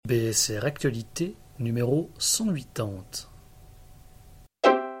BSR Actualité numéro 180.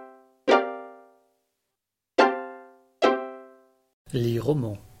 Les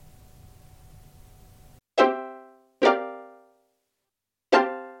romans.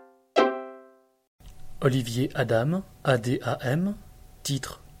 Olivier Adam, ADAM,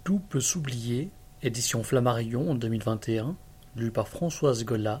 titre Tout peut s'oublier, édition Flammarion en 2021, lu par Françoise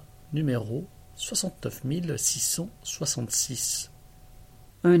Gola, numéro 69666.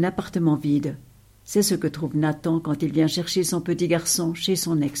 Un appartement vide, c'est ce que trouve Nathan quand il vient chercher son petit garçon chez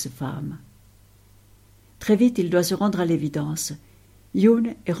son ex-femme. Très vite, il doit se rendre à l'évidence.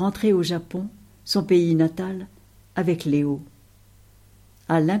 Yoon est rentré au Japon, son pays natal, avec Léo.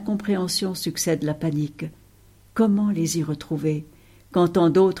 À l'incompréhension succède la panique. Comment les y retrouver, quand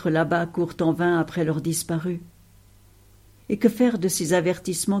tant d'autres là-bas courent en vain après leurs disparus? Et que faire de ces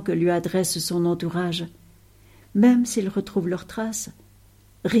avertissements que lui adresse son entourage? Même s'ils retrouvent leurs traces,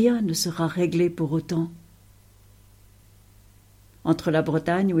 rien ne sera réglé pour autant. Entre la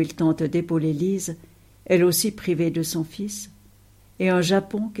Bretagne, où il tente d'épauler Lise, elle aussi privée de son fils, et un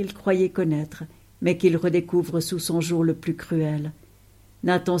Japon qu'il croyait connaître, mais qu'il redécouvre sous son jour le plus cruel,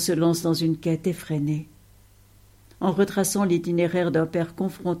 Nathan se lance dans une quête effrénée. En retraçant l'itinéraire d'un père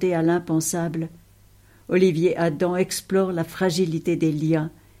confronté à l'impensable, Olivier Adam explore la fragilité des liens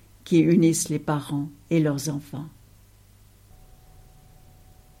qui unissent les parents et leurs enfants.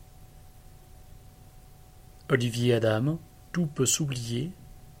 Olivier Adam, Tout peut s'oublier,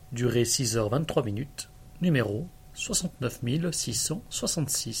 durée 6h23, numéro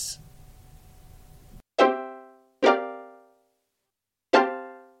 69666.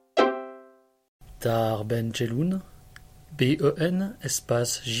 Tahar Ben Jelloun, BEN,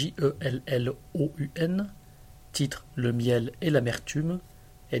 espace JELLOUN, titre Le miel et l'amertume,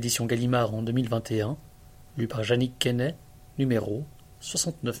 édition Gallimard en 2021, lu par Yannick Quesnay, numéro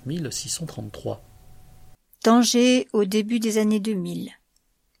 69633. Tanger au début des années 2000.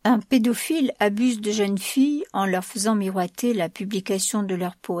 Un pédophile abuse de jeunes filles en leur faisant miroiter la publication de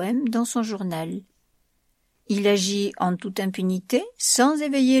leurs poèmes dans son journal. Il agit en toute impunité, sans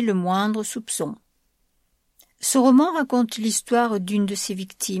éveiller le moindre soupçon. Ce roman raconte l'histoire d'une de ses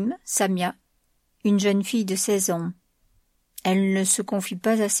victimes, Samia, une jeune fille de 16 ans. Elle ne se confie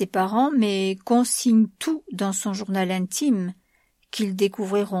pas à ses parents, mais consigne tout dans son journal intime, qu'ils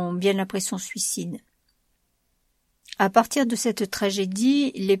découvriront bien après son suicide. À partir de cette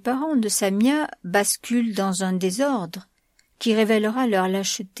tragédie, les parents de Samia basculent dans un désordre qui révélera leur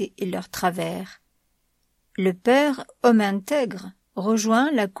lâcheté et leurs travers. Le père, homme intègre, rejoint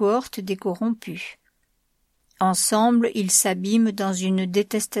la cohorte des corrompus. Ensemble, ils s'abîment dans une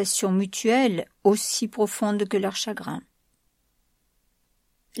détestation mutuelle aussi profonde que leur chagrin.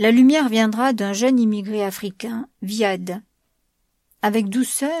 La lumière viendra d'un jeune immigré africain, Viad. Avec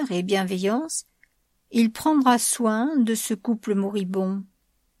douceur et bienveillance, il prendra soin de ce couple moribond.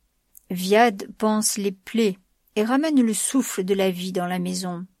 Viad panse les plaies et ramène le souffle de la vie dans la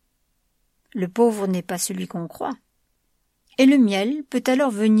maison. Le pauvre n'est pas celui qu'on croit. Et le miel peut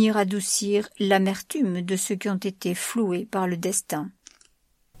alors venir adoucir l'amertume de ceux qui ont été floués par le destin.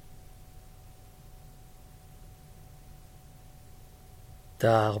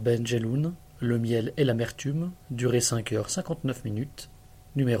 Tahar Ben Jelloun, Le miel et l'amertume, durée 5h59,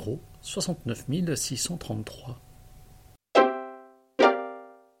 numéro 69633.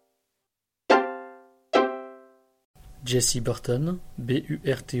 Jessie Burton,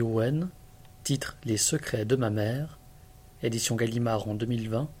 BURTON, titre Les secrets de ma mère, édition Gallimard en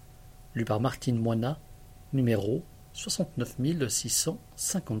 2020, lu par Martine Moina, numéro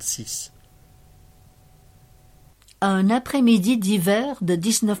 69656. Un après-midi d'hiver de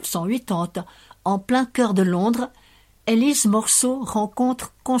 1980, en plein cœur de Londres, Elise Morceau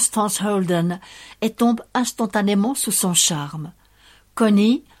rencontre Constance Holden et tombe instantanément sous son charme.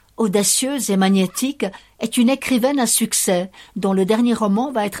 Connie, audacieuse et magnétique, est une écrivaine à succès dont le dernier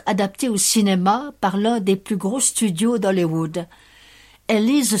roman va être adapté au cinéma par l'un des plus gros studios d'Hollywood.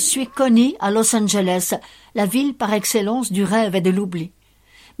 Elise suit Connie à Los Angeles, la ville par excellence du rêve et de l'oubli.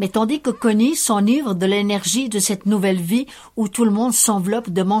 Mais tandis que Connie s'enivre de l'énergie de cette nouvelle vie où tout le monde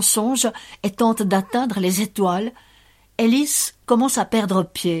s'enveloppe de mensonges et tente d'atteindre les étoiles, Elise commence à perdre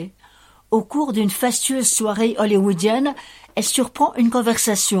pied. Au cours d'une fastueuse soirée hollywoodienne, elle surprend une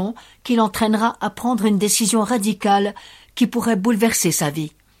conversation qui l'entraînera à prendre une décision radicale qui pourrait bouleverser sa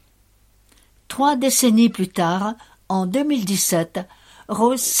vie. 3 décennies plus tard, en 2017,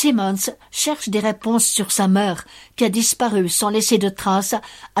 Rose Simmons cherche des réponses sur sa mère qui a disparu sans laisser de traces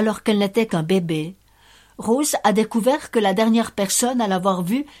alors qu'elle n'était qu'un bébé. Rose a découvert que la dernière personne à l'avoir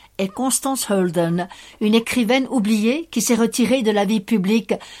vue est Constance Holden, une écrivaine oubliée qui s'est retirée de la vie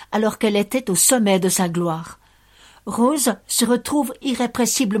publique alors qu'elle était au sommet de sa gloire. Rose se retrouve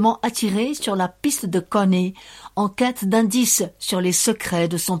irrépressiblement attirée sur la piste de Connie, en quête d'indices sur les secrets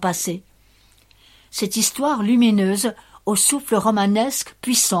de son passé. Cette histoire lumineuse, au souffle romanesque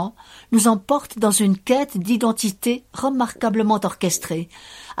puissant, nous emporte dans une quête d'identité remarquablement orchestrée,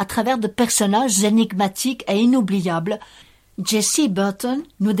 à travers de personnages énigmatiques et inoubliables. Jessie Burton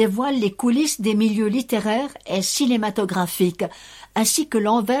nous dévoile les coulisses des milieux littéraires et cinématographiques, ainsi que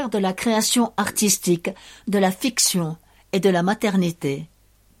l'envers de la création artistique, de la fiction et de la maternité.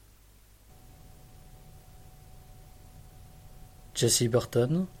 Jessie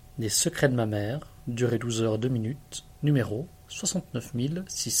Burton, Les secrets de ma mère, durée 12 heures 2 minutes, numéro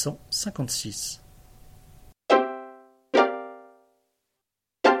 69656.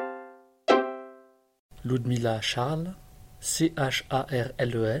 Ludmilla Charles,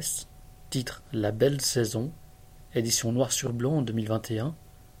 Charles, titre La Belle Saison, édition noir sur blanc en 2021,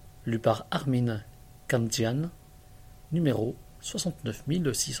 lu par Armin Kamdjian, numéro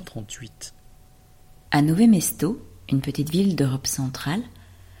 69638. À Nové Mesto, une petite ville d'Europe centrale,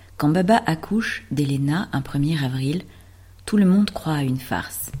 quand Baba accouche d'Elena un 1er avril, tout le monde croit à une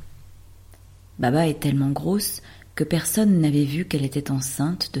farce. Baba est tellement grosse que personne n'avait vu qu'elle était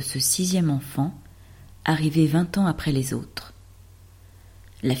enceinte de ce 6e enfant, arrivé 20 ans après les autres.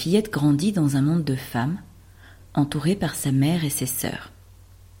 La fillette grandit dans un monde de femmes, entourée par sa mère et ses sœurs.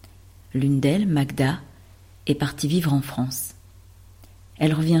 L'une d'elles, Magda, est partie vivre en France.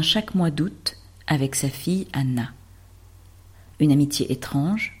 Elle revient chaque mois d'août avec sa fille Anna. Une amitié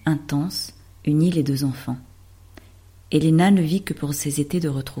étrange, intense, unit les 2 enfants. Elena ne vit que pour ses étés de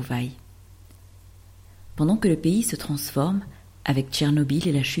retrouvailles. Pendant que le pays se transforme, avec Tchernobyl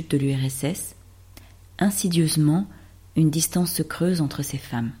et la chute de l'URSS, insidieusement, une distance se creuse entre ces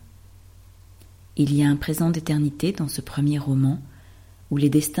femmes. Il y a un présent d'éternité dans ce premier roman, où les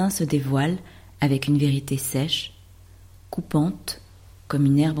destins se dévoilent avec une vérité sèche, coupante comme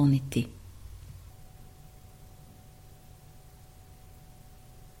une herbe en été.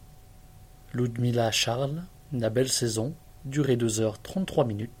 Ludmilla Charles, La Belle Saison, durée 2 heures 33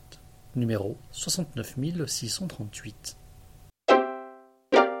 minutes, numéro 69638.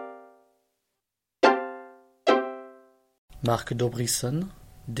 Marc Dobrysen,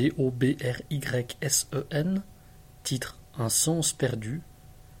 Dobrysen, titre Un sens perdu,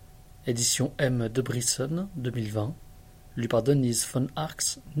 édition M. Dobrysen 2020, lu par Denise von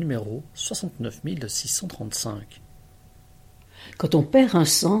Arx, numéro 69635. Quand on perd un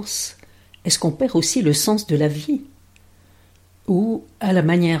sens, est-ce qu'on perd aussi le sens de la vie? Ou, à la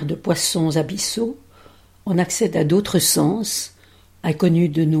manière de poissons abyssaux, on accède à d'autres sens,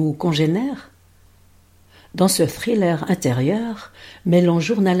 inconnus de nos congénères? Dans ce thriller intérieur, mêlant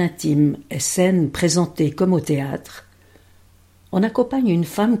journal intime et scène présentée comme au théâtre, on accompagne une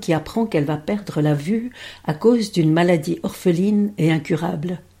femme qui apprend qu'elle va perdre la vue à cause d'une maladie orpheline et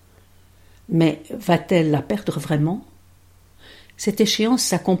incurable. Mais va-t-elle la perdre vraiment? Cette échéance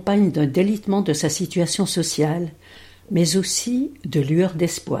s'accompagne d'un délitement de sa situation sociale, mais aussi de lueurs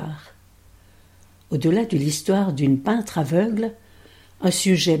d'espoir. Au-delà de l'histoire d'une peintre aveugle, un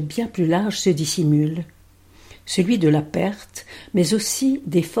sujet bien plus large se dissimule, celui de la perte, mais aussi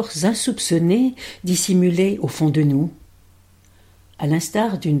des forces insoupçonnées dissimulées au fond de nous. À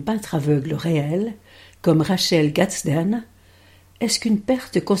l'instar d'une peintre aveugle réelle, comme Rachel Gadsden, est-ce qu'une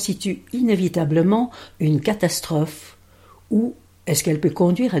perte constitue inévitablement une catastrophe, ou est-ce qu'elle peut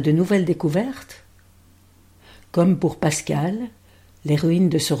conduire à de nouvelles découvertes? Comme pour Pascal, l'héroïne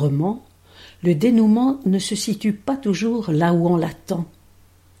de ce roman, le dénouement ne se situe pas toujours là où on l'attend.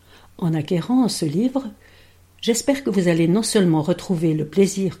 En acquérant ce livre, j'espère que vous allez non seulement retrouver le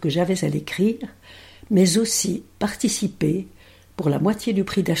plaisir que j'avais à l'écrire, mais aussi participer, pour la moitié du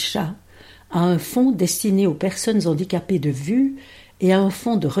prix d'achat, à un fonds destiné aux personnes handicapées de vue et à un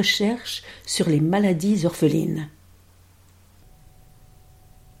fonds de recherche sur les maladies orphelines.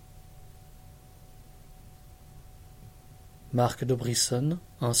 Marc Dobrysen,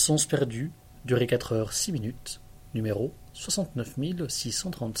 Un sens perdu, durée 4 heures 6 minutes, numéro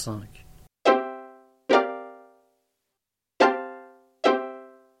 69635.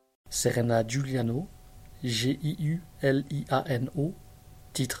 Serena Giuliano, Giuliano,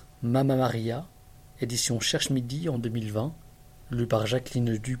 titre Mamma Maria, édition Cherche Midi en 2020, lu par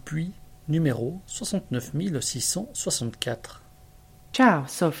Jacqueline Dupuis, numéro 69664. Ciao,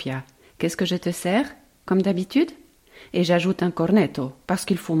 Sofia. Qu'est-ce que je te sers, comme d'habitude? Et j'ajoute un cornetto, parce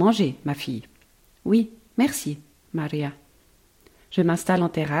qu'il faut manger, ma fille. Oui, merci, Maria. Je m'installe en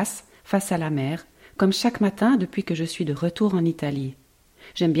terrasse, face à la mer, comme chaque matin depuis que je suis de retour en Italie.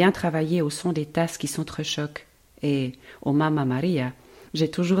 J'aime bien travailler au son des tasses qui s'entrechoquent. Et, au Mamma Maria, j'ai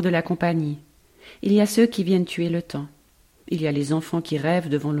toujours de la compagnie. Il y a ceux qui viennent tuer le temps. Il y a les enfants qui rêvent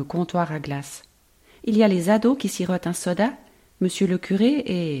devant le comptoir à glace. Il y a les ados qui sirotent un soda, monsieur le curé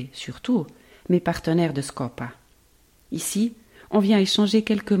et, surtout, mes partenaires de Scopa. Ici, on vient échanger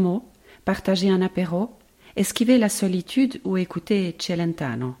quelques mots, partager un apéro, esquiver la solitude ou écouter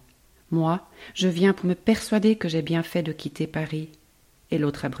Celentano. Moi, je viens pour me persuader que j'ai bien fait de quitter Paris. Et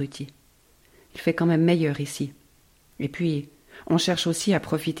l'autre abruti. Il fait quand même meilleur ici. Et puis, on cherche aussi à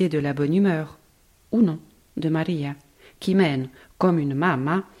profiter de la bonne humeur, ou non, de Maria, qui mène, comme une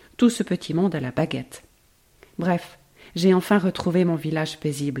mamma, tout ce petit monde à la baguette. Bref, j'ai enfin retrouvé mon village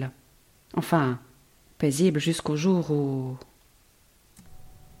paisible. Enfin, paisible jusqu'au jour où...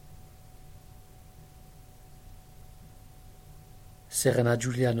 Serena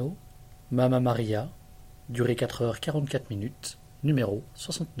Giuliano, Mamma Maria, durée 4h44, numéro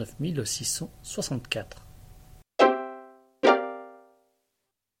 69664.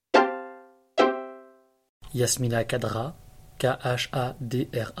 Yasmina Khadra, Khadra,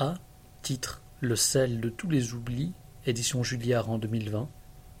 titre Le sel de tous les oublis, édition Julliard en 2020,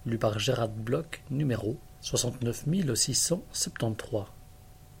 lu par Gérard Bloch, numéro 69673.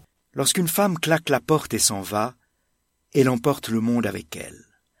 Lorsqu'une femme claque la porte et s'en va, elle emporte le monde avec elle.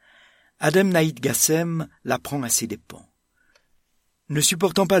 Adem Naïd Gassem la prend à ses dépens. Ne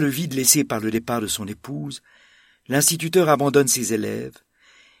supportant pas le vide laissé par le départ de son épouse, l'instituteur abandonne ses élèves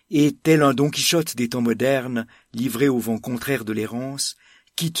et, tel un Don Quichotte des temps modernes, livré au vent contraire de l'errance,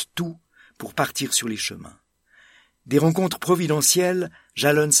 quitte tout pour partir sur les chemins. Des rencontres providentielles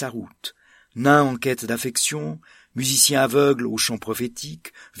jalonnent sa route. Nain en quête d'affection, musicien aveugle au chant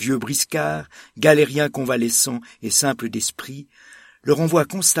prophétique, vieux briscard, galérien convalescent et simple d'esprit, le renvoie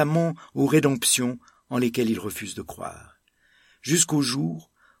constamment aux rédemptions en lesquelles il refuse de croire, jusqu'au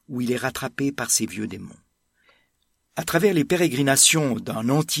jour où il est rattrapé par ses vieux démons. À travers les pérégrinations d'un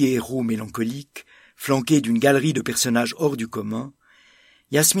anti-héros mélancolique, flanqué d'une galerie de personnages hors du commun,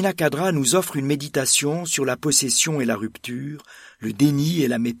 Yasmina Khadra nous offre une méditation sur la possession et la rupture, le déni et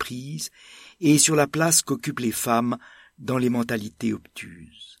la méprise, et sur la place qu'occupent les femmes dans les mentalités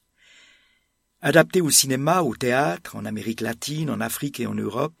obtuses. Adapté au cinéma, au théâtre, en Amérique latine, en Afrique et en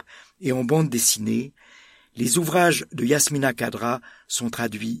Europe, et en bande dessinée, les ouvrages de Yasmina Khadra sont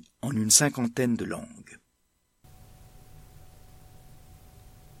traduits en une 50aine de langues.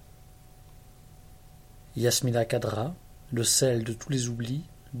 Yasmina Khadra, Le sel de tous les oublis,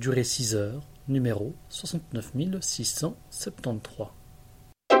 durée 6 heures, numéro 69673.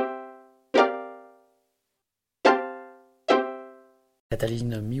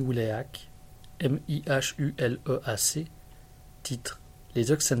 Cataline Mihuleac, Mihuleac, titre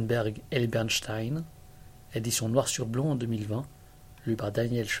Les Oxenberg et les Bernstein, édition noir sur blanc en 2020, lu par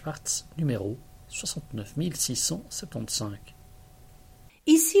Daniel Schwartz, numéro 69675.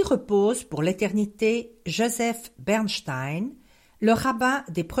 Ici repose pour l'éternité Joseph Bernstein, le rabbin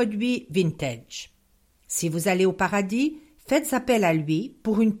des produits vintage. Si vous allez au paradis, faites appel à lui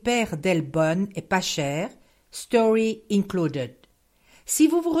pour une paire d'ailes bonnes et pas chères, story included. Si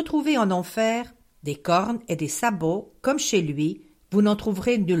vous vous retrouvez en enfer, des cornes et des sabots, comme chez lui, vous n'en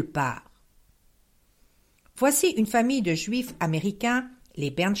trouverez nulle part. Voici une famille de juifs américains,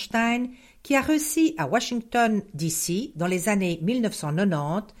 les Bernstein, qui a réussi à Washington, D.C. dans les années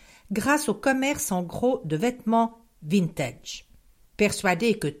 1990 grâce au commerce en gros de vêtements vintage.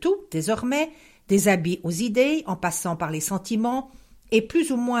 Persuadés que tout, désormais, des habits aux idées en passant par les sentiments, est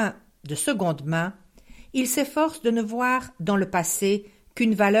plus ou moins de seconde main, ils s'efforcent de ne voir dans le passé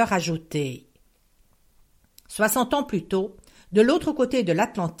qu'une valeur ajoutée. 60 ans plus tôt, de l'autre côté de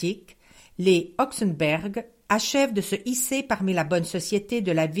l'Atlantique, les Oxenberg achèvent de se hisser parmi la bonne société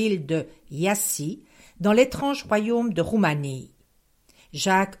de la ville de Iași, dans l'étrange royaume de Roumanie.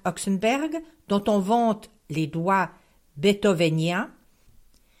 Jacques Oxenberg, dont on vante les doigts beethoveniens,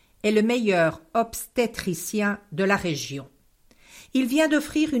 est le meilleur obstétricien de la région. Il vient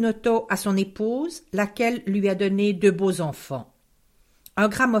d'offrir une auto à son épouse, laquelle lui a donné 2 beaux enfants. Un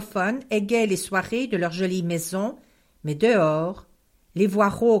gramophone égaye les soirées de leur jolie maison, mais dehors, les voix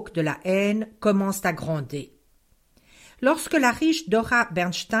rauques de la haine commencent à gronder. Lorsque la riche Dora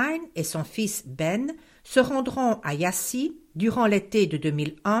Bernstein et son fils Ben se rendront à Iași durant l'été de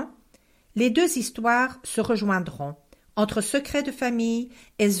 2001, les 2 histoires se rejoindront entre secrets de famille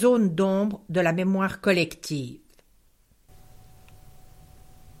et zones d'ombre de la mémoire collective.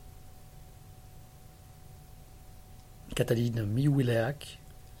 Cataline Mihuleac,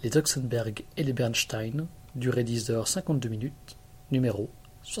 Les Oxenberg et les Bernstein, durée 10h52, numéro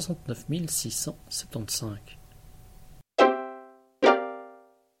 69 675.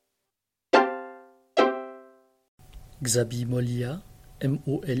 Xabi Molia,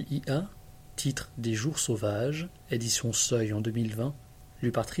 M-O-L-I-A, titre Des Jours Sauvages, édition Seuil en 2020,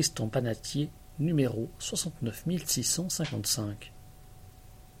 lu par Tristan Panatier, numéro 69 655.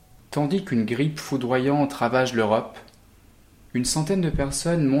 Tandis qu'une grippe foudroyante ravage l'Europe, une centaine de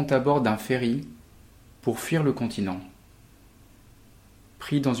personnes montent à bord d'un ferry pour fuir le continent.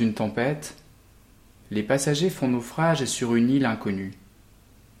 Pris dans une tempête, les passagers font naufrage sur une île inconnue.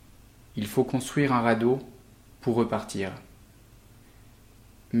 Il faut construire un radeau pour repartir.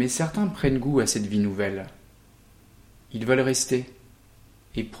 Mais certains prennent goût à cette vie nouvelle. Ils veulent rester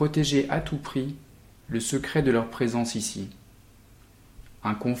et protéger à tout prix le secret de leur présence ici.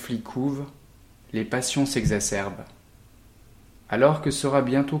 Un conflit couve, les passions s'exacerbent. Alors que sera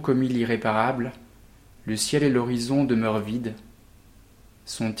bientôt commis l'irréparable, le ciel et l'horizon demeurent vides.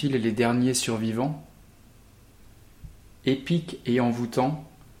 Sont-ils les derniers survivants ? Épique et envoûtant,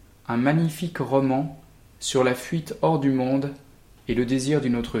 un magnifique roman sur la fuite hors du monde et le désir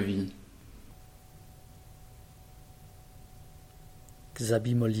d'une autre vie.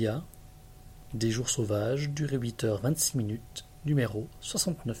 Xabi Molia, Des Jours Sauvages, durée 8h26, numéro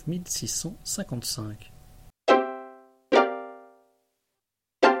 69 655.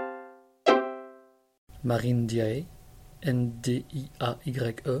 Marine Diaye,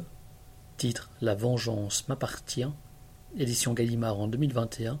 N-D-I-A-Y-E, titre La vengeance m'appartient, édition Gallimard en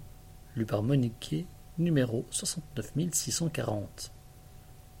 2021, lu par Monique, numéro 69 640.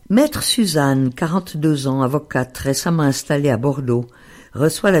 Maître Suzanne, 42 ans, avocate récemment installée à Bordeaux,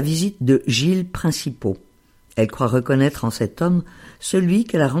 reçoit la visite de Gilles Principaux. Elle croit reconnaître en cet homme celui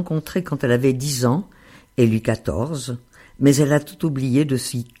qu'elle a rencontré quand elle avait 10 ans et lui 14, mais elle a tout oublié de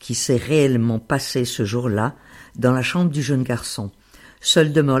ce qui s'est réellement passé ce jour-là dans la chambre du jeune garçon.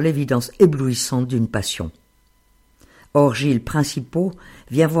 Seule demeure l'évidence éblouissante d'une passion. Or Gilles Principaux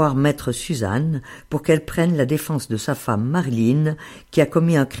vient voir maître Suzanne pour qu'elle prenne la défense de sa femme Marline qui a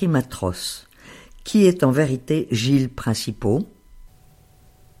commis un crime atroce. Qui est en vérité Gilles Principaux ?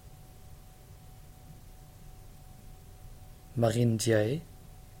 Marine Diaye,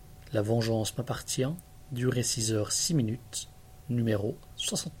 La vengeance m'appartient, durée 6h06, numéro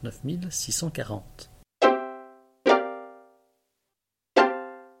 69 640.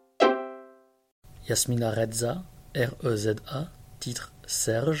 Yasmina Reza, R-E-Z-A, titre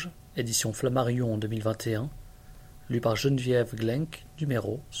Serge, édition Flammarion en 2021, lu par Geneviève Glenck,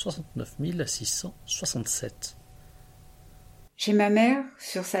 numéro 69 667. Chez ma mère,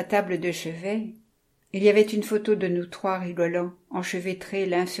 sur sa table de chevet, il y avait une photo de nous trois rigolant, enchevêtrés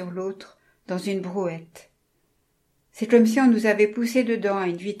l'un sur l'autre, dans une brouette. C'est comme si on nous avait poussés dedans à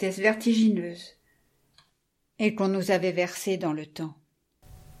une vitesse vertigineuse et qu'on nous avait versés dans le temps.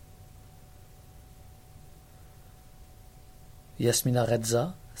 Yasmina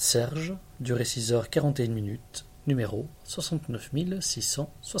Reza, Serge, durée 6h41, numéro 69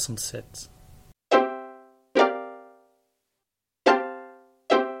 667.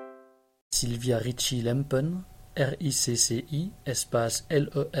 Sylvia Ricci Lempen, R-I-C-C-I, espace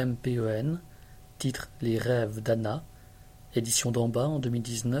L-E-M-P-E-N, titre Les rêves d'Anna, édition d'en bas en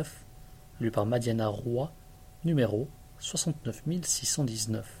 2019, lu par Madiana Roy, numéro 69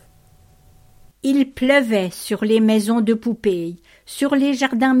 619. Il pleuvait sur les maisons de poupées, sur les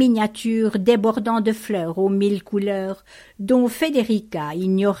jardins miniatures débordant de fleurs aux 1000 couleurs, dont Federica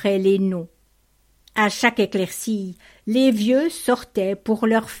ignorait les noms. À chaque éclaircie, les vieux sortaient pour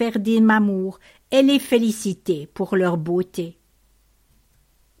leur faire des mamours et les féliciter pour leur beauté.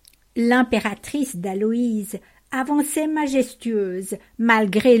 L'impératrice d'Aloïse avançait majestueuse,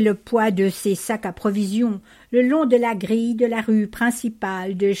 malgré le poids de ses sacs à provisions, le long de la grille de la rue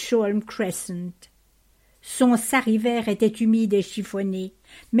principale de Shoreham Crescent. Son sarrivert était humide et chiffonné,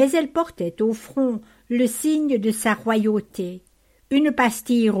 mais elle portait au front le signe de sa royauté, une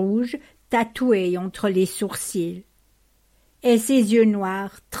pastille rouge tatouée entre les sourcils, et ses yeux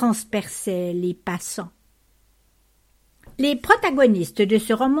noirs transperçaient les passants. Les protagonistes de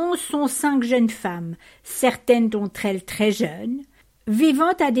ce roman sont 5 jeunes femmes, certaines d'entre elles très jeunes,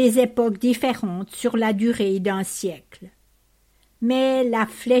 vivant à des époques différentes sur la durée d'un siècle. Mais la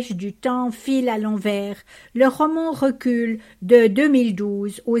flèche du temps file à l'envers, le roman recule de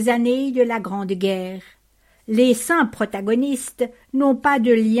 2012 aux années de la Grande Guerre. Les 5 protagonistes n'ont pas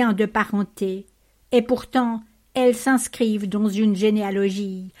de lien de parenté, et pourtant elles s'inscrivent dans une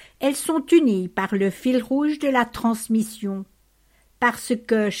généalogie, elles sont unies par le fil rouge de la transmission, parce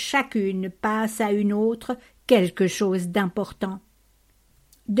que chacune passe à une autre quelque chose d'important.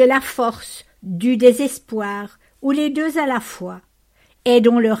 De la force, du désespoir, ou les deux à la fois, et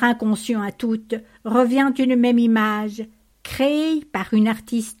dont leur inconscient à toutes revient une même image, créée par une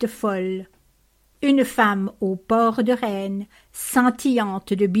artiste folle. Une femme au port de reine,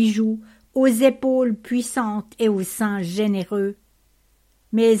 scintillante de bijoux, aux épaules puissantes et aux seins généreux.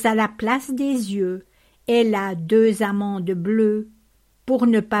 Mais à la place des yeux, elle a 2 amandes bleues, pour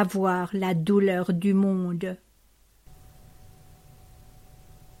ne pas voir la douleur du monde.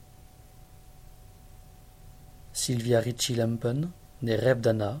 Sylvia Ricci Lampen, née Rêve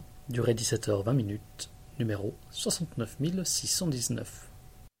d'Anna, durée 17h20, numéro 69619.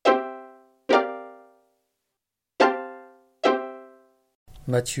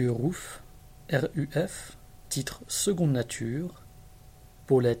 Mathieu Ruf, RUF, titre Seconde Nature,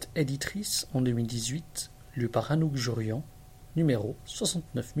 Paulette éditrice en 2018, lu par Anouk Jorian, numéro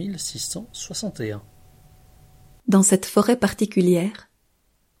 69661. Dans cette forêt particulière,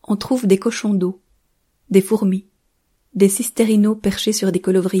 on trouve des cochons d'eau, des fourmis, des cistérineaux perchés sur des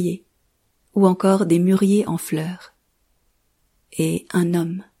colivriers, ou encore des mûriers en fleurs. Et un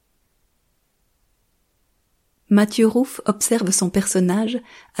homme. Mathieu Ruf observe son personnage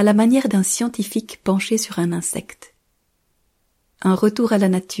à la manière d'un scientifique penché sur un insecte. Un retour à la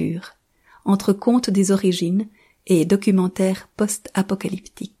nature, entre contes des origines et documentaire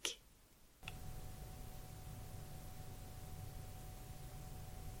post-apocalyptique.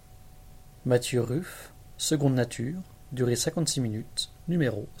 Mathieu Ruf, Seconde Nature, durée 56 minutes,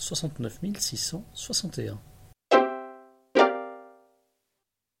 numéro 69661.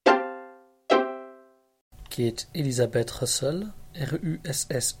 Kate Elizabeth Russell,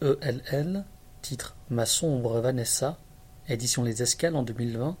 RUSSELL, titre Ma sombre Vanessa, édition Les Escales en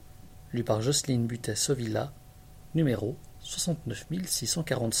 2020, lu par Jocelyne Butet-Sovilla, numéro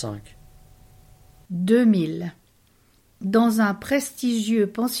 69645. 2000. Dans un prestigieux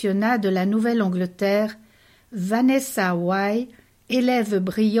pensionnat de la Nouvelle-Angleterre, Vanessa Wye, élève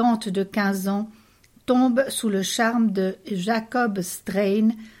brillante de 15 ans, tombe sous le charme de Jacob Strain,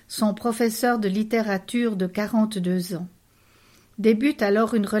 son professeur de littérature de 42 ans. Débute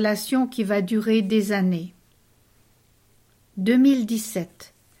alors une relation qui va durer des années.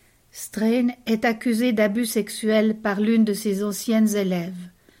 2017. Strain est accusé d'abus sexuels par l'une de ses anciennes élèves.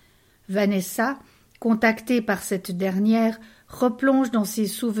 Vanessa, contactée par cette dernière, replonge dans ses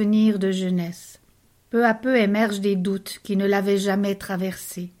souvenirs de jeunesse. Peu à peu émergent des doutes qui ne l'avaient jamais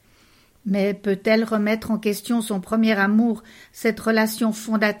traversée. Mais peut-elle remettre en question son premier amour, cette relation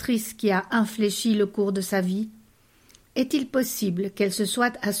fondatrice qui a infléchi le cours de sa vie? Est-il possible qu'elle se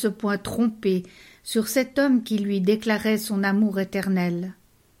soit à ce point trompée sur cet homme qui lui déclarait son amour éternel?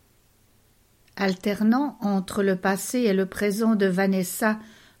 Alternant entre le passé et le présent de Vanessa,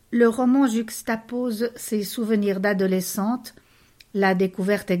 le roman juxtapose ses souvenirs d'adolescente, la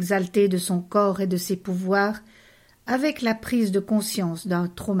découverte exaltée de son corps et de ses pouvoirs, avec la prise de conscience d'un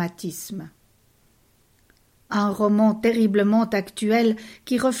traumatisme. Un roman terriblement actuel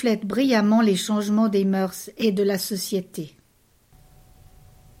qui reflète brillamment les changements des mœurs et de la société.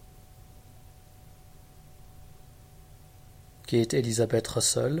 Kate Elizabeth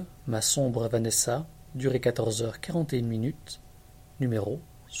Russell, Ma sombre Vanessa, durée 14h41, numéro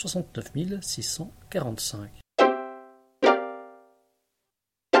 69645.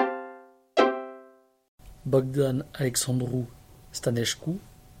 Bogdan Alexandru Stanescu,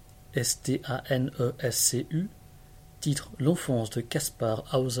 Stanescu, titre L'enfance de Kaspar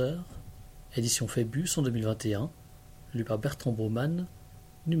Hauser, édition Phébus en 2021, lu par Bertrand Baumann,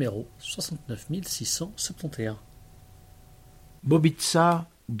 numéro 69671. Bobitsa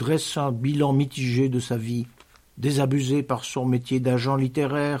dresse un bilan mitigé de sa vie. Désabusé par son métier d'agent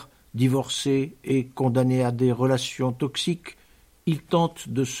littéraire, divorcé et condamné à des relations toxiques, il tente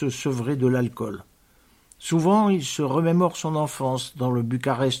de se sevrer de l'alcool. Souvent, il se remémore son enfance dans le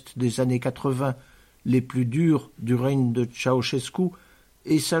Bucarest des années 80, les plus dures du règne de Ceausescu,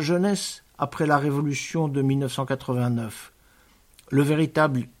 et sa jeunesse après la révolution de 1989. Le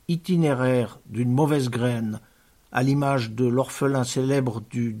véritable itinéraire d'une mauvaise graine, à l'image de l'orphelin célèbre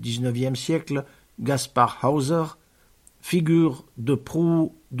du XIXe siècle, Gaspar Hauser, figure de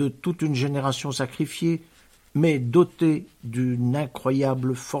proue de toute une génération sacrifiée, mais dotée d'une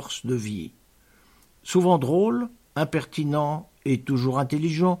incroyable force de vie. Souvent drôle, impertinent et toujours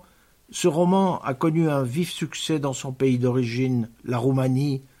intelligent, ce roman a connu un vif succès dans son pays d'origine, la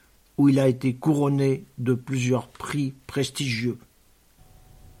Roumanie, où il a été couronné de plusieurs prix prestigieux.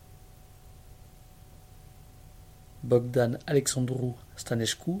 Bogdan Alexandru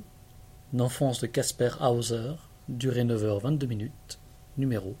Stanescu, L'enfance de Kaspar Hauser, durée 9h22,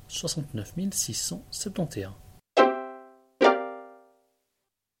 numéro 69671.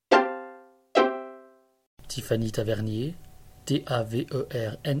 Tiffany Tavernier, Tavernier,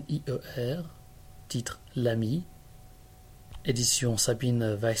 titre L'ami, édition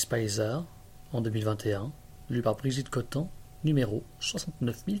Sabine Weisspeiser en 2021, lu par Brigitte Cottan, numéro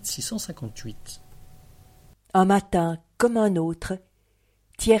 69658. Un matin, comme un autre,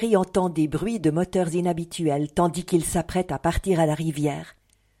 Thierry entend des bruits de moteurs inhabituels tandis qu'il s'apprête à partir à la rivière.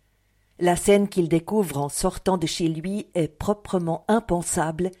 La scène qu'il découvre en sortant de chez lui est proprement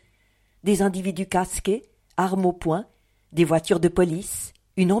impensable. Des individus casqués, armes au poing, des voitures de police,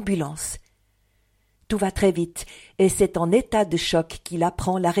 une ambulance. Tout va très vite, et c'est en état de choc qu'il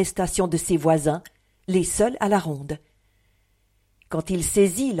apprend l'arrestation de ses voisins, les seuls à la ronde. Quand il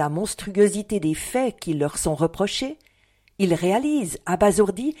saisit la monstruosité des faits qui leur sont reprochés, il réalise,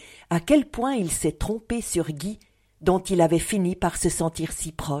 abasourdi, à quel point il s'est trompé sur Guy, dont il avait fini par se sentir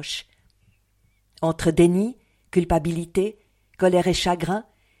si proche. Entre déni, culpabilité, colère et chagrin,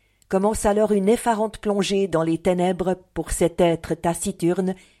 commence alors une effarante plongée dans les ténèbres pour cet être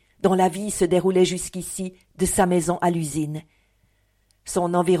taciturne dont la vie se déroulait jusqu'ici de sa maison à l'usine.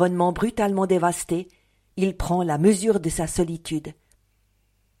 Son environnement brutalement dévasté, il prend la mesure de sa solitude.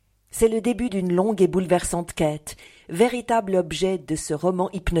 C'est le début d'une longue et bouleversante quête, véritable objet de ce roman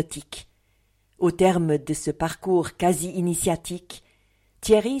hypnotique. Au terme de ce parcours quasi initiatique,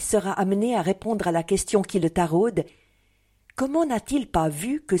 Thierry sera amené à répondre à la question qui le taraude. Comment n'a-t-il pas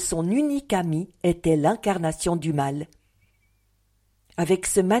vu que son unique ami était l'incarnation du mal? Avec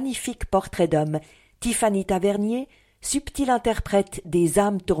ce magnifique portrait d'homme, Tiffany Tavernier, subtile interprète des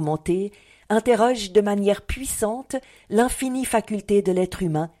âmes tourmentées, interroge de manière puissante l'infinie faculté de l'être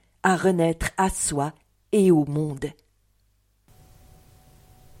humain à renaître à soi et au monde.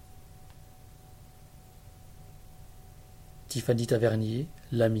 Tiffany Tavernier,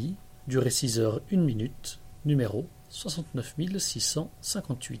 L'ami, durée 6 heures 1 minute, numéro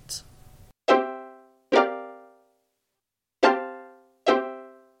 69658.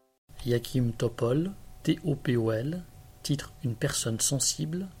 Yakim Topol, T-O-P-O-L, titre Une personne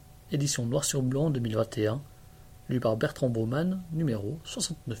sensible, édition noir sur blanc 2021, lu par Bertrand Baumann, numéro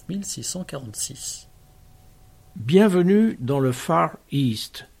 69646. Bienvenue dans le Far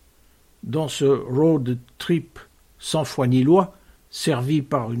East. Dans ce road trip sans foi ni loi, servi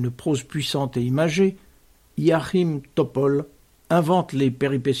par une prose puissante et imagée, Yakim Topol invente les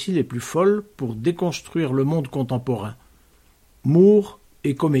péripéties les plus folles pour déconstruire le monde contemporain. Moore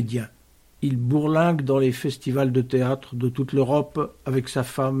est comédien. Il bourlingue dans les festivals de théâtre de toute l'Europe avec sa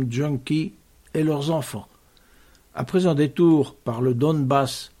femme Junkie et leurs enfants. Après un détour par le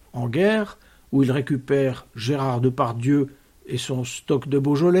Donbass en guerre, où il récupère Gérard Depardieu et son stock de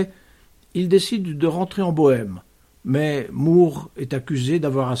Beaujolais, il décide de rentrer en Bohême. Mais Moore est accusé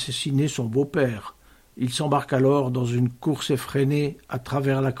d'avoir assassiné son beau-père. Il s'embarque alors dans une course effrénée à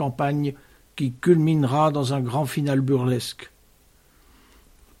travers la campagne qui culminera dans un grand final burlesque.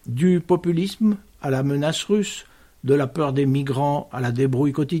 Du populisme à la menace russe, de la peur des migrants à la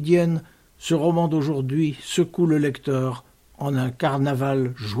débrouille quotidienne, ce roman d'aujourd'hui secoue le lecteur en un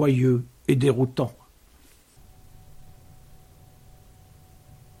carnaval joyeux et déroutant.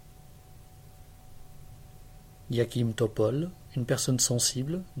 Yakim Topol, Une personne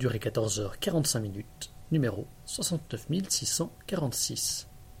sensible, durée 14 heures 45 minutes, numéro 69646.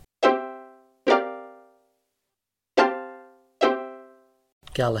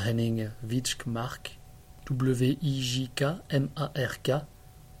 Karl-Henning Wijkmark, W-I-J-K-M-A-R-K,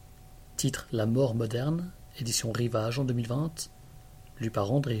 titre La mort moderne, édition Rivage en 2020, lu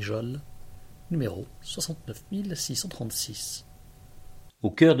par André Jolle, numéro 69636.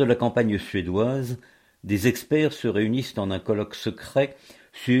 Au cœur de la campagne suédoise, des experts se réunissent en un colloque secret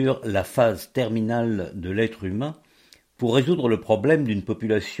sur la phase terminale de l'être humain pour résoudre le problème d'une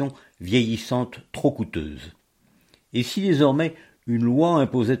population vieillissante trop coûteuse. Et si désormais une loi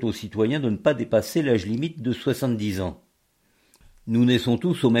imposait aux citoyens de ne pas dépasser l'âge limite de 70 ans? Nous naissons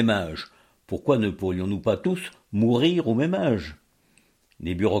tous au même âge. Pourquoi ne pourrions-nous pas tous mourir au même âge?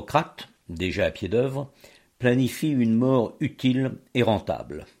 Les bureaucrates, déjà à pied d'œuvre, planifient une mort utile et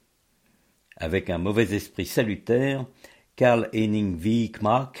rentable. Avec un mauvais esprit salutaire, Karl-Henning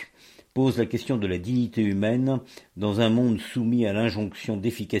Wijkmark pose la question de la dignité humaine dans un monde soumis à l'injonction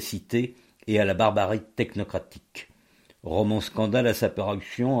d'efficacité et à la barbarie technocratique. Roman scandale à sa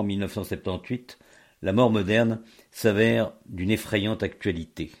parution en 1978, La mort moderne s'avère d'une effrayante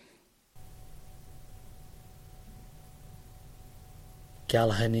actualité.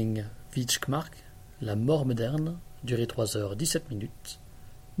 Karl-Henning Wijkmark, La mort moderne, durée 3 heures 17 minutes,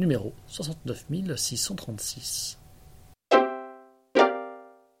 numéro 69636.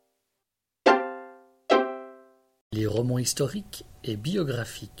 Les romans historiques et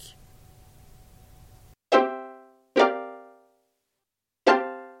biographiques.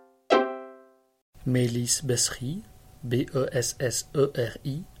 Melis Bessery,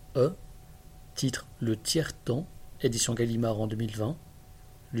 Bessserie, titre Le Tiers-temps, édition Gallimard en 2020,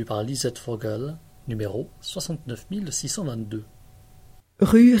 lu par Lisette Fogel, numéro 69622.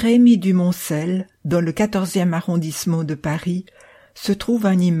 Rue Rémy du Moncel, dans le 14e arrondissement de Paris, se trouve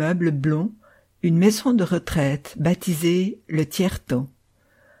un immeuble blond, une maison de retraite baptisée Le Tiers-temps.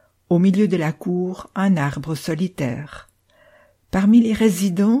 Au milieu de la cour, un arbre solitaire. Parmi les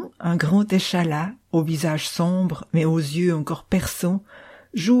résidents, un grand échalas, au visage sombre mais aux yeux encore perçants,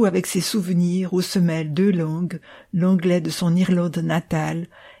 joue avec ses souvenirs où se mêlent deux langues, l'anglais de son Irlande natale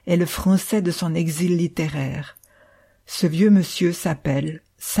et le français de son exil littéraire. Ce vieux monsieur s'appelle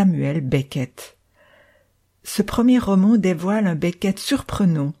Samuel Beckett. Ce premier roman dévoile un Beckett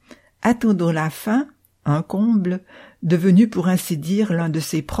surprenant, attendant la fin, un comble, devenu pour ainsi dire l'un de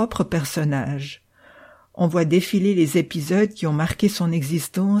ses propres personnages. On voit défiler les épisodes qui ont marqué son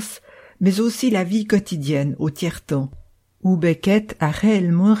existence, mais aussi la vie quotidienne au tiers-temps, où Beckett a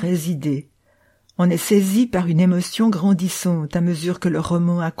réellement résidé. On est saisi par une émotion grandissante à mesure que le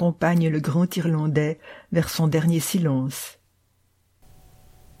roman accompagne le grand Irlandais vers son dernier silence.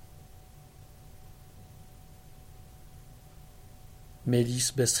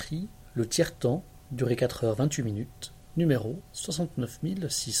 Melis Bessery, Le Tiers-temps, durée 4h28, numéro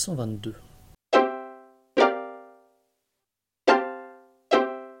 69622.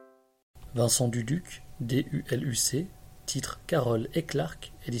 Vincent Duduc, DULUC, titre Carole et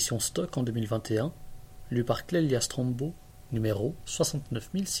Clark, édition Stock en 2021, lu par Clélia Strombo, numéro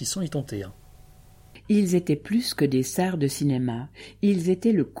 69681. Ils étaient plus que des stars de cinéma, ils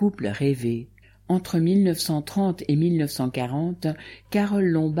étaient le couple rêvé. Entre 1930 et 1940, Carole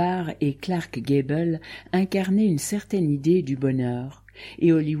Lombard et Clark Gable incarnaient une certaine idée du bonheur,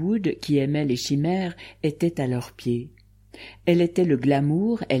 et Hollywood, qui aimait les chimères, était à leurs pieds. Elle était le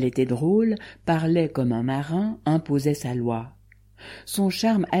glamour, elle était drôle, parlait comme un marin, imposait sa loi. Son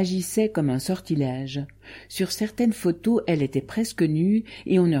charme agissait comme un sortilège. Sur certaines photos, elle était presque nue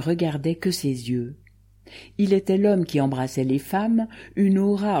et on ne regardait que ses yeux. Il était l'homme qui embrassait les femmes, une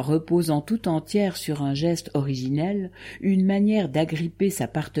aura reposant tout entière sur un geste originel, une manière d'agripper sa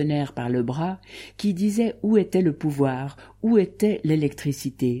partenaire par le bras, qui disait où était le pouvoir, où était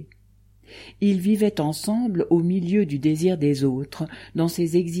l'électricité. Ils vivaient ensemble au milieu du désir des autres, dans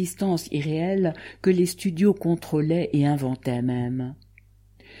ces existences irréelles que les studios contrôlaient et inventaient même.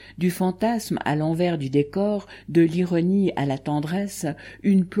 Du fantasme à l'envers du décor, de l'ironie à la tendresse,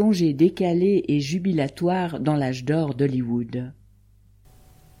 une plongée décalée et jubilatoire dans l'âge d'or d'Hollywood.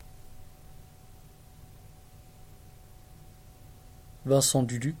 Vincent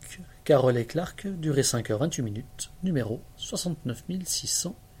Duduc, Carole et Clark, durée 5h28, numéro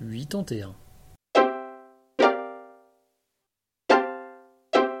 69681.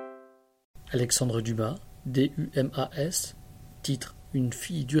 Alexandre Dumas, DUMAS, titre Une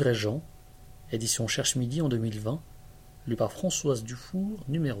fille du Régent, édition Cherche Midi en 2020, lu par Françoise Dufour,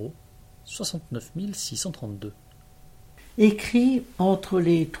 numéro 69632. Écrit entre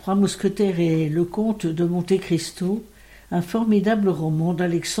les Trois Mousquetaires et le Comte de Monte Cristo, un formidable roman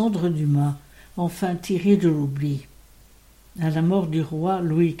d'Alexandre Dumas, enfin tiré de l'oubli. À la mort du roi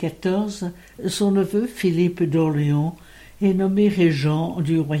Louis XIV, son neveu Philippe d'Orléans est nommé régent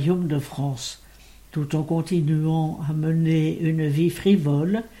du royaume de France. Tout en continuant à mener une vie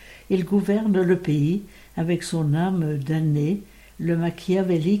frivole, il gouverne le pays avec son âme damnée, le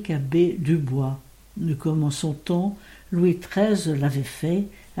machiavélique abbé Dubois, comme en son temps Louis XIII l'avait fait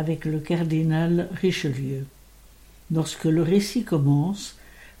avec le cardinal Richelieu. Lorsque le récit commence,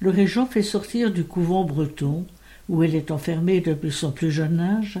 le régent fait sortir du couvent breton, où elle est enfermée depuis son plus jeune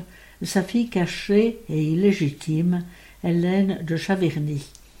âge, sa fille cachée et illégitime, Hélène de Chaverny.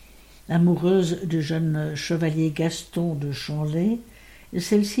 Amoureuse du jeune chevalier Gaston de Chanlay,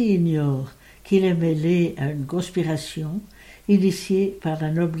 celle-ci ignore qu'il est mêlé à une conspiration initiée par la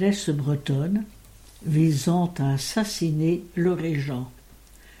noblesse bretonne visant à assassiner le régent.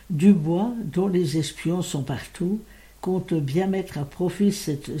 Dubois, dont les espions sont partout, compte bien mettre à profit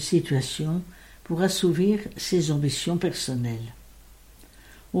cette situation pour assouvir ses ambitions personnelles.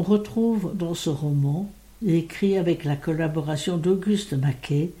 On retrouve dans ce roman, écrit avec la collaboration d'Auguste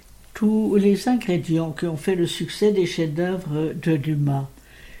Maquet, tous les ingrédients qui ont fait le succès des chefs-d'œuvre de Dumas.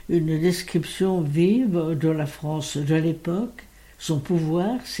 Une description vive de la France de l'époque, son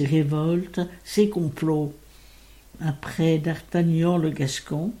pouvoir, ses révoltes, ses complots. Après d'Artagnan le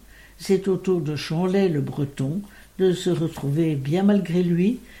Gascon, c'est au tour de Chanlay le Breton de se retrouver bien malgré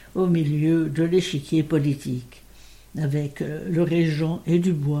lui au milieu de l'échiquier politique. Avec le régent et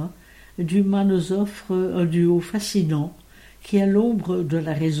Dubois, Dumas nous offre un duo fascinant qui, à l'ombre de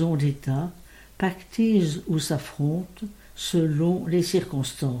la raison d'État, pactisent ou s'affrontent selon les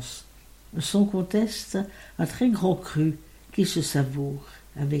circonstances. Son conteste un très grand cru qui se savoure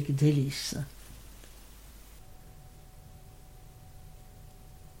avec délice.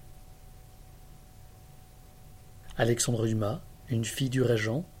 Alexandre Dumas, Une fille du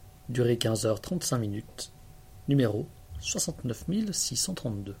régent, durée 15h35, numéro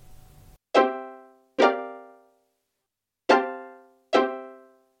 69632.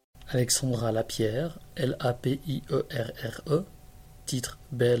 Alexandra Lapierre, Lapierre, titre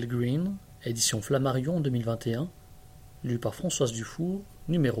Belle Green, édition Flammarion 2021, lu par Françoise Dufour,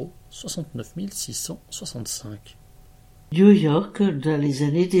 numéro 69665. New York dans les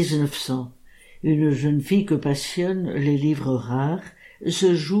années 1900. Une jeune fille que passionnent les livres rares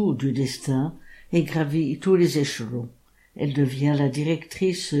se joue du destin et gravit tous les échelons. Elle devient la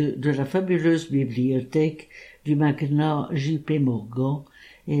directrice de la fabuleuse bibliothèque du magnat J.P. Morgan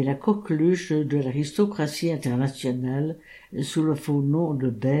et la coqueluche de l'aristocratie internationale sous le faux nom de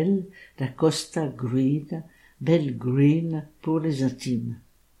Belle d'Acosta Green, Belle Green pour les intimes.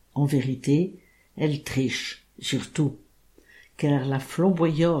 En vérité, elle triche, surtout, car la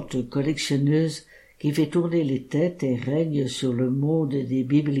flamboyante collectionneuse qui fait tourner les têtes et règne sur le monde des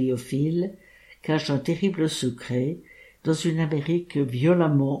bibliophiles cache un terrible secret dans une Amérique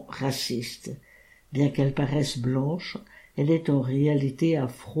violemment raciste. Bien qu'elle paraisse blanche, elle est en réalité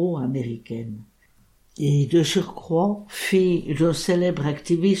afro-américaine. Et de surcroît, fille d'un célèbre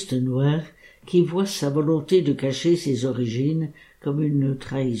activiste noir qui voit sa volonté de cacher ses origines comme une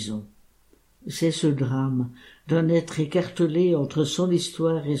trahison. C'est ce drame d'un être écartelé entre son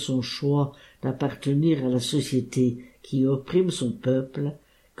histoire et son choix d'appartenir à la société qui opprime son peuple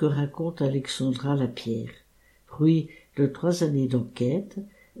que raconte Alexandra Lapierre. Fruit de 3 années d'enquête,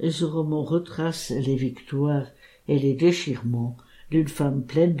 ce roman retrace les victoires et les déchirements d'une femme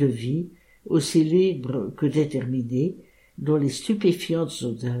pleine de vie, aussi libre que déterminée, dont les stupéfiantes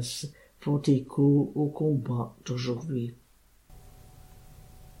audaces font écho au combat d'aujourd'hui.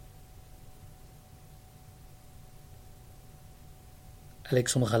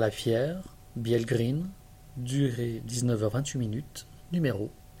 Alexandra Lapierre, Belle Green, durée 19h28, numéro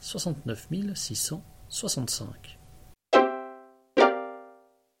 69665.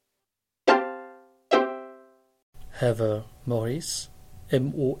 Heather Morris,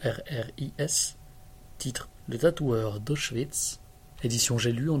 Morris, titre Le tatoueur d'Auschwitz, édition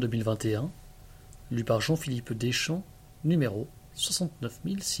J'ai lu en 2021, lu par Jean-Philippe Deschamps, numéro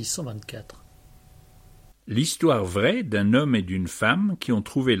 69624. L'histoire vraie d'un homme et d'une femme qui ont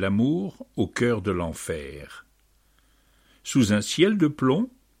trouvé l'amour au cœur de l'enfer. Sous un ciel de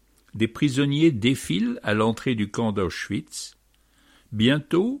plomb, des prisonniers défilent à l'entrée du camp d'Auschwitz.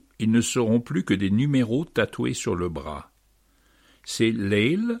 Bientôt, ils ne seront plus que des numéros tatoués sur le bras. C'est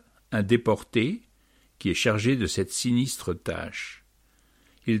Leil, un déporté, qui est chargé de cette sinistre tâche.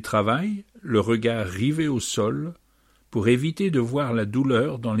 Il travaille, le regard rivé au sol, pour éviter de voir la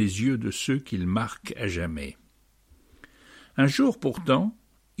douleur dans les yeux de ceux qu'il marque à jamais. Un jour pourtant,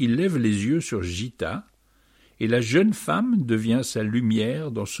 il lève les yeux sur Gita, et la jeune femme devient sa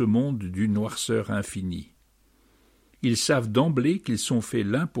lumière dans ce monde d'une noirceur infinie. Ils savent d'emblée qu'ils sont faits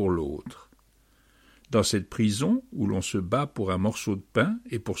l'un pour l'autre. Dans cette prison, où l'on se bat pour un morceau de pain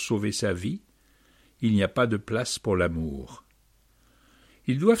et pour sauver sa vie, il n'y a pas de place pour l'amour.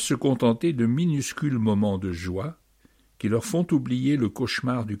 Ils doivent se contenter de minuscules moments de joie, qui leur font oublier le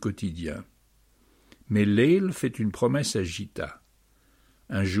cauchemar du quotidien. Mais Leil fait une promesse à Gita.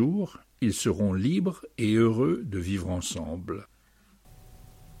 Un jour, ils seront libres et heureux de vivre ensemble.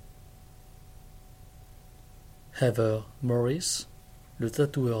 Heather Morris, Le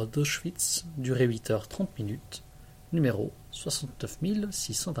tatoueur d'Auschwitz, durée 8h30, numéro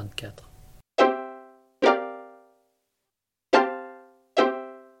 69624.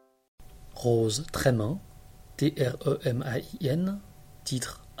 Rose Trémin, Tremin,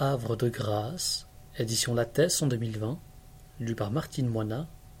 titre Havre de grâce, édition Lattès en 2020, lu par Martine Moina,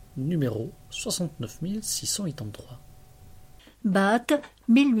 numéro 69683. Bath,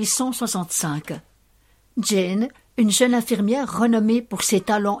 1865. Jane, une jeune infirmière renommée pour ses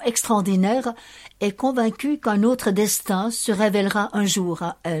talents extraordinaires, est convaincue qu'un autre destin se révélera un jour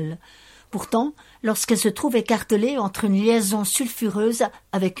à elle. Pourtant, lorsqu'elle se trouve écartelée entre une liaison sulfureuse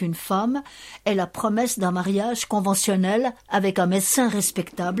avec une femme et la promesse d'un mariage conventionnel avec un médecin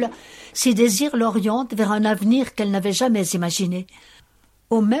respectable, ses désirs l'orientent vers un avenir qu'elle n'avait jamais imaginé.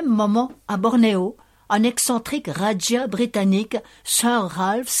 Au même moment, à Bornéo, un excentrique Rajah britannique, Sir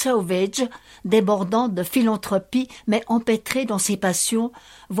Ralph Savage, débordant de philanthropie mais empêtré dans ses passions,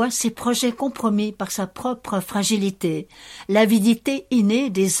 voit ses projets compromis par sa propre fragilité. L'avidité innée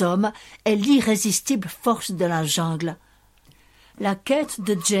des hommes est l'irrésistible force de la jungle. La quête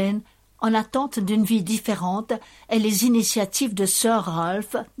de Jane, en attente d'une vie différente, et les initiatives de Sir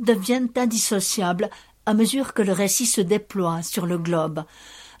Ralph deviennent indissociables à mesure que le récit se déploie sur le globe.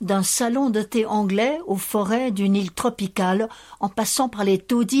 D'un salon de thé anglais aux forêts d'une île tropicale, en passant par les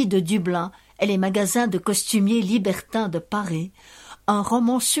taudis de Dublin et les magasins de costumiers libertins de Paris, un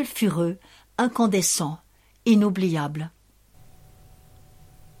roman sulfureux, incandescent, inoubliable.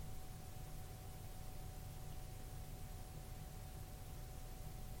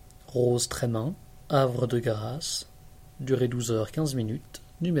 Rose Trémin, Havre de Grâce, durée 12h15,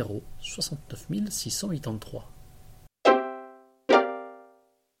 numéro 69683.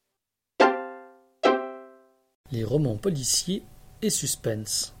 Les romans policiers et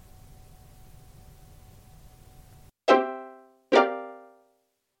suspense.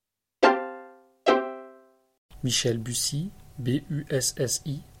 Michel Bussy,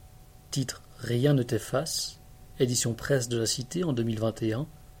 B-U-S-S-I, titre Rien ne t'efface, édition Presse de la Cité en 2021,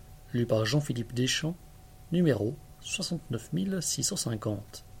 lu par Jean-Philippe Deschamps, numéro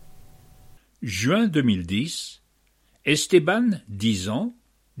 69650. Juin 2010, Esteban, 10 ans,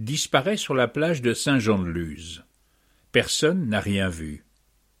 disparaît sur la plage de Saint-Jean-de-Luz. Personne n'a rien vu.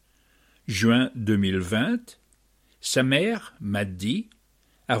 Juin 2020, sa mère, Maddy,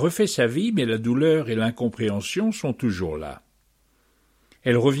 a refait sa vie, mais la douleur et l'incompréhension sont toujours là.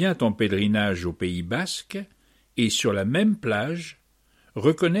 Elle revient en pèlerinage au Pays basque et, sur la même plage,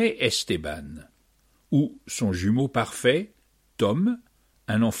 reconnaît Esteban, ou son jumeau parfait, Tom,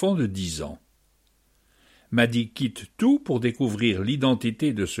 un enfant de 10 ans. Maddy quitte tout pour découvrir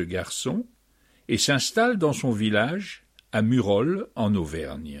l'identité de ce garçon et s'installe dans son village, à Murol, en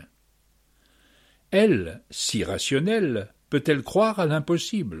Auvergne. Elle, si rationnelle, peut-elle croire à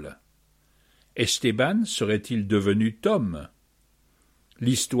l'impossible? Esteban serait-il devenu Tom?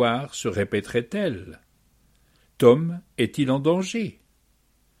 L'histoire se répéterait-elle? Tom est-il en danger?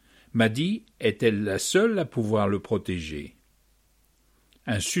 Maddy est-elle la seule à pouvoir le protéger?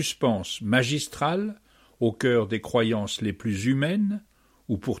 Un suspense magistral au cœur des croyances les plus humaines,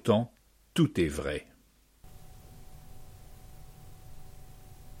 où pourtant tout est vrai.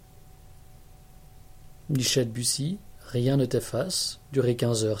 Michel Bussy, Rien ne t'efface, durée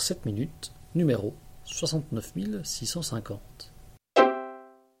 15h07, numéro 69650.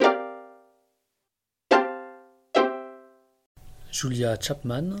 Julia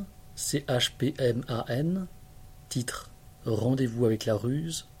Chapman, C-H-P-M-A-N, titre Rendez-vous avec la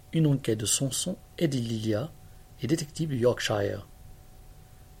ruse, une enquête de Sanson et d'Ililia, et détectives du Yorkshire.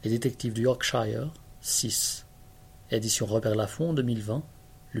 Les détectives du Yorkshire, 6. Édition Robert Laffont 2020,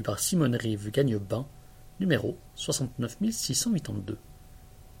 lu par Simone Rive Gagnebin, numéro 69682.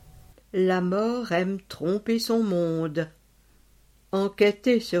 La mort aime tromper son monde.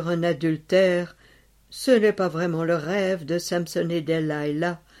 Enquêter sur un adultère, ce n'est pas vraiment le rêve de Samson et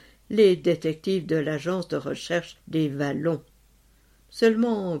Delilah, les détectives de l'agence de recherche des Vallons.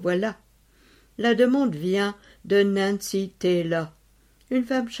 Seulement, voilà, la demande vient de Nancy Taylor, une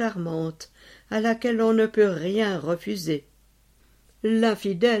femme charmante, à laquelle on ne peut rien refuser.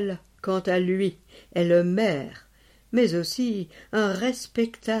 L'infidèle, quant à lui, est le maire, mais aussi un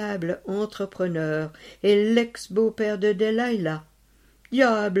respectable entrepreneur et l'ex-beau-père de Delilah.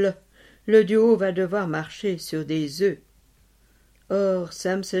 Diable, le duo va devoir marcher sur des œufs. Or,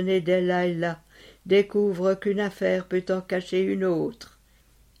 Samson et Delilah découvrent qu'une affaire peut en cacher une autre,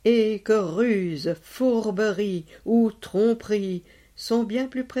 et que ruse, fourberie ou tromperie sont bien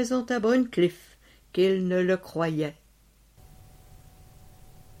plus présentes à Bruncliff qu'ils ne le croyaient.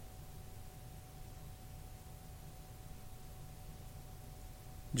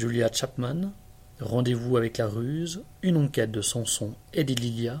 Julia Chapman, Rendez-vous avec la ruse, une enquête de Sanson et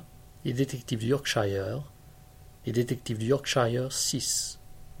d'Ililia, les détectives du Yorkshire, les détectives du Yorkshire 6,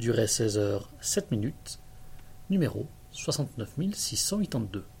 durée 16h07, numéro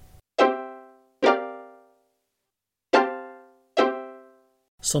 69682.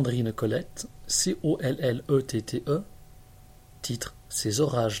 Sandrine Collette, C-O-L-L-E-T-T-E, titre Ces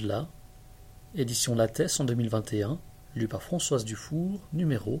orages-là, édition Lattès en 2021, lu par Françoise Dufour,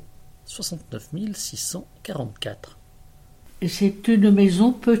 numéro 69644. C'est une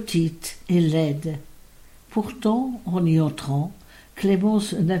maison petite et laide. Pourtant, en y entrant,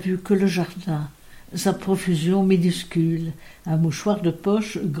 Clémence n'a vu que le jardin, sa profusion minuscule, un mouchoir de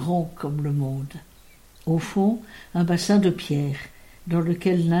poche grand comme le monde. Au fond, un bassin de pierre, dans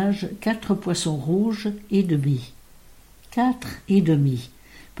lequel nagent 4 poissons rouges et demi. 4 et demi,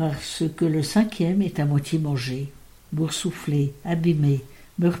 parce que le 5e est à moitié mangé, boursouflé, abîmé,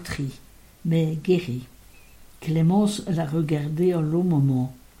 meurtri, mais guéri. Clémence l'a regardé en long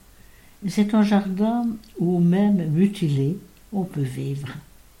moment. C'est un jardin où, même mutilé, on peut vivre.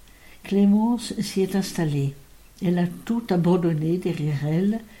 Clémence s'y est installée. Elle a tout abandonné derrière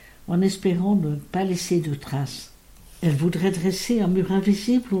elle, en espérant ne pas laisser de traces. Elle voudrait dresser un mur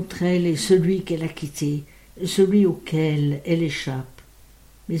invisible entre elle et celui qu'elle a quitté, celui auquel elle échappe.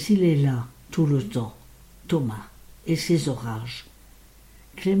 Mais il est là, tout le temps, Thomas et ses orages.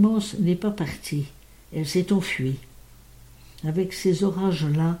 Clémence n'est pas partie, elle s'est enfuie. Avec ces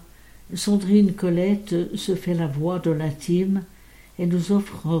orages-là, Sandrine Colette se fait la voix de l'intime et nous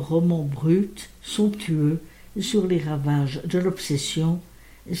offre un roman brut, somptueux, sur les ravages de l'obsession,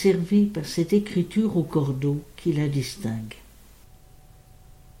 servi par cette écriture au cordeau qui la distingue.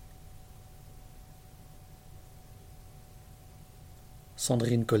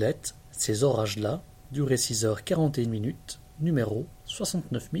 Sandrine Colette, Ces orages-là, durée 6h41, numéro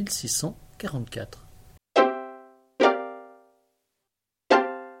 69644.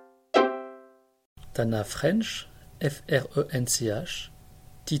 Tana French, F-R-E-N-C-H,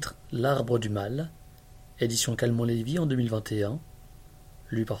 titre L'arbre du mal, édition Calmont-Lévy en 2021,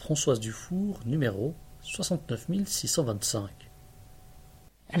 lu par Françoise Dufour, numéro 69625.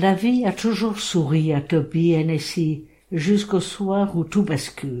 La vie a toujours souri à Toby Hennessy jusqu'au soir où tout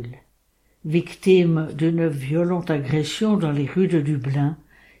bascule. Victime d'une violente agression dans les rues de Dublin,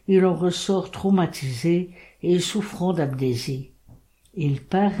 il en ressort traumatisé et souffrant d'amnésie. Il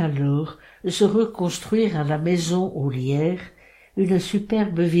part alors se reconstruire à la maison aux Lierres, une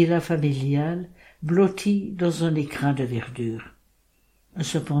superbe villa familiale blottie dans un écrin de verdure.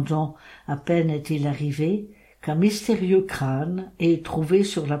 Cependant, à peine est-il arrivé qu'un mystérieux crâne est trouvé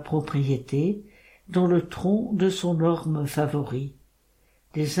sur la propriété, dans le tronc de son orme favori.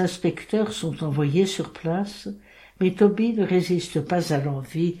 Des inspecteurs sont envoyés sur place, mais Toby ne résiste pas à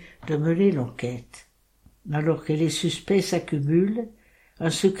l'envie de mener l'enquête. Alors que les suspects s'accumulent, un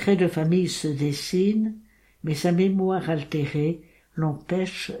secret de famille se dessine, mais sa mémoire altérée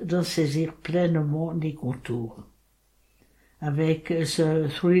l'empêche d'en saisir pleinement les contours. Avec ce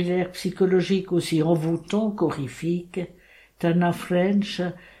thriller psychologique aussi envoûtant qu'horrifique, Tana French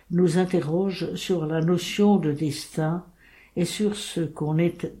nous interroge sur la notion de destin et sur ce qu'on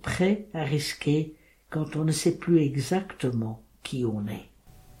est prêt à risquer quand on ne sait plus exactement qui on est.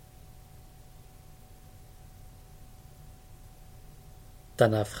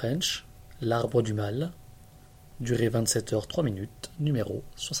 Tana French, L'arbre du mal, durée 27h03, numéro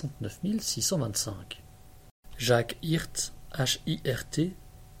 69625. Jacques Hirt, H-I-R-T,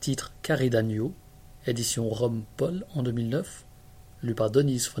 titre Carré d'agneau, édition Rome Paul en 2009, lu par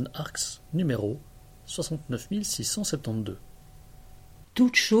Denise von Arx, numéro 69672.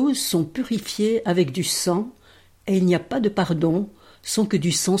 Toutes choses sont purifiées avec du sang, et il n'y a pas de pardon sans que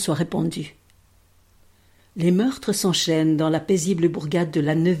du sang soit répandu. Les meurtres s'enchaînent dans la paisible bourgade de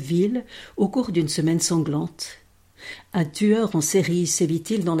la Neuville au cours d'une semaine sanglante. Un tueur en série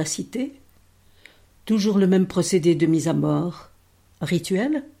sévit-il dans la cité? Toujours le même procédé de mise à mort.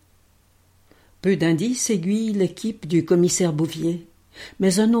 Rituel? Peu d'indices aiguillent l'équipe du commissaire Bouvier,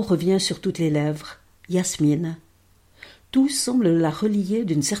 mais un nom revient sur toutes les lèvres, Yasmine. Tout semble la relier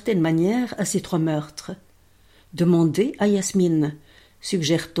d'une certaine manière à ces 3 meurtres. Demandez à Yasmine,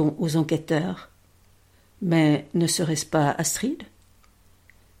 suggère-t-on aux enquêteurs. Mais ne serait-ce pas Astrid?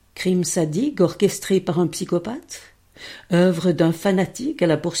 Crime sadique orchestré par un psychopathe? Œuvre d'un fanatique à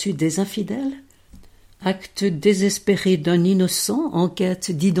la poursuite des infidèles? Acte désespéré d'un innocent en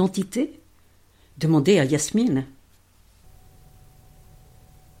quête d'identité? Demandez à Yasmine.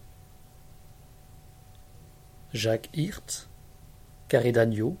 Jacques Hirt, Carré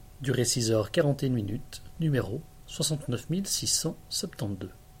d'agneau, durée 6h41, numéro 69672.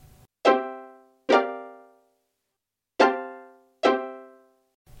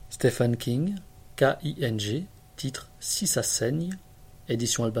 Stephen King, K-I-N-G, titre Si ça saigne,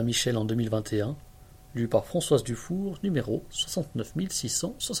 édition Albin Michel en 2021, lu par Françoise Dufour, numéro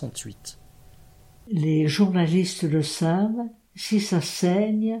 69668. Les journalistes le savent, si ça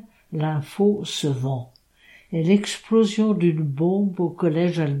saigne, l'info se vend. Et l'explosion d'une bombe au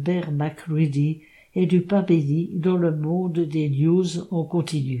collège Albert Macready et du pain béni dans le monde des news en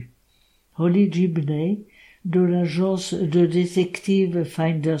continu. Holly Gibney, de l'agence de détectives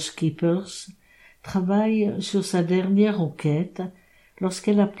Finders Keepers, travaille sur sa dernière enquête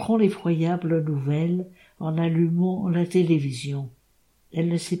lorsqu'elle apprend l'effroyable nouvelle en allumant la télévision. Elle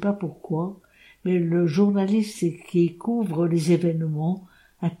ne sait pas pourquoi, mais le journaliste qui couvre les événements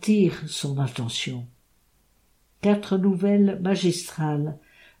attire son attention. 4 nouvelles magistrales,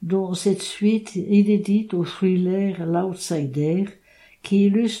 dont cette suite inédite au thriller L'Outsider, qui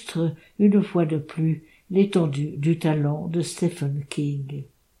illustre une fois de plus l'étendue du talent de Stephen King.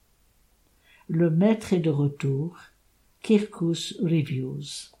 Le maître est de retour. Kirkus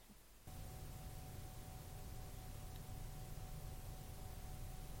Reviews.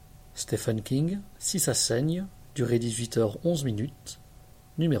 Stephen King, Si ça saigne, durée 18h11,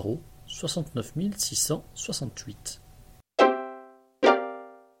 numéro 69668.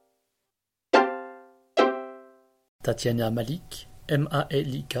 Tatiana Malik,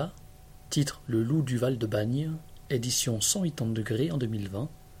 M-A-L-I-K, titre Le loup du Val de Bagne, édition 180 degrés en 2020,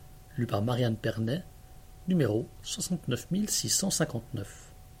 lu par Marianne Pernet, numéro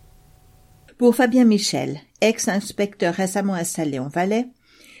 69659. Pour Fabien Michel, ex-inspecteur récemment installé en Valais,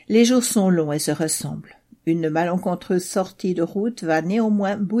 les jours sont longs et se ressemblent. Une malencontreuse sortie de route va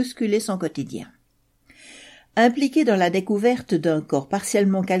néanmoins bousculer son quotidien. Impliqué dans la découverte d'un corps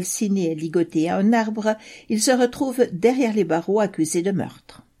partiellement calciné et ligoté à un arbre, il se retrouve derrière les barreaux accusé de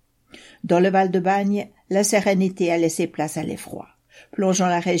meurtre. Dans le Val de Bagne, la sérénité a laissé place à l'effroi, plongeant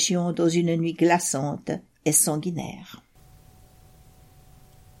la région dans une nuit glaçante et sanguinaire.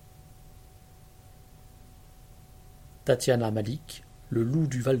 Tatiana Malik, Le loup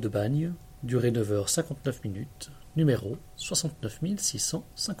du Val de Bagne, durée 9h59, numéro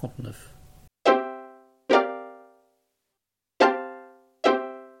 69659.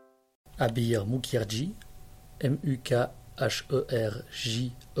 Abir Mukherjee,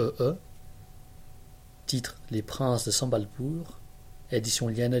 M-U-K-H-E-R-J-E-E, titre Les Princes de Sambalpur, édition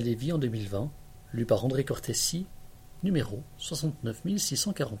Liana Levy en 2020, lu par André Cortesi, numéro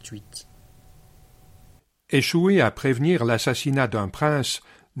 69648. Échouer à prévenir l'assassinat d'un prince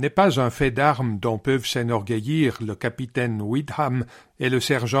n'est pas un fait d'armes dont peuvent s'enorgueillir le capitaine Windham et le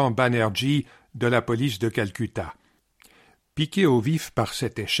sergent Banerjee de la police de Calcutta. Piqué au vif par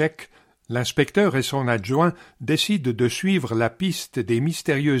cet échec, l'inspecteur et son adjoint décident de suivre la piste des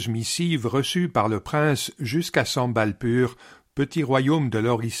mystérieuses missives reçues par le prince jusqu'à Sambalpur, petit royaume de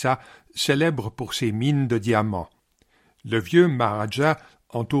l'Orissa, célèbre pour ses mines de diamants. Le vieux Maharaja,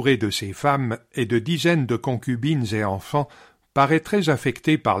 entouré de ses femmes et de dizaines de concubines et enfants, paraît très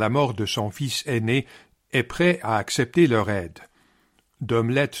affecté par la mort de son fils aîné et prêt à accepter leur aide.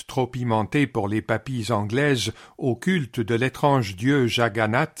 D'omelettes trop pimentées pour les papilles anglaises au culte de l'étrange dieu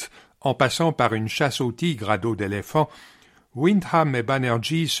Jagannath, en passant par une chasse au tigre à dos d'éléphant, Windham et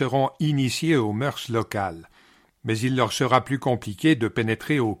Banerjee seront initiés aux mœurs locales. Mais il leur sera plus compliqué de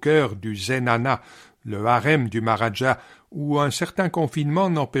pénétrer au cœur du Zenana, le harem du Maharaja, où un certain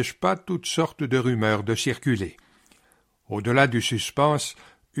confinement n'empêche pas toutes sortes de rumeurs de circuler. Au-delà du suspense,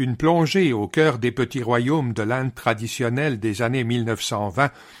 une plongée au cœur des petits royaumes de l'Inde traditionnelle des années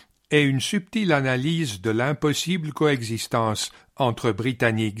 1920 et une subtile analyse de l'impossible coexistence entre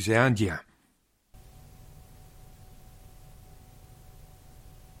Britanniques et Indiens.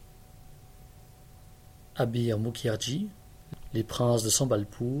 Abir Mukherjee, Les Princes de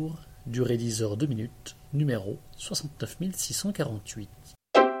Sambalpur, durée 10h02, numéro 69648.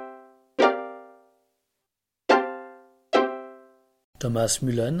 Thomas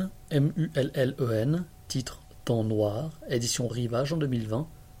Mullen, M-U-L-L-E-N, titre Temps noir, édition Rivage en 2020,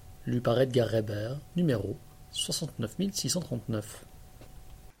 lu par Edgar Reber, numéro 69639.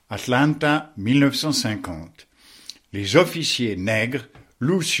 Atlanta, 1950. Les officiers nègres,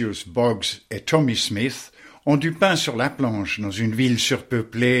 Lucius Boggs et Tommy Smith, ont du pain sur la planche dans une ville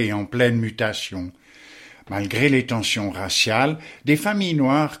surpeuplée et en pleine mutation. Malgré les tensions raciales, des familles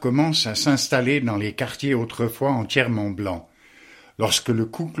noires commencent à s'installer dans les quartiers autrefois entièrement blancs. Lorsque le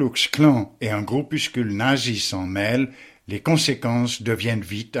Ku Klux Klan et un groupuscule nazi s'en mêlent, les conséquences deviennent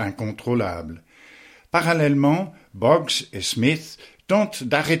vite incontrôlables. Parallèlement, Boggs et Smith tentent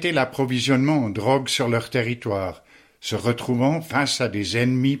d'arrêter l'approvisionnement en drogue sur leur territoire, se retrouvant face à des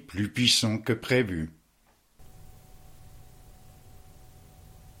ennemis plus puissants que prévu.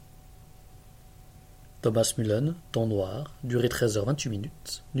 Thomas Mullen, Temps noir, durée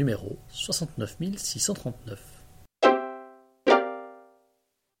 13h28, numéro 69639.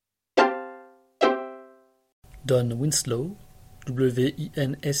 Don Winslow,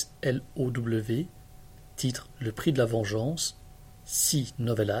 W-I-N-S-L-O-W, titre Le Prix de la Vengeance, 6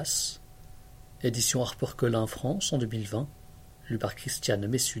 novellas, édition HarperCollins France en 2020, lu par Christiane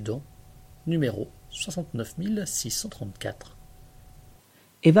Messudan, numéro 69634.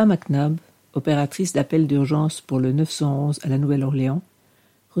 Eva McNabb, opératrice d'appel d'urgence pour le 911 à la Nouvelle-Orléans,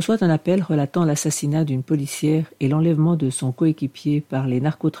 reçoit un appel relatant l'assassinat d'une policière et l'enlèvement de son coéquipier par les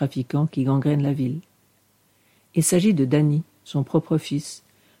narcotrafiquants qui gangrènent la ville. Il s'agit de Danny, son propre fils,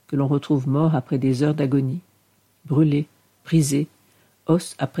 que l'on retrouve mort après des heures d'agonie, brûlé, brisé,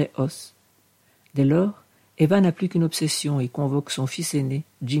 os après os. Dès lors, Eva n'a plus qu'une obsession et convoque son fils aîné,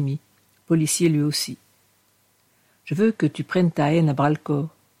 Jimmy, policier lui aussi. « Je veux que tu prennes ta haine à bras-le-corps.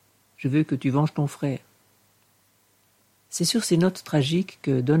 Je veux que tu venges ton frère. » C'est sur ces notes tragiques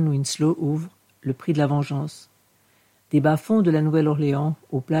que Don Winslow ouvre Le prix de la vengeance. Des bas-fonds de la Nouvelle-Orléans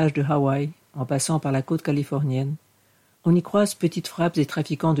aux plages de Hawaï, en passant par la côte californienne, on y croise petites frappes et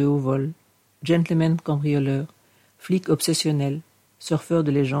trafiquants de haut vol, gentlemen cambrioleurs, flics obsessionnels, surfeurs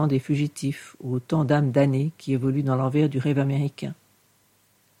de légende et fugitifs, ou autant d'âmes damnées qui évoluent dans l'envers du rêve américain.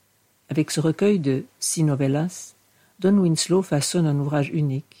 Avec ce recueil de 6 novellas, Don Winslow façonne un ouvrage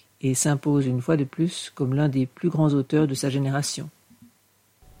unique et s'impose une fois de plus comme l'un des plus grands auteurs de sa génération.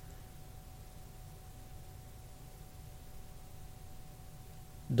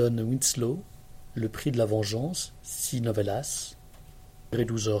 Don Winslow, Le prix de la vengeance, 6 novellas,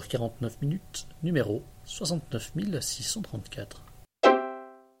 12h49, numéro 69634.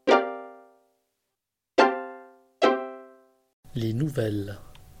 Les nouvelles.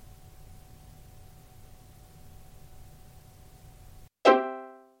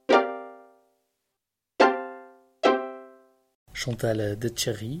 Chantal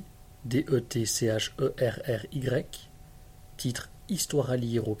Detchery, Detcherry, titre Histoire à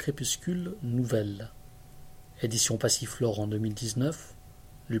lire au crépuscule, nouvelle. Édition Passiflore en 2019,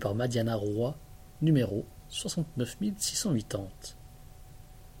 lu par Madiana Roy, numéro 69680.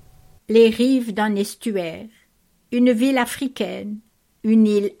 Les rives d'un estuaire, une ville africaine, une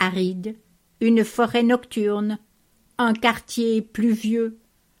île aride, une forêt nocturne, un quartier pluvieux,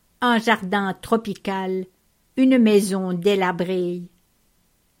 un jardin tropical, une maison délabrée.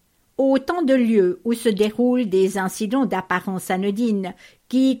 Autant de lieux où se déroulent des incidents d'apparence anodine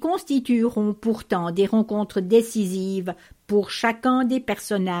qui constitueront pourtant des rencontres décisives pour chacun des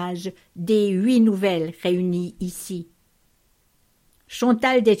personnages des 8 nouvelles réunies ici.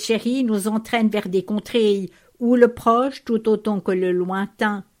 Chantal Detchery nous entraîne vers des contrées où le proche tout autant que le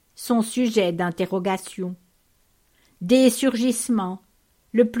lointain sont sujets d'interrogation. Des surgissements,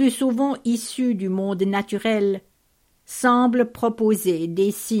 le plus souvent issus du monde naturel, semblent proposer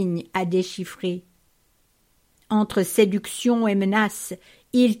des signes à déchiffrer. Entre séduction et menace,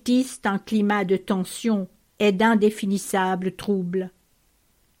 ils tissent un climat de tension et d'indéfinissables troubles.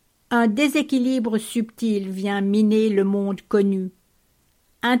 Un déséquilibre subtil vient miner le monde connu,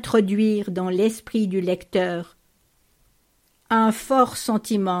 introduire dans l'esprit du lecteur un fort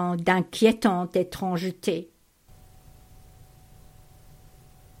sentiment d'inquiétante étrangeté.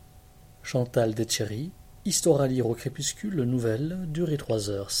 Chantal Detchery, Histoire à lire au crépuscule, nouvelle, durée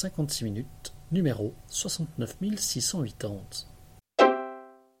 3h56, numéro 69680.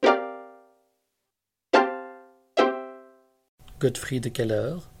 Gottfried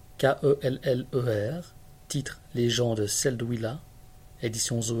Keller, Keller, titre Légende Seldwyla,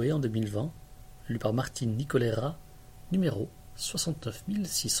 édition Zoé en 2020, lu par Martine Nicolera, numéro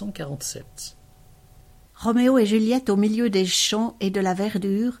 69647. Roméo et Juliette au milieu des champs et de la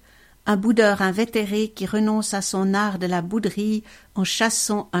verdure, un boudeur invétéré qui renonce à son art de la bouderie en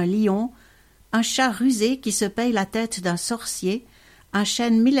chassant un lion, un chat rusé qui se paye la tête d'un sorcier, un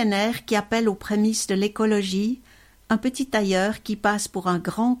chêne millénaire qui appelle aux prémices de l'écologie, un petit tailleur qui passe pour un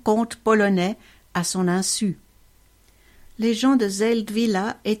grand comte polonais à son insu. Les gens de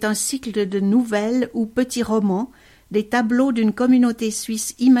Seldwyla est un cycle de nouvelles ou petits romans, des tableaux d'une communauté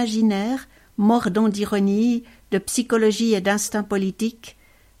suisse imaginaire, mordant d'ironie, de psychologie et d'instinct politique,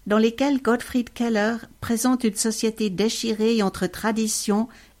 dans lesquels Gottfried Keller présente une société déchirée entre tradition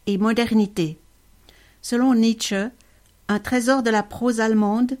et modernité. Selon Nietzsche, un trésor de la prose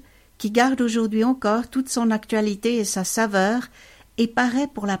allemande qui garde aujourd'hui encore toute son actualité et sa saveur et paraît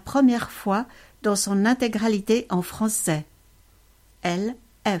pour la première fois dans son intégralité en français.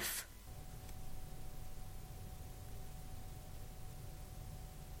 L.F.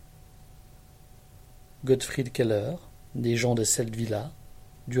 Gottfried Keller, Des gens de Seldwyla,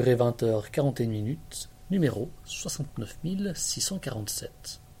 durée 20h41, numéro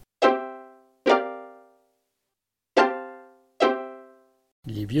 69647.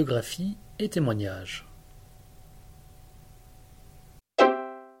 Les biographies et témoignages.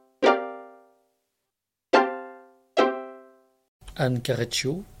 Anne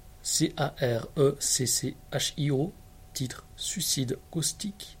Careccio, Carecchio, titre Suicide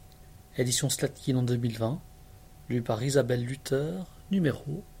caustique, édition Slatkin en 2020, lu par Isabelle Luther,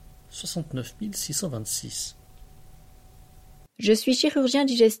 numéro 69626. Je suis chirurgien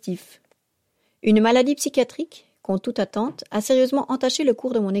digestif. Une maladie psychiatrique, contre toute attente, a sérieusement entaché le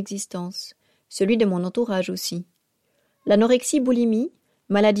cours de mon existence, celui de mon entourage aussi. L'anorexie-boulimie,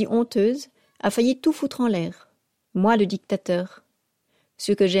 maladie honteuse, a failli tout foutre en l'air. Moi, le dictateur.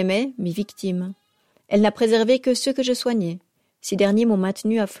 Ceux que j'aimais, mes victimes. Elle n'a préservé que ceux que je soignais. Ces derniers m'ont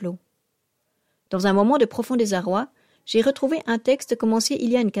maintenu à flot. Dans un moment de profond désarroi, j'ai retrouvé un texte commencé il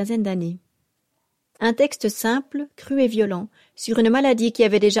y a une quinzaine d'années. Un texte simple, cru et violent, sur une maladie qui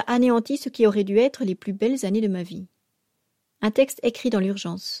avait déjà anéanti ce qui aurait dû être les plus belles années de ma vie. Un texte écrit dans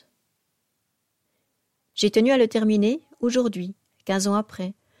l'urgence. J'ai tenu à le terminer, aujourd'hui, 15 ans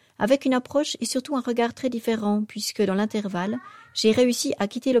après, avec une approche et surtout un regard très différent, puisque dans l'intervalle, j'ai réussi à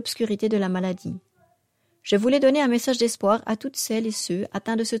quitter l'obscurité de la maladie. Je voulais donner un message d'espoir à toutes celles et ceux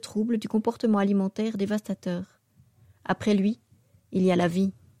atteints de ce trouble du comportement alimentaire dévastateur. Après lui, il y a la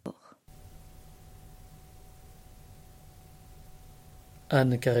vie.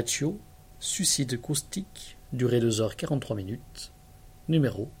 Anne Careccio, suicide caustique, durée 2h43,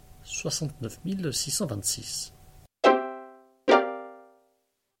 numéro 69626.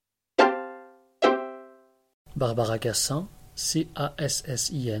 Barbara Cassin,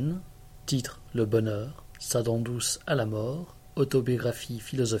 C-A-S-S-I-N, titre Le bonheur, sa dent douce à la mort, autobiographie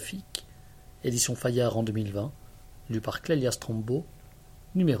philosophique, édition Fayard en 2020, lu par Clélia Strombo,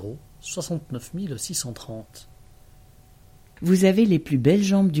 numéro 69630. Vous avez les plus belles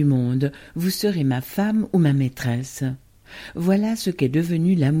jambes du monde, vous serez ma femme ou ma maîtresse. Voilà ce qu'est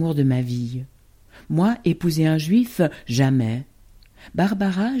devenu l'amour de ma vie. Moi, épouser un juif, jamais.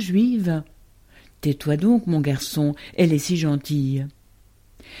 Barbara, juive? Tais-toi donc, mon garçon, elle est si gentille.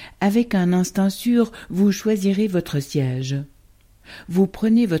 Avec un instinct sûr, vous choisirez votre siège. Vous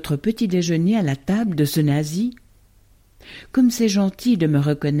prenez votre petit déjeuner à la table de ce nazi? Comme c'est gentil de me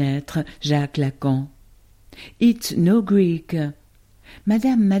reconnaître, Jacques Lacan. It's no Greek.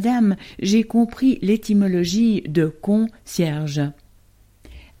 Madame, j'ai compris l'étymologie de concierge.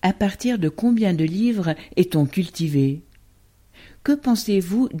 À partir de combien de livres est-on cultivé? Que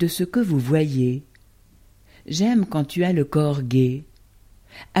pensez-vous de ce que vous voyez? J'aime quand tu as le corps gai.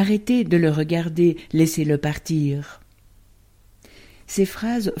 Arrêtez de le regarder, laissez-le partir. Ces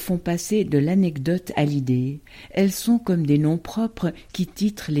phrases font passer de l'anecdote à l'idée. Elles sont comme des noms propres qui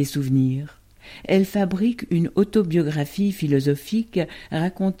titrent les souvenirs. Elle fabrique une autobiographie philosophique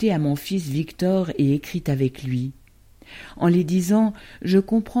racontée à mon fils Victor et écrite avec lui. En les disant, je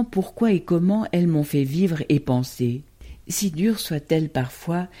comprends pourquoi et comment elles m'ont fait vivre et penser. Si dures soient-elles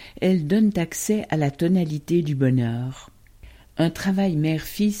parfois, elles donnent accès à la tonalité du bonheur. Un travail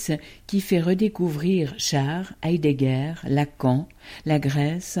mère-fils qui fait redécouvrir Char, Heidegger, Lacan, la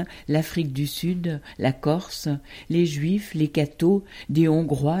Grèce, l'Afrique du Sud, la Corse, les Juifs, les cathos, des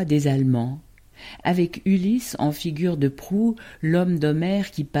Hongrois, des Allemands. Avec Ulysse en figure de proue, l'homme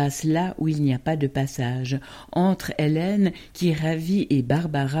d'Homère qui passe là où il n'y a pas de passage, entre Hélène qui ravit et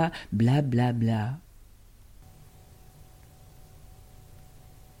Barbara, bla bla bla.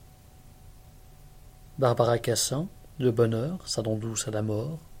 Barbara Cassin, Le bonheur, sa dent douce à la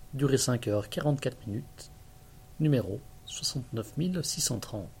mort, durée 5h44, numéro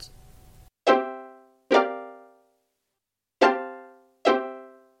 69630.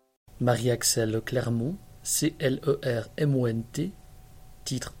 Marie-Axelle Clermont, C-L-E-R-M-O-N-T,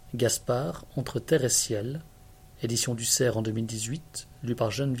 titre Gaspard, entre terre et ciel, édition du Cerf en 2018, lu par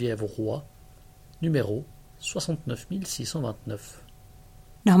Geneviève Roy, numéro 69629.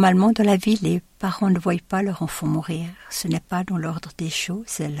 Normalement, dans la vie, les parents ne voient pas leur enfant mourir. Ce n'est pas dans l'ordre des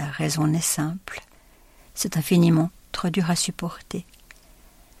choses, et la raison est simple. C'est infiniment trop dur à supporter.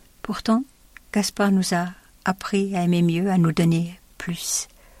 Pourtant, Gaspard nous a appris à aimer mieux, à nous donner plus.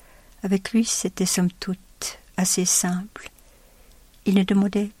 Avec lui, c'était somme toute assez simple. Il ne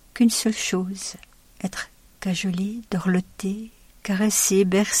demandait qu'une seule chose, être cajolé, dorloté, caressé,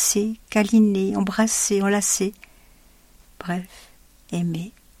 bercé, câliné, embrassé, enlacé. Bref,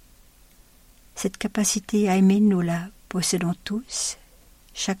 aimer. Cette capacité à aimer, nous la possédons tous,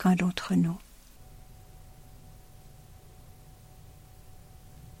 chacun d'entre nous.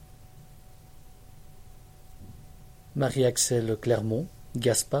 Marie-Axelle Clermont,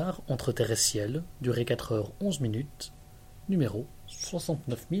 Gaspard, entre terre et ciel, durée 4h11, numéro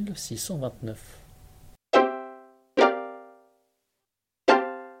 69629.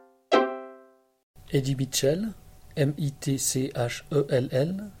 Eddie Mitchell,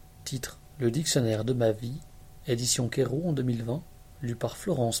 M-I-T-C-H-E-L-L, titre Le dictionnaire de ma vie, édition Quérault en 2020, lu par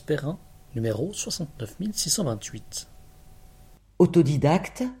Florence Perrin, numéro 69628.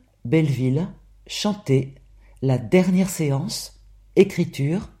 Autodidacte, Belleville, chanter, la dernière séance,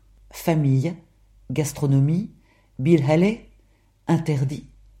 écriture, famille, gastronomie, Bill Haley, interdit,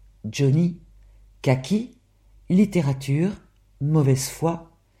 Johnny, kaki, littérature, mauvaise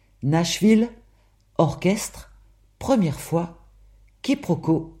foi, Nashville, orchestre, première fois,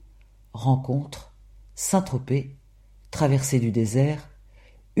 quiproquo, rencontre, Saint-Tropez, traversée du désert,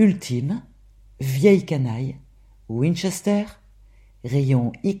 ultime, vieille canaille, Winchester,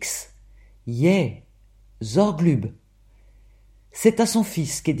 rayon X, yeah, Zorglub. C'est à son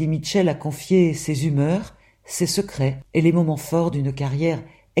fils qu'Eddie Mitchell a confié ses humeurs, ses secrets et les moments forts d'une carrière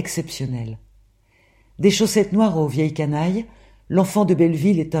exceptionnelle. Des chaussettes noires aux vieilles canailles, l'enfant de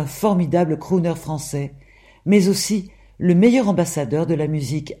Belleville est un formidable crooner français, mais aussi le meilleur ambassadeur de la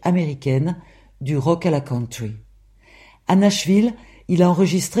musique américaine, du rock à la country. À Nashville, il a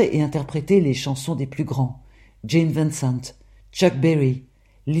enregistré et interprété les chansons des plus grands, Jane Vincent, Chuck Berry,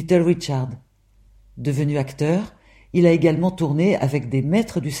 Little Richard. Devenu acteur, il a également tourné avec des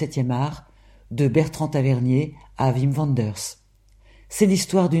maîtres du 7e art, de Bertrand Tavernier à Wim Wenders. C'est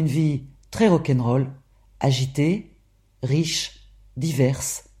l'histoire d'une vie très rock'n'roll, agitée, riche,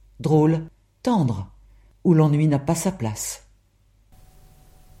 diverse, drôle, tendre, où l'ennui n'a pas sa place.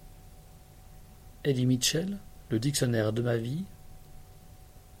 Eddie Mitchell, le dictionnaire de ma vie,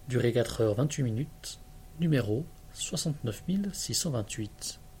 durée 4h28, numéro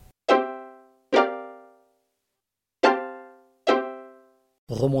 69628.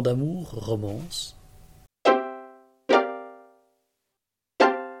 Roman d'amour, romance.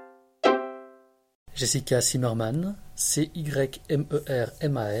 Jessica Zimmerman,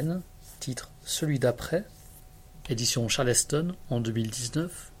 Cymerman, titre Celui d'après, édition Charleston en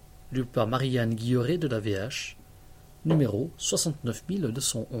 2019, lu par Marianne Guilleret de la VH, numéro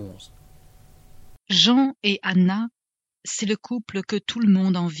 69211. Jean et Anna, c'est le couple que tout le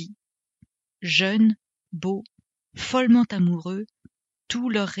monde envie. Jeunes, beaux, follement amoureux, tout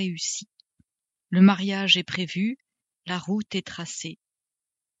leur réussit. Le mariage est prévu, la route est tracée.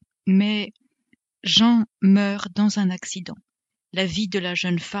 Mais Jean meurt dans un accident. La vie de la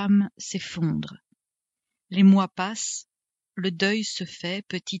jeune femme s'effondre. Les mois passent, le deuil se fait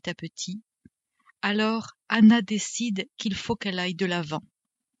petit à petit. Alors Anna décide qu'il faut qu'elle aille de l'avant,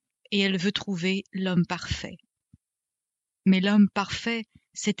 et elle veut trouver l'homme parfait. Mais l'homme parfait,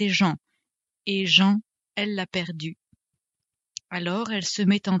 c'était Jean, et Jean, elle l'a perdu. Alors elle se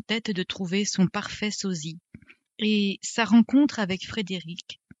met en tête de trouver son parfait sosie, et sa rencontre avec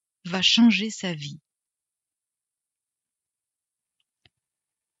Frédéric va changer sa vie.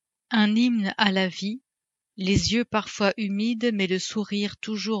 Un hymne à la vie, les yeux parfois humides mais le sourire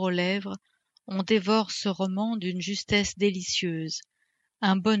toujours aux lèvres, on dévore ce roman d'une justesse délicieuse,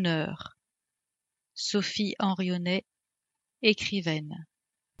 un bonheur. Sophie Henrionnet, écrivaine.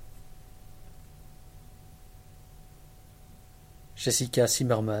 Jessica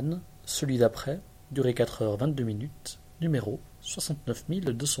Zimmerman, celui d'après, durée 4h22, numéro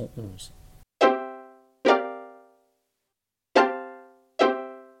 69211.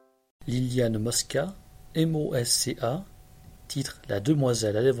 Liliane Mosca, MOSCA, titre La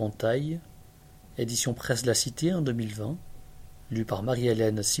Demoiselle à l'éventail, édition Presse de la Cité en 2020, lu par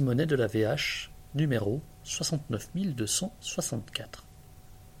Marie-Hélène Simonet de la VH, numéro 69264.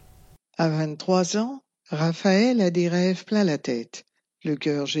 À 23 ans, Raphaël a des rêves plein la tête, le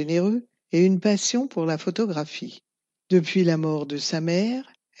cœur généreux et une passion pour la photographie. Depuis la mort de sa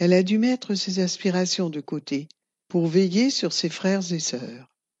mère, elle a dû mettre ses aspirations de côté pour veiller sur ses frères et sœurs.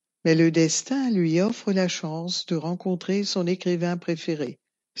 Mais le destin lui offre la chance de rencontrer son écrivain préféré,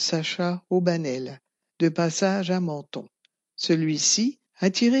 Sacha Aubanel, de passage à Menton. Celui-ci,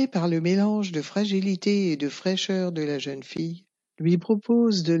 attiré par le mélange de fragilité et de fraîcheur de la jeune fille, lui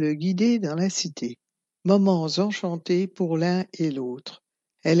propose de le guider dans la cité. Moments enchantés pour l'un et l'autre.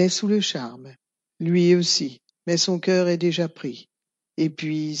 Elle est sous le charme. Lui aussi, mais son cœur est déjà pris. Et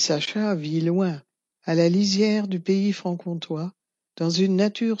puis Sacha vit loin, à la lisière du pays franc-comtois, dans une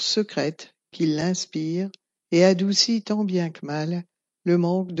nature secrète qui l'inspire et adoucit tant bien que mal le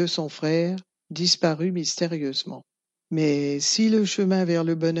manque de son frère, disparu mystérieusement. Mais si le chemin vers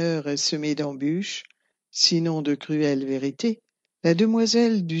le bonheur est semé d'embûches, sinon de cruelles vérités, la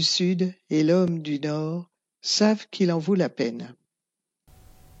demoiselle du Sud et l'homme du Nord savent qu'il en vaut la peine.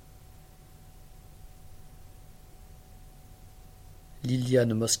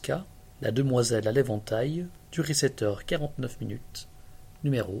 Liliane Mosca, La Demoiselle à l'éventail, durée 7h49,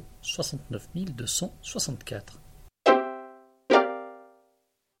 numéro 69264.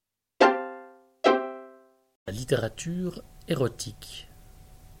 La littérature érotique.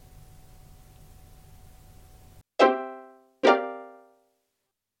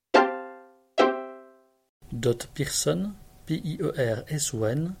 Dot Pearson,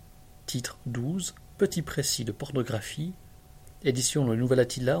 P-I-E-R-S-O-N, titre 12, Petit précis de pornographie, édition Le Nouvel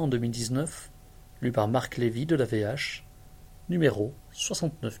Attila en 2019, lu par Marc Lévy de la VH, numéro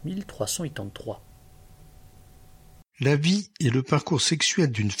 69383. La vie est le parcours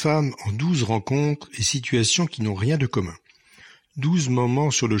sexuel d'une femme en 12 rencontres et situations qui n'ont rien de commun. 12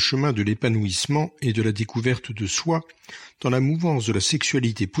 moments sur le chemin de l'épanouissement et de la découverte de soi dans la mouvance de la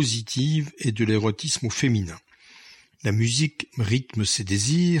sexualité positive et de l'érotisme au féminin. La musique rythme ses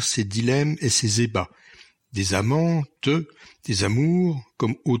désirs, ses dilemmes et ses ébats. Des amantes, des amours,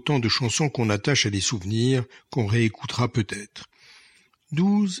 comme autant de chansons qu'on attache à des souvenirs qu'on réécoutera peut-être.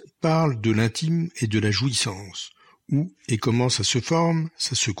 12 parlent de l'intime et de la jouissance. Où et comment ça se forme,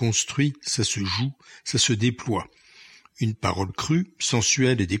 ça se construit, ça se joue, ça se déploie. Une parole crue,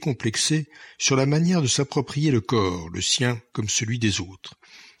 sensuelle et décomplexée sur la manière de s'approprier le corps, le sien comme celui des autres.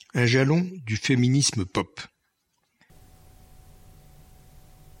 Un jalon du féminisme pop.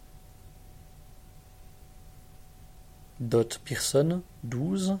 Dot Pearson,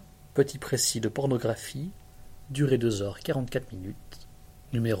 12, petit précis de pornographie, durée 2h44,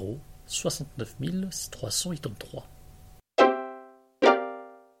 numéro 69383.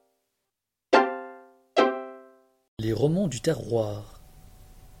 Les romans du terroir.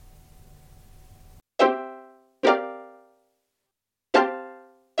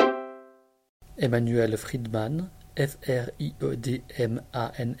 Emmanuel Friedmann,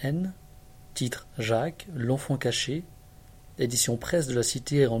 Friedmann, titre Jacques, l'enfant caché, édition presse de la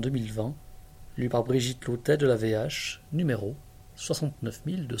Cité en 2020, lu par Brigitte Lautet de la VH, numéro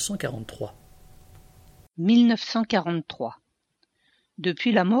 69243. 1943.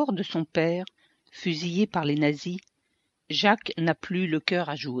 Depuis la mort de son père, fusillé par les nazis, Jacques n'a plus le cœur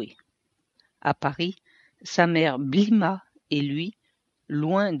à jouer. À Paris, sa mère Blima et lui,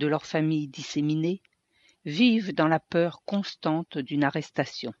 loin de leur famille disséminée, vivent dans la peur constante d'une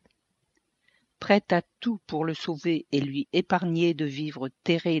arrestation. Prête à tout pour le sauver et lui épargner de vivre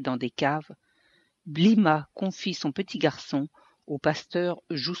terré dans des caves, Blima confie son petit garçon au pasteur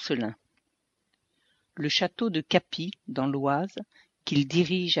Jousselin. Le château de Capy, dans l'Oise, qu'il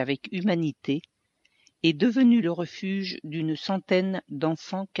dirige avec humanité, est devenu le refuge d'une centaine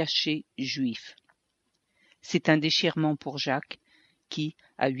d'enfants cachés juifs. C'est un déchirement pour Jacques, qui,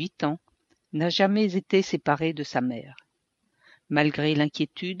 à 8 ans, n'a jamais été séparé de sa mère. Malgré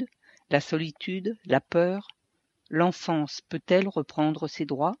l'inquiétude, la solitude, la peur, l'enfance peut-elle reprendre ses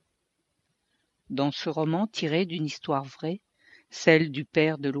droits? Dans ce roman tiré d'une histoire vraie, celle du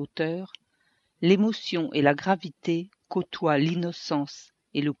père de l'auteur, l'émotion et la gravité côtoient l'innocence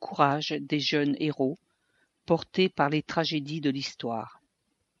et le courage des jeunes héros, portés par les tragédies de l'histoire.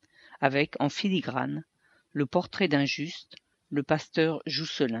 Avec, en filigrane, le portrait d'un juste, le pasteur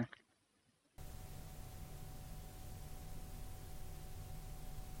Jousselin.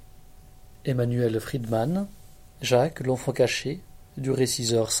 Emmanuel Friedmann, Jacques, l'enfant caché, durée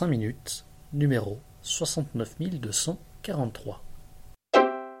 6h05, numéro 69243.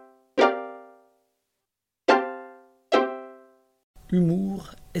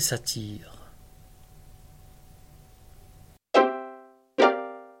 Humour et satire.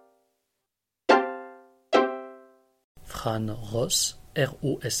 Fran Ross,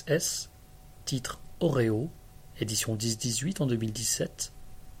 R-O-S-S, titre Oreo, édition 10-18 en 2017,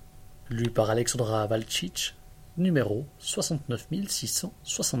 lu par Alexandra Valchich, numéro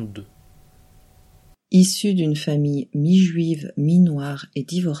 69662. Issue d'une famille mi-juive, mi-noire et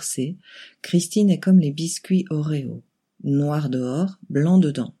divorcée, Christine est comme les biscuits Oreo, noir dehors, blanc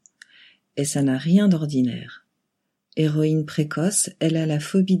dedans. Et ça n'a rien d'ordinaire. Héroïne précoce, elle a la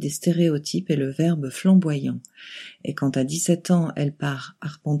phobie des stéréotypes et le verbe flamboyant. Et quand à 17 ans, elle part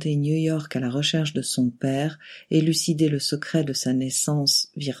arpenter New York à la recherche de son père, élucider le secret de sa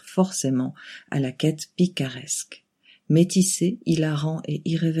naissance vire forcément à la quête picaresque. Métissé, hilarant et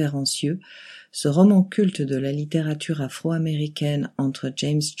irrévérencieux, ce roman culte de la littérature afro-américaine entre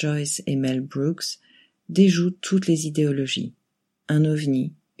James Joyce et Mel Brooks déjoue toutes les idéologies. Un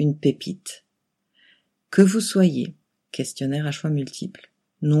ovni, une pépite. Que vous soyez, questionnaire à choix multiples,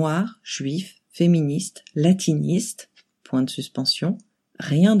 noir, juif, féministe, latiniste, point de suspension,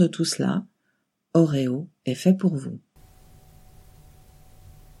 rien de tout cela, Oreo est fait pour vous.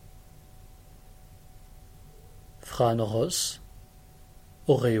 Fran Ross,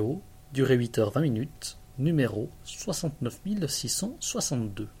 Oreo, durée 8h20, numéro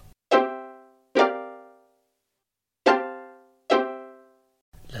 69662.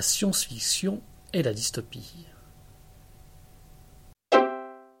 La science-fiction et la dystopie.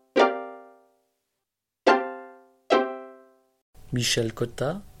 Michel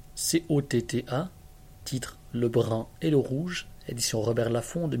Cotta, C-O-T-T-A, titre Le Brun et le Rouge, édition Robert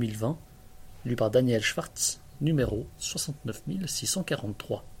Laffont en 2020, lu par Daniel Schwartz numéro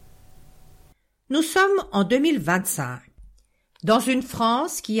 69643. Nous sommes en 2025, dans une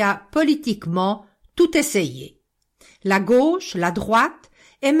France qui a politiquement tout essayé. La gauche, la droite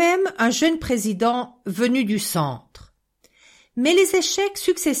et même un jeune président venu du centre. Mais les échecs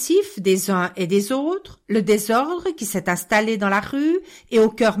successifs des uns et des autres, le désordre qui s'est installé dans la rue et au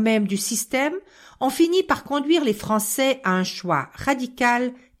cœur même du système, ont fini par conduire les Français à un choix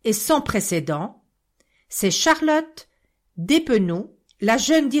radical et sans précédent. C'est Charlotte Despenoux, la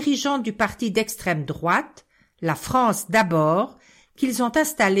jeune dirigeante du parti d'extrême droite, La France d'abord, qu'ils ont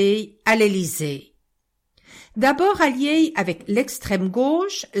installée à l'Élysée. D'abord alliée avec l'extrême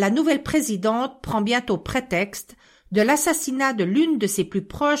gauche, la nouvelle présidente prend bientôt prétexte de l'assassinat de l'une de ses plus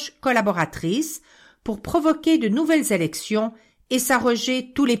proches collaboratrices pour provoquer de nouvelles élections et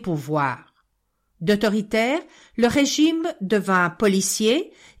s'arroger tous les pouvoirs. D'autoritaire, le régime devint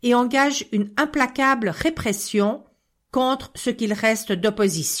policier et engage une implacable répression contre ce qu'il reste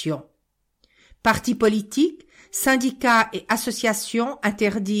d'opposition. Partis politiques, syndicats et associations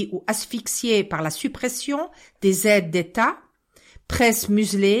interdits ou asphyxiés par la suppression des aides d'État, presse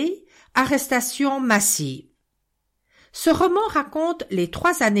muselée, arrestations massives. Ce roman raconte les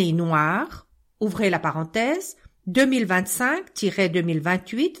 3 années noires, ouvrez la parenthèse,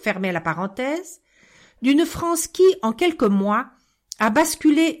 2025-2028, fermez la parenthèse, d'une France qui, en quelques mois, a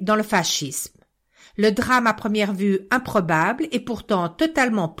basculé dans le fascisme. Le drame à première vue improbable et pourtant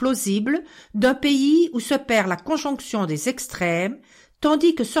totalement plausible d'un pays où se perd la conjonction des extrêmes,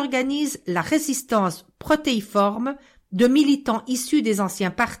 tandis que s'organise la résistance protéiforme de militants issus des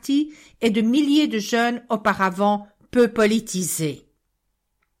anciens partis et de milliers de jeunes auparavant peu politisés.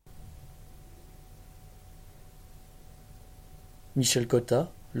 Michel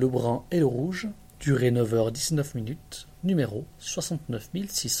Cotta, Le Brun et le Rouge, durée 9h19, numéro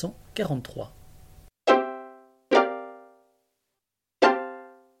 69643.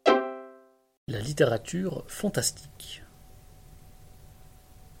 La littérature fantastique.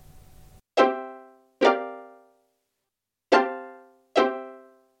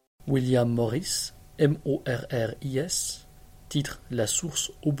 William Morris, M-O-R-R-I-S, titre La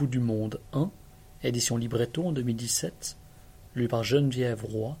source au bout du monde 1, édition Libretto en 2017, lu par Geneviève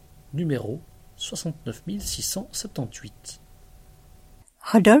Roy, numéro 69678.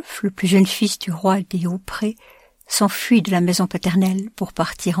 Rodolphe, le plus jeune fils du roi des Hauts-Prés, s'enfuit de la maison paternelle pour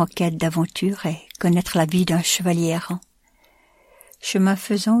partir en quête d'aventure et connaître la vie d'un chevalier errant. Chemin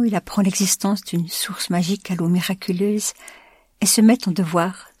faisant, il apprend l'existence d'une source magique à l'eau miraculeuse et se met en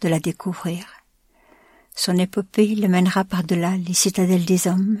devoir de la découvrir. Son épopée le mènera par-delà les citadelles des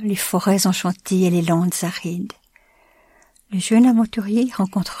hommes, les forêts enchantées et les landes arides. Le jeune aventurier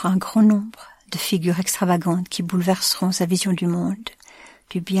rencontrera un grand nombre de figures extravagantes qui bouleverseront sa vision du monde,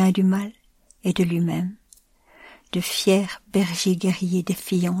 du bien et du mal, et de lui-même. De fiers bergers guerriers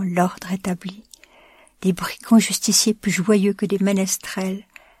défiant l'ordre établi, des brigands justiciers plus joyeux que des ménestrels,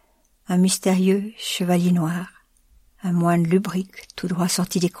 un mystérieux chevalier noir, un moine lubrique tout droit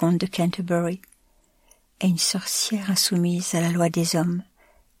sorti des contes de Canterbury, et une sorcière insoumise à la loi des hommes,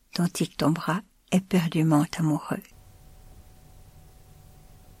 dont il tombera éperdument amoureux.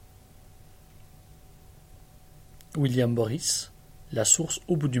 William Morris, La source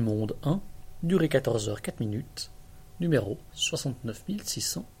au bout du monde 1, durée 14h04, numéro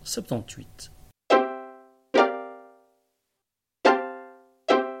 69678.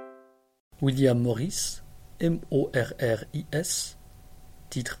 William Morris, M-O-R-R-I-S,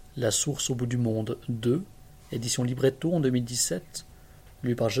 titre La source au bout du monde 2, édition Libretto en 2017,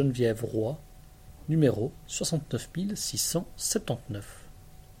 lu par Geneviève Roy, numéro 69679.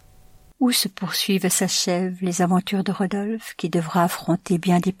 Où se poursuivent et s'achèvent les aventures de Rodolphe, qui devra affronter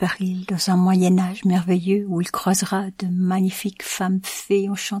bien des périls dans un Moyen-Âge merveilleux où il croisera de magnifiques femmes fées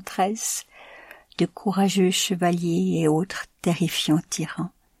enchantresses, de courageux chevaliers et autres terrifiants tyrans.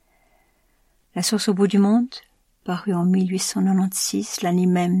 La source au bout du monde, paru en 1896, l'année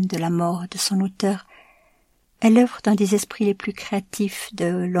même de la mort de son auteur, est l'œuvre d'un des esprits les plus créatifs de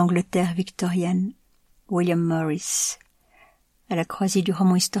l'Angleterre victorienne, William Morris. À la croisée du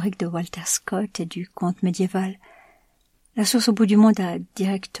roman historique de Walter Scott et du conte médiéval, La source au bout du monde a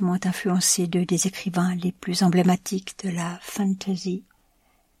directement influencé 2 des écrivains les plus emblématiques de la fantasy,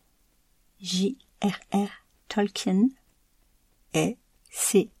 J.R.R. Tolkien et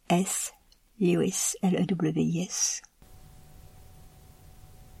C.S. Lewis, L-E-W-I-S.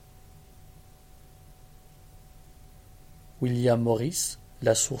 William Morris,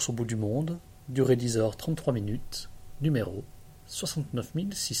 La source au bout du monde, durée 10h33, numéro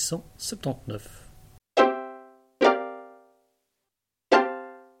 69679.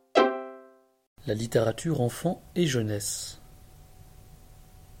 La littérature enfant et jeunesse.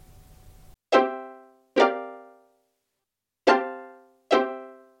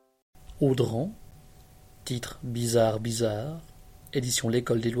 Audran, titre Bizarre, bizarre, édition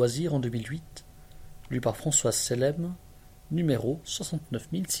L'École des loisirs en 2008, lu par Françoise Sellem, numéro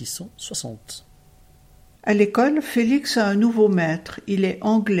 69660. À l'école, Félix a un nouveau maître. Il est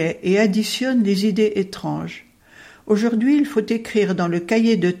anglais et additionne des idées étranges. Aujourd'hui, il faut écrire dans le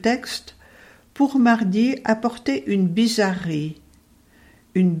cahier de texte « Pour mardi, apporter une bizarrerie ».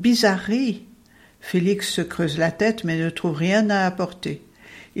 Une bizarrerie ? Félix se creuse la tête mais ne trouve rien à apporter.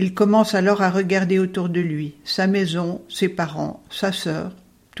 Il commence alors à regarder autour de lui. Sa maison, ses parents, sa sœur.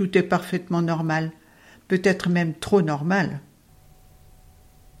 Tout est parfaitement normal. Peut-être même trop normal.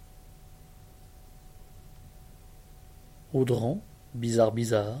 Audran, Bizarre,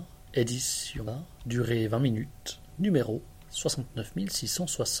 bizarre, édition, durée 20 minutes, numéro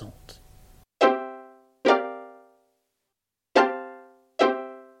 69660.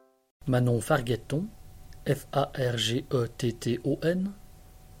 Manon Farguetton, Fargetton,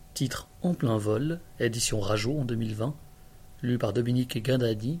 titre En plein vol, édition Rajo en 2020, lu par Dominique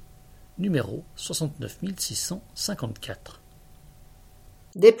Guindadi, numéro 69654.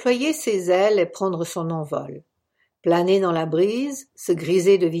 Déployer ses ailes et prendre son envol. Planer dans la brise, se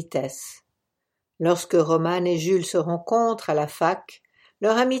griser de vitesse. Lorsque Romane et Jules se rencontrent à la fac,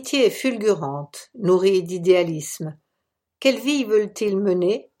 leur amitié est fulgurante, nourrie d'idéalisme. Quelle vie veulent-ils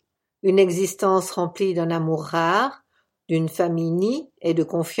mener ? Une existence remplie d'un amour rare, d'une famille née et de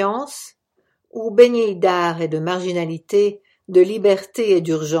confiance, ou baignée d'art et de marginalité, de liberté et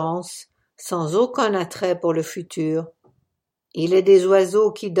d'urgence, sans aucun attrait pour le futur. Il est des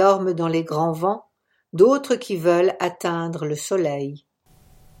oiseaux qui dorment dans les grands vents, d'autres qui veulent atteindre le soleil.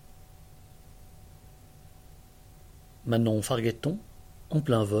 Manon Farguetton, En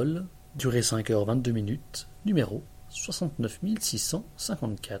plein vol, durée 5h22, numéro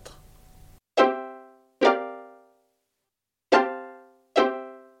 69654.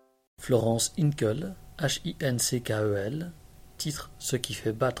 Florence Hinkel, Hinckkel, titre Ce qui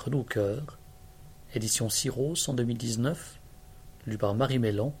fait battre nos cœurs, édition Syros en 2019, lu par Marie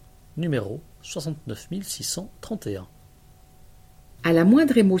Mélan, numéro 69631. À la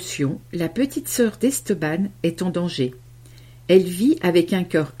moindre émotion, la petite sœur d'Esteban est en danger. Elle vit avec un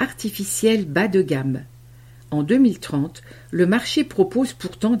cœur artificiel bas de gamme. En 2030, le marché propose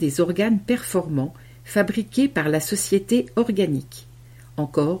pourtant des organes performants fabriqués par la société organique.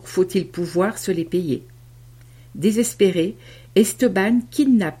 Encore faut-il pouvoir se les payer. Désespéré, Esteban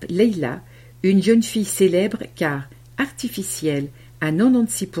kidnappe Leila, une jeune fille célèbre car artificielle à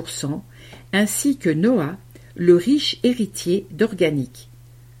 96%, ainsi que Noah, le riche héritier d'organique.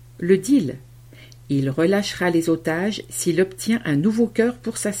 Le deal. Il relâchera les otages s'il obtient un nouveau cœur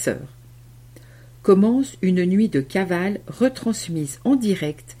pour sa sœur. Commence une nuit de cavale retransmise en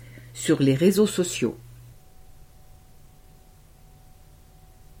direct sur les réseaux sociaux.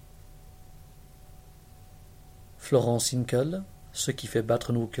 Florence Hinkel, Ce qui fait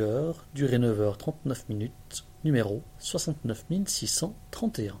battre nos cœurs, durée 9h39, numéro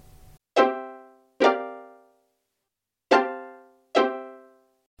 69631.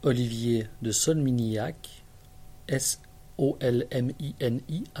 Olivier de Solminihac,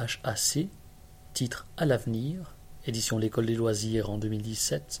 Solminihac, titre À l'avenir, édition L'École des loisirs en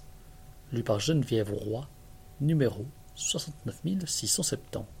 2017, lu par Geneviève Roy, numéro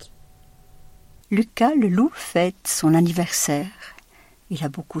 69670. Lucas le loup fête son anniversaire. Il a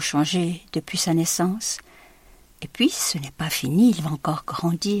beaucoup changé depuis sa naissance. Et puis, ce n'est pas fini, il va encore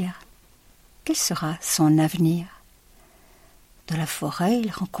grandir. Quel sera son avenir ? Dans la forêt,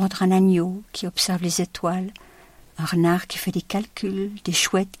 il rencontre un agneau qui observe les étoiles, un renard qui fait des calculs, des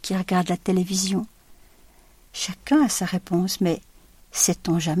chouettes qui regardent la télévision. Chacun a sa réponse, mais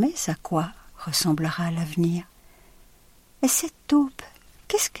sait-on jamais à quoi ressemblera l'avenir ? Et cette taupe,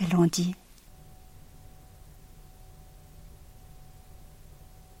 qu'est-ce qu'elle en dit ?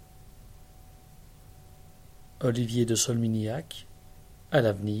 Olivier de Solminihac, À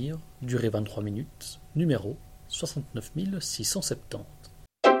l'avenir, durée 23 minutes, numéro 69670.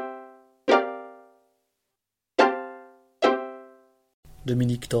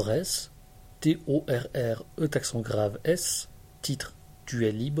 Dominique Torres, TORRE, titre Tu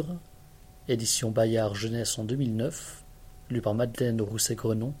es libre, édition Bayard Jeunesse en 2009, lu par Madeleine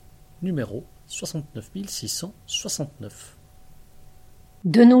Rousset-Grenon, numéro 69669.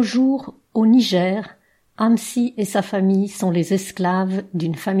 De nos jours, au Niger, Amsi et sa famille sont les esclaves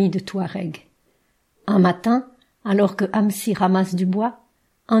d'une famille de Touaregs. Un matin, alors que Amsi ramasse du bois,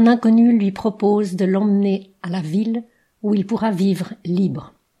 un inconnu lui propose de l'emmener à la ville où il pourra vivre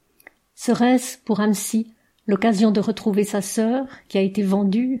libre. Serait-ce pour Hamsi l'occasion de retrouver sa sœur qui a été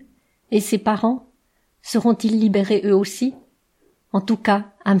vendue, et ses parents? Seront-ils libérés eux aussi? En tout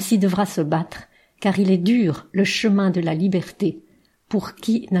cas, Hamsi devra se battre, car il est dur le chemin de la liberté, pour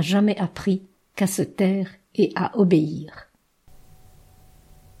qui n'a jamais appris qu'à se taire et à obéir.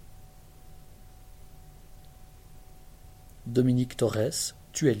 Dominique Torres,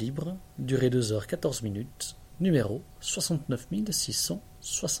 Tu es libre, durée 2h14, numéro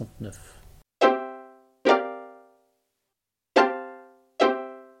 69669.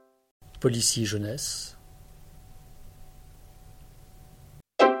 Policier jeunesse.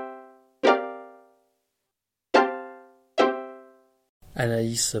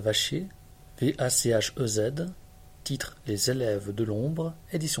 Anaïs Vacher, VACHEZ, titre Les élèves de l'ombre,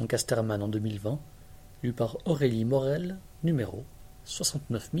 édition Casterman en 2020, lu par Aurélie Morel, numéro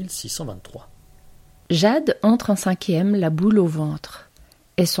 69623. Jade entre en 5e, la boule au ventre,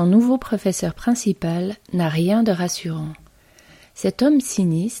 et son nouveau professeur principal n'a rien de rassurant. Cet homme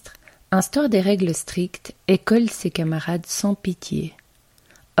sinistre instaure des règles strictes et colle ses camarades sans pitié.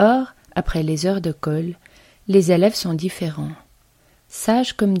 Or, après les heures de colle, les élèves sont différents.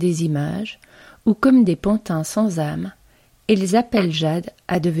 Sages comme des images, ou comme des pantins sans âme, ils appellent Jade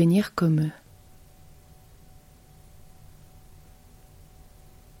à devenir comme eux.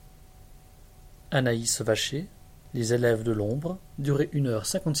 Anaïs Vacher, Les élèves de l'ombre, durée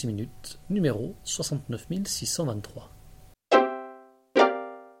 1h56, numéro 69623.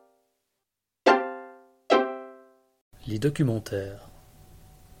 Les documentaires.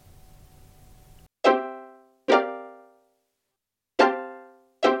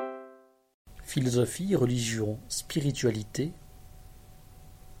 Philosophie, religion, spiritualité.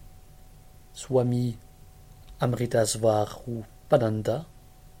 Swami Amritasvaru Padanda.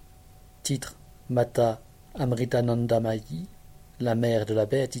 Titre Mata Amritanandamayi, la mère de la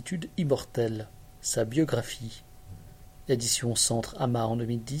béatitude immortelle, sa biographie. Édition Centre Ama en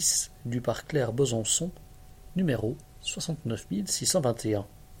 2010, lu par Claire Besançon, numéro 69621.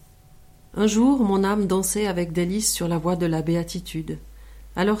 Un jour, mon âme dansait avec délice sur la voie de la béatitude.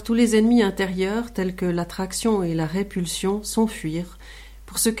 Alors tous les ennemis intérieurs, tels que l'attraction et la répulsion, s'enfuirent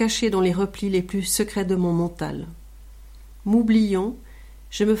pour se cacher dans les replis les plus secrets de mon mental. M'oubliant,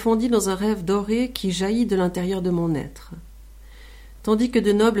 je me fondis dans un rêve doré qui jaillit de l'intérieur de mon être. Tandis que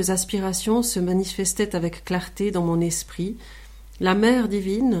de nobles aspirations se manifestaient avec clarté dans mon esprit, la mère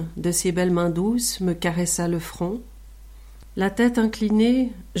divine, de ses belles mains douces, me caressa le front. La tête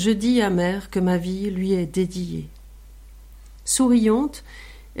inclinée, je dis à mère que ma vie lui est dédiée. Souriante,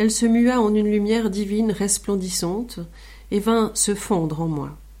 elle se mua en une lumière divine resplendissante et vint se fondre en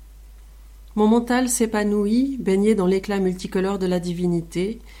moi. Mon mental s'épanouit, baigné dans l'éclat multicolore de la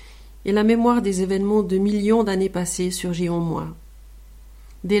divinité, et la mémoire des événements de millions d'années passées surgit en moi.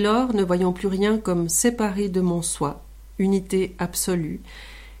 Dès lors, ne voyant plus rien comme séparé de mon soi, unité absolue,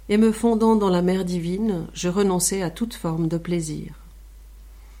 et me fondant dans la mer divine, je renonçai à toute forme de plaisir.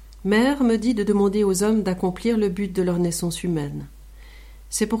 Mère me dit de demander aux hommes d'accomplir le but de leur naissance humaine.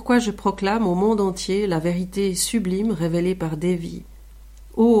 C'est pourquoi je proclame au monde entier la vérité sublime révélée par Devi.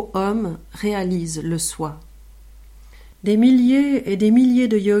 Ô homme, réalise le soi. Des milliers et des milliers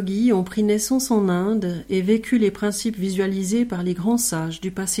de yogis ont pris naissance en Inde et vécu les principes visualisés par les grands sages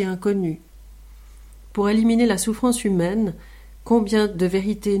du passé inconnu. Pour éliminer la souffrance humaine, combien de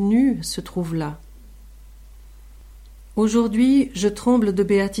vérités nues se trouvent là. Aujourd'hui, je tremble de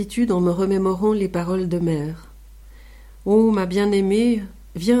béatitude en me remémorant les paroles de mère. Ô ma bien-aimée,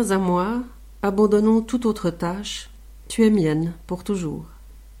 viens à moi, abandonnons toute autre tâche, tu es mienne pour toujours.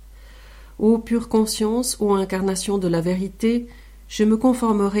 Ô pure conscience, ô incarnation de la vérité, je me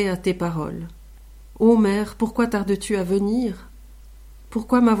conformerai à tes paroles. Ô mère, pourquoi tardes-tu à venir?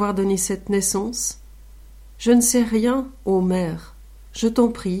 Pourquoi m'avoir donné cette naissance? Je ne sais rien, ô mère, je t'en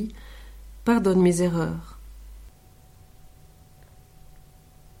prie, pardonne mes erreurs.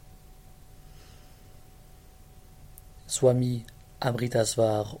 Swami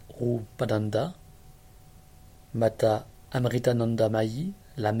Amritasvaru Padanda, Mata Amritanandamayi,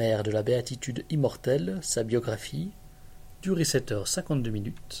 la mère de la béatitude immortelle, sa biographie, durée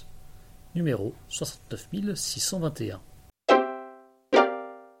 7h52, numéro 69621.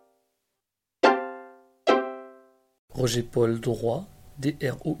 Roger-Paul Droit,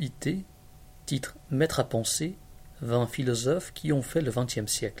 DROIT, titre Maître à penser, 20 philosophes qui ont fait le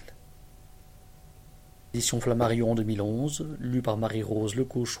XXe siècle. Édition Flammarion en 2011, lu par Marie-Rose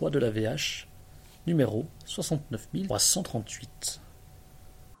Lecauchois de la VH, numéro 69338.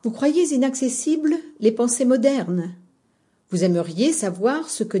 Vous croyez inaccessibles les pensées modernes? Vous aimeriez savoir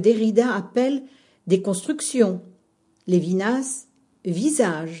ce que Derrida appelle des constructions, Lévinas,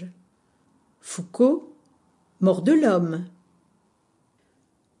 visages. Foucault, Mort de l'homme.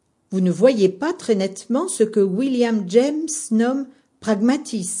 Vous ne voyez pas très nettement ce que William James nomme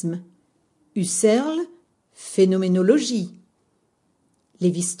pragmatisme, Husserl, phénoménologie,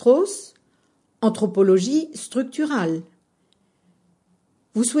 Lévi-Strauss, anthropologie structurale.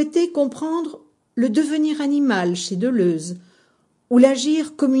 Vous souhaitez comprendre le devenir animal chez Deleuze ou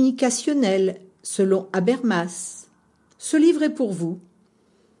l'agir communicationnel selon Habermas. Ce livre est pour vous.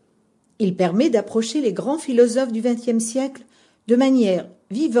 Il permet d'approcher les grands philosophes du XXe siècle de manière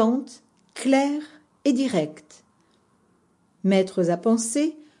vivante, claire et directe. Maîtres à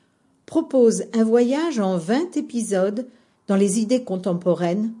penser propose un voyage en 20 épisodes dans les idées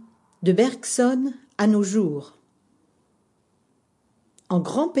contemporaines, de Bergson à nos jours. En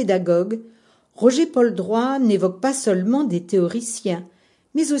grand pédagogue, Roger-Paul Droit n'évoque pas seulement des théoriciens,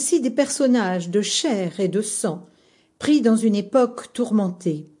 mais aussi des personnages de chair et de sang, pris dans une époque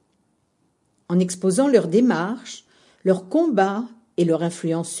tourmentée. En exposant leur démarche, leur combat et leur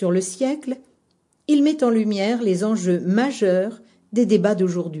influence sur le siècle, il met en lumière les enjeux majeurs des débats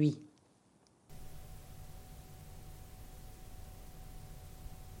d'aujourd'hui.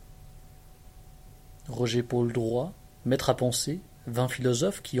 Roger-Paul Droit, Maître à penser, 20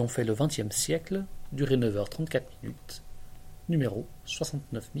 philosophes qui ont fait le XXe siècle, durée 9h34, numéro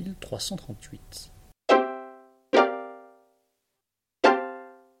 69338.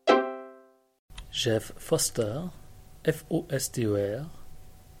 Jeff Foster, F-O-S-T-E-R,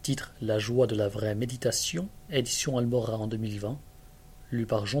 titre La joie de la vraie méditation, édition Almora en 2020, lu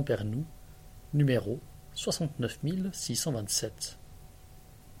par Jean Pernoud, numéro 69627.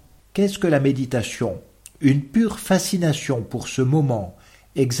 Qu'est-ce que la méditation ? Une pure fascination pour ce moment,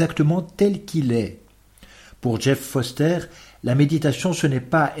 exactement tel qu'il est. Pour Jeff Foster, la méditation ce n'est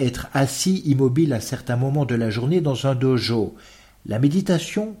pas être assis immobile à certains moments de la journée dans un dojo. La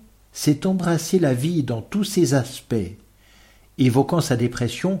méditation, c'est embrasser la vie dans tous ses aspects. Évoquant sa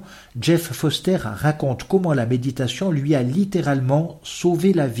dépression, Jeff Foster raconte comment la méditation lui a littéralement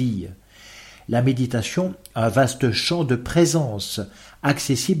sauvé la vie. La méditation, un vaste champ de présence,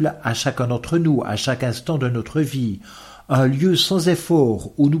 accessible à chacun d'entre nous, à chaque instant de notre vie, un lieu sans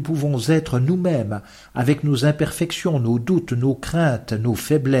effort où nous pouvons être nous-mêmes, avec nos imperfections, nos doutes, nos craintes, nos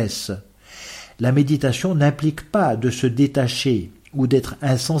faiblesses. La méditation n'implique pas de se détacher, ou d'être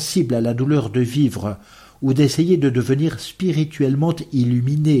insensible à la douleur de vivre, ou d'essayer de devenir spirituellement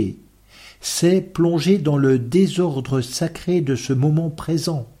illuminé. C'est plonger dans le désordre sacré de ce moment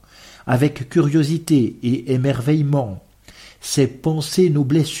présent, avec curiosité et émerveillement. C'est penser nos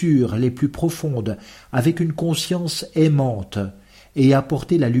blessures les plus profondes avec une conscience aimante et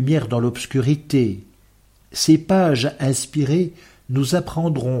apporter la lumière dans l'obscurité. Ces pages inspirées nous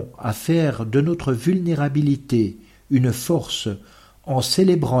apprendront à faire de notre vulnérabilité une force en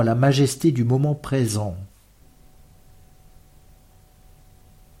célébrant la majesté du moment présent.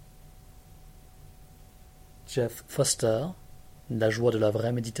 Jeff Foster, La joie de la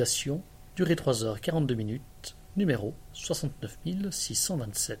vraie méditation, durée 3h42, numéro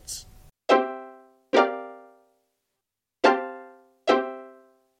 69627.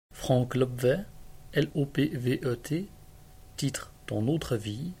 Frank Lopvet, L-O-P-V-E-T, titre Ton autre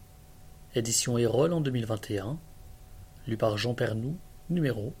vie, édition Erol en 2021, lu par Jean Pernoud,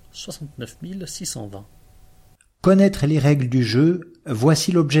 numéro 69620. Connaître les règles du jeu,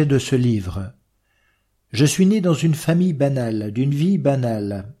 voici l'objet de ce livre. Je suis né dans une famille banale, d'une vie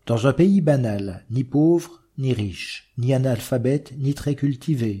banale, dans un pays banal, ni pauvre, ni riche, ni analphabète, ni très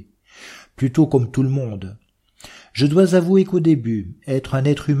cultivé, plutôt comme tout le monde. Je dois avouer qu'au début, être un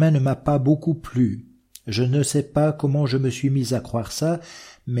être humain ne m'a pas beaucoup plu. Je ne sais pas comment je me suis mis à croire ça,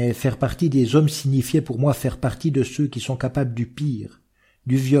 mais faire partie des hommes signifiait pour moi faire partie de ceux qui sont capables du pire,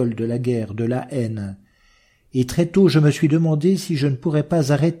 du viol, de la guerre, de la haine. Et très tôt je me suis demandé si je ne pourrais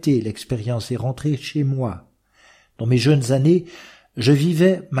pas arrêter l'expérience et rentrer chez moi. Dans mes jeunes années, je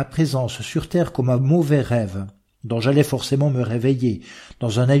vivais ma présence sur terre comme un mauvais rêve, dont j'allais forcément me réveiller,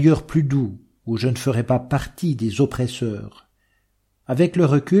 dans un ailleurs plus doux, où je ne ferais pas partie des oppresseurs. Avec le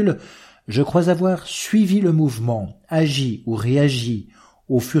recul, je crois avoir suivi le mouvement, agi ou réagi,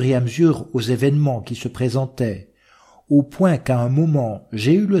 au fur et à mesure aux événements qui se présentaient, au point qu'à un moment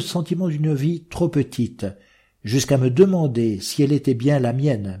j'ai eu le sentiment d'une vie trop petite, jusqu'à me demander si elle était bien la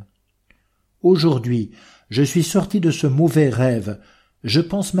mienne. Aujourd'hui, je suis sorti de ce mauvais rêve, je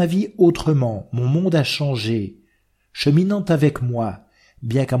pense ma vie autrement, mon monde a changé. Cheminant avec moi,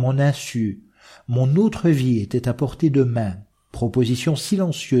 bien qu'à mon insu, mon autre vie était à portée de main, proposition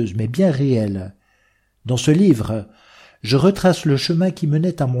silencieuse mais bien réelle. Dans ce livre, je retrace le chemin qui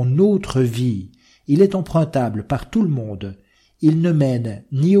menait à mon autre vie. Il est empruntable par tout le monde. Il ne mène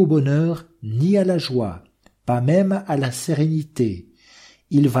ni au bonheur, ni à la joie, pas même à la sérénité.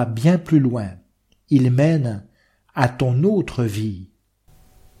 Il va bien plus loin. Il mène à ton autre vie.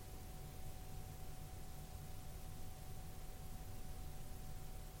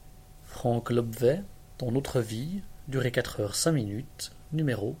 Franck Lobvet, Ton autre vie, durée 4 heures 5 minutes,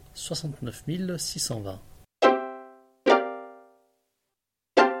 numéro 69620.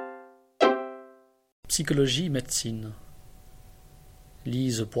 Psychologie, médecine.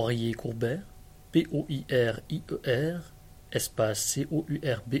 Lise Poirier-Courbet, Poirier, espace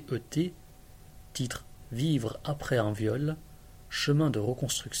COURBET, titre Vivre après un viol, chemin de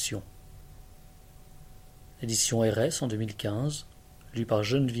reconstruction. Édition RS en 2015, lu par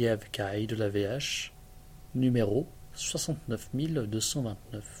Geneviève Caille de la VH, numéro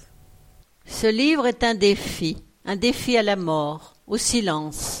 69229. Ce livre est un défi à la mort, au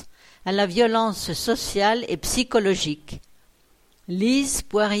silence, à la violence sociale et psychologique. Lise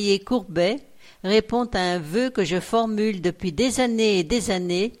Poirier-Courbet répond à un vœu que je formule depuis des années et des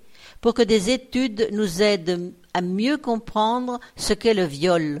années pour que des études nous aident à mieux comprendre ce qu'est le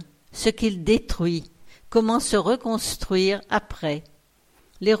viol, ce qu'il détruit, comment se reconstruire après.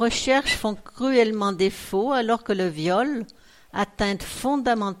 Les recherches font cruellement défaut alors que le viol, atteinte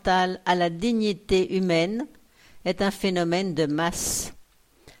fondamentale à la dignité humaine, est un phénomène de masse.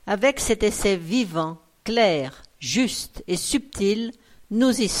 Avec cet essai vivant, clair, juste et subtil,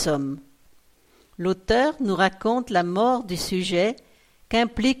 nous y sommes. L'auteur nous raconte la mort du sujet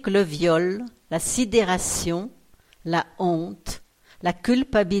qu'implique le viol, la sidération, la honte, la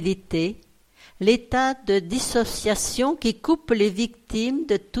culpabilité, l'état de dissociation qui coupe les victimes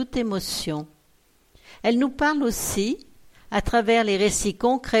de toute émotion. Elle nous parle aussi, à travers les récits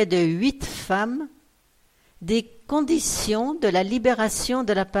concrets de 8 femmes, des conditions de la libération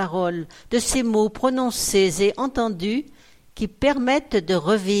de la parole, de ces mots prononcés et entendus qui permettent de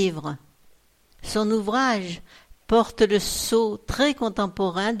revivre. Son ouvrage porte le sceau très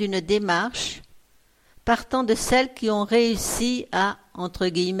contemporain d'une démarche partant de celles qui ont réussi à, entre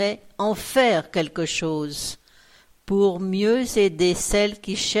guillemets, en faire quelque chose, pour mieux aider celles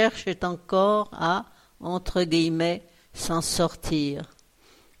qui cherchent encore à, entre guillemets, s'en sortir.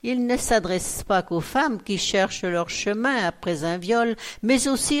 Il ne s'adresse pas qu'aux femmes qui cherchent leur chemin après un viol, mais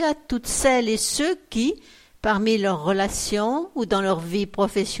aussi à toutes celles et ceux qui, parmi leurs relations ou dans leur vie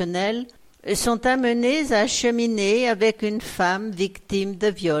professionnelle, sont amenés à cheminer avec une femme victime de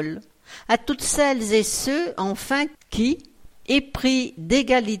viol. À toutes celles et ceux, enfin, qui, épris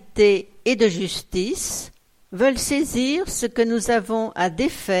d'égalité et de justice, veulent saisir ce que nous avons à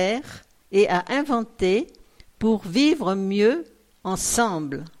défaire et à inventer pour vivre mieux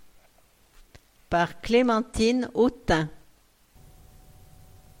ensemble. Par Clémentine Autain.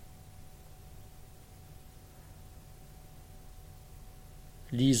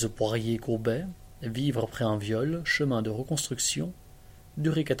 Lise Poirier-Courbet, Vivre après un viol, chemin de reconstruction,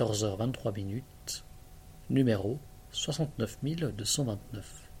 durée 14 heures 23 minutes, numéro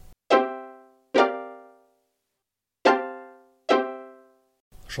 69229.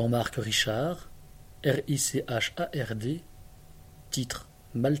 Jean-Marc Richard, RICHARD, titre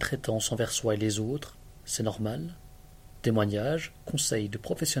Maltraitance envers soi et les autres, c'est normal. Témoignages, conseils de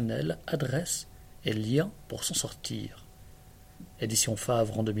professionnels, adresses et liens pour s'en sortir. Édition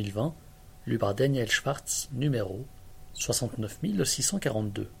Favre en 2020, lu par Daniel Schwartz, numéro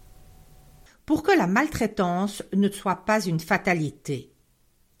 69642. Pour que la maltraitance ne soit pas une fatalité.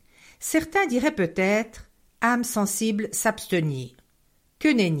 Certains diraient peut-être « âme sensible s'abstenir ». Que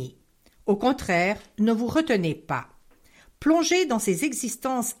nenni. Au contraire, ne vous retenez pas. Plongez dans ces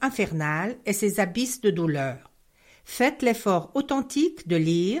existences infernales et ces abysses de douleur. Faites l'effort authentique de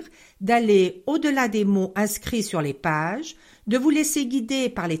lire, d'aller au-delà des mots inscrits sur les pages, de vous laisser guider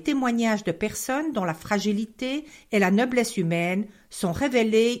par les témoignages de personnes dont la fragilité et la noblesse humaine sont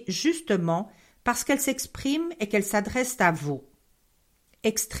révélées justement parce qu'elles s'expriment et qu'elles s'adressent à vous.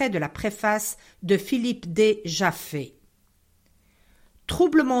 Extrait de la préface de Philippe D. Jaffé.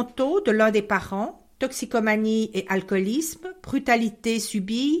 Troubles mentaux de l'un des parents, toxicomanie et alcoolisme, brutalité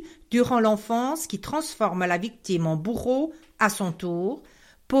subie durant l'enfance qui transforme la victime en bourreau à son tour,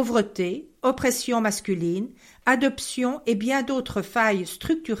 pauvreté, oppression masculine, adoption et bien d'autres failles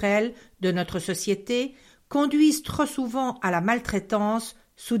structurelles de notre société conduisent trop souvent à la maltraitance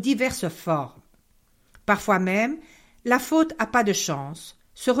sous diverses formes. Parfois même, la faute a pas de chance,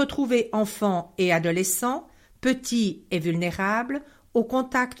 se retrouver enfant et adolescent, petit et vulnérable, au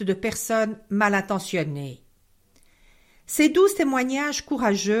contact de personnes mal intentionnées. Ces 12 témoignages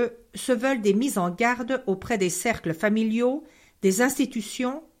courageux se veulent des mises en garde auprès des cercles familiaux, des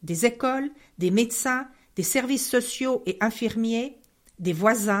institutions, des écoles, des médecins, des services sociaux et infirmiers, des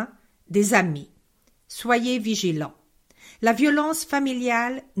voisins, des amis. Soyez vigilants. La violence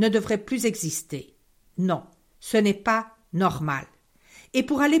familiale ne devrait plus exister. Non, ce n'est pas normal. Et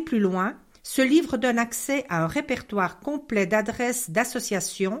pour aller plus loin, ce livre donne accès à un répertoire complet d'adresses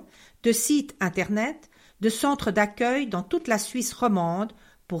d'associations, de sites Internet, de centres d'accueil dans toute la Suisse romande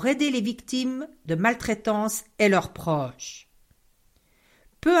pour aider les victimes de maltraitance et leurs proches.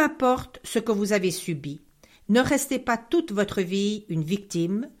 Peu importe ce que vous avez subi, ne restez pas toute votre vie une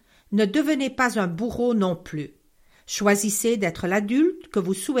victime, ne devenez pas un bourreau non plus. Choisissez d'être l'adulte que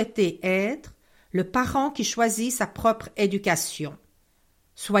vous souhaitez être, le parent qui choisit sa propre éducation.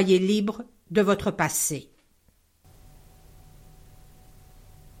 Soyez libre de votre passé.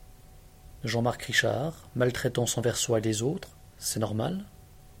 Jean-Marc Richard, maltraitance envers soi et les autres, c'est normal?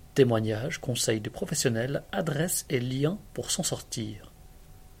 Témoignages, conseils de professionnels, adresses et liens pour s'en sortir.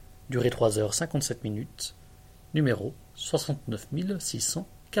 Durée 3h57, numéro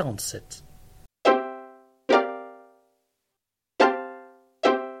 69647.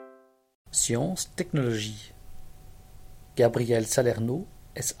 Sciences, technologie. Gabriel Salerno,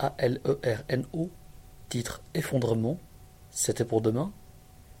 S-A-L-E-R-N-O, titre Effondrement, c'était pour demain,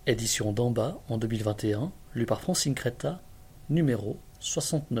 édition d'Amba en 2021, lu par Francine Creta, numéro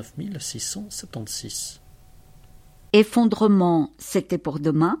 69676. Effondrement, c'était pour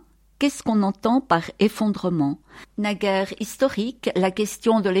demain. Qu'est-ce qu'on entend par effondrement? Naguère historique, la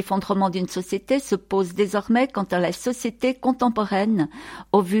question de l'effondrement d'une société se pose désormais quant à la société contemporaine,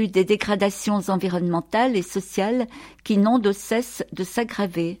 au vu des dégradations environnementales et sociales qui n'ont de cesse de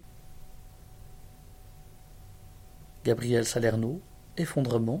s'aggraver. Gabriel Salerno,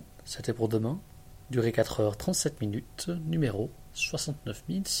 Effondrement, c'était pour demain, durée 4h37, numéro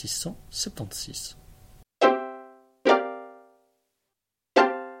 69676.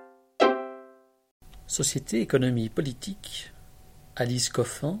 Société, économie, politique. Alice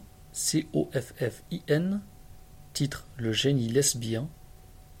Coffin, C-O-F-F-I-N, titre Le génie lesbien,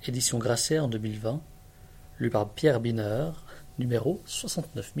 édition Grasset en 2020, lu par Pierre Biner, numéro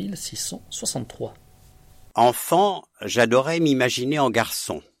 69663. Enfant, j'adorais m'imaginer en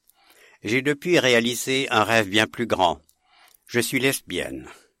garçon. J'ai depuis réalisé un rêve bien plus grand. Je suis lesbienne.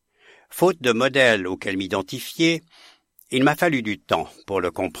 Faute de modèle auquel m'identifier, il m'a fallu du temps pour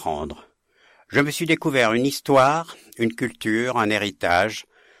le comprendre. Je me suis découvert une histoire, une culture, un héritage,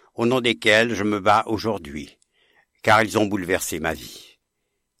 au nom desquels je me bats aujourd'hui, car ils ont bouleversé ma vie.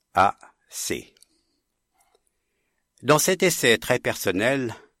 A. C. Dans cet essai très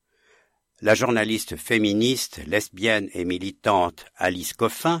personnel, la journaliste féministe, lesbienne et militante Alice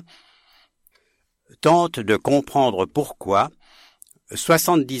Coffin tente de comprendre pourquoi,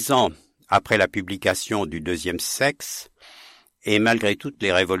 70 ans après la publication du Deuxième sexe, et malgré toutes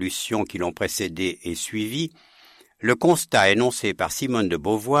les révolutions qui l'ont précédé et suivi, le constat énoncé par Simone de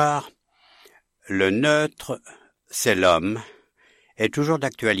Beauvoir, le neutre, c'est l'homme, est toujours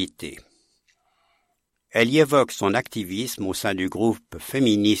d'actualité. Elle y évoque son activisme au sein du groupe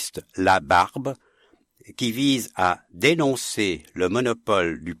féministe La Barbe, qui vise à dénoncer le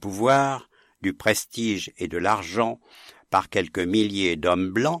monopole du pouvoir, du prestige et de l'argent par quelques milliers d'hommes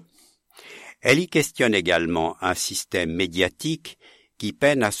blancs. Elle y questionne également un système médiatique qui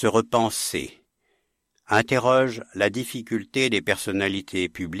peine à se repenser, interroge la difficulté des personnalités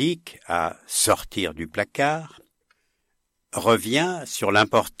publiques à sortir du placard, revient sur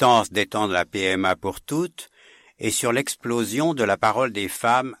l'importance d'étendre la PMA pour toutes et sur l'explosion de la parole des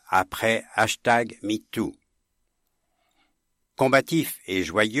femmes après #MeToo. Combatif et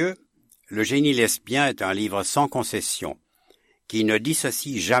joyeux, Le génie lesbien est un livre sans concession, qui ne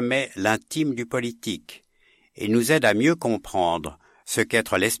dissocie jamais l'intime du politique et nous aide à mieux comprendre ce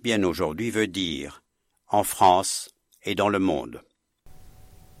qu'être lesbienne aujourd'hui veut dire, en France et dans le monde.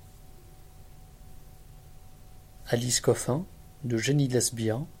 Alice Coffin, de génie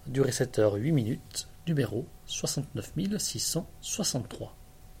lesbien, durée 7h08, numéro 69663.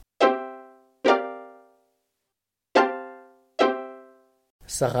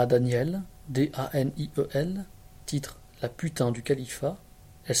 Sarah Daniel, D-A-N-I-E-L, titre La putain du califat.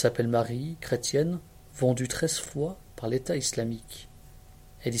 Elle s'appelle Marie, chrétienne, vendue 13 fois par l'État islamique.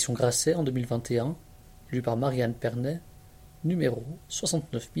 Édition Grasset en 2021, lue par Marianne Pernet, numéro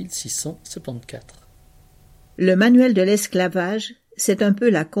 69674. Le manuel de l'esclavage, c'est un peu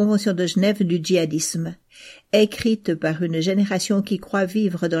la Convention de Genève du djihadisme, écrite par une génération qui croit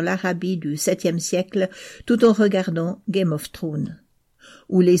vivre dans l'Arabie du 7e siècle tout en regardant Game of Thrones,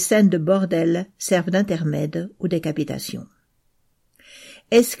 où les scènes de bordel servent d'intermède aux décapitations.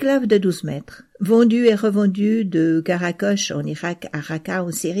 Esclave de 12 mètres, vendu et revendu de Karakosh en Irak à Raqqa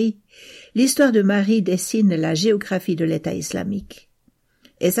en Syrie, l'histoire de Marie dessine la géographie de l'État islamique.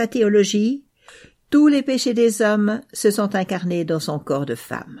 Et sa théologie, tous les péchés des hommes se sont incarnés dans son corps de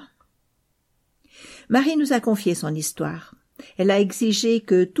femme. Marie nous a confié son histoire. Elle a exigé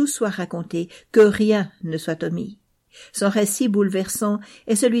que tout soit raconté, que rien ne soit omis. Son récit bouleversant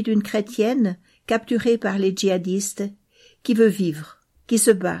est celui d'une chrétienne capturée par les djihadistes qui veut vivre, qui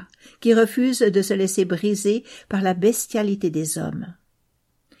se bat, qui refuse de se laisser briser par la bestialité des hommes.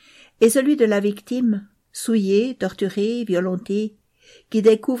 Et celui de la victime, souillée, torturée, violentée, qui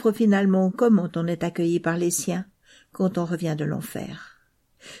découvre finalement comment on est accueilli par les siens quand on revient de l'enfer.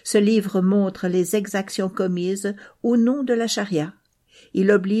 Ce livre montre les exactions commises au nom de la charia. Il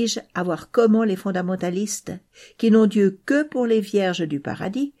oblige à voir comment les fondamentalistes, qui n'ont Dieu que pour les vierges du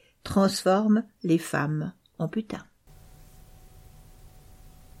paradis, transforment les femmes en putains.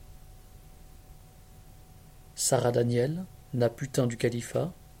 Sarah Daniel, na putain du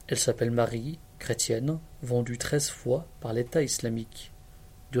califat, elle s'appelle Marie, chrétienne, vendue 13 fois par l'État islamique.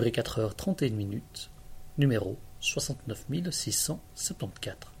 Durée 4h31, numéro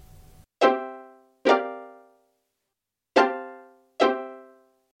 69674.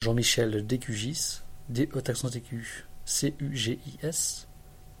 Jean-Michel Décugis, D-E-T-Q-C-U-G-I-S,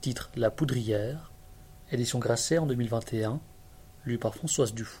 titre La Poudrière, édition Grasset en 2021, lu par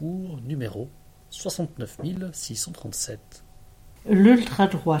Françoise Dufour, numéro 69637.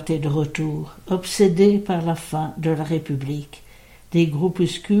 L'ultra-droite est de retour, obsédée par la fin de la République. Des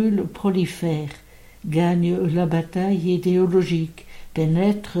groupuscules prolifèrent, gagnent la bataille idéologique,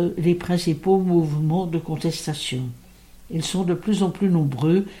 pénètrent les principaux mouvements de contestation. Ils sont de plus en plus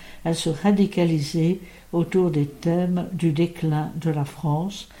nombreux à se radicaliser autour des thèmes du déclin de la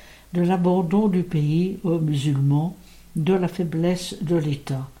France, de l'abandon du pays aux musulmans, de la faiblesse de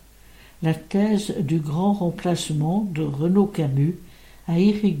l'État. La thèse du grand remplacement de Renaud Camus a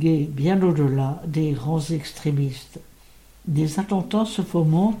irrigué bien au-delà des rangs extrémistes. Des attentats se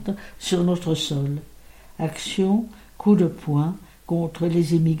fomentent sur notre sol. Actions, coups de poing contre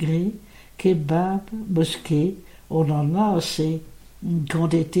les immigrés, kebabs, mosquées, on en a assez.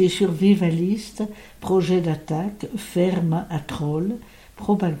 Quantité survivaliste, projets d'attaque, fermes à trolls,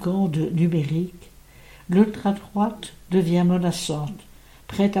 propagande numérique. L'ultra-droite devient menaçante,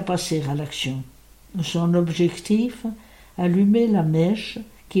 prête à passer à l'action. Son objectif, allumer la mèche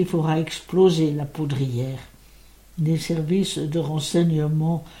qui fera exploser la poudrière. Les services de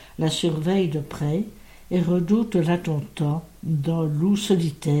renseignement la surveillent de près et redoutent l'attentat d'un loup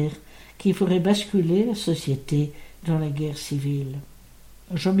solitaire qui ferait basculer la société dans la guerre civile.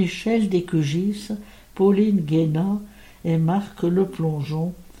 Jean-Michel Décugis, Pauline Guéna et Marc Le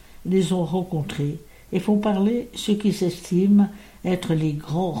Plongeon les ont rencontrés et font parler ceux qui s'estiment être les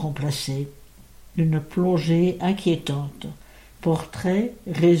grands remplacés. Une plongée inquiétante. Portrait,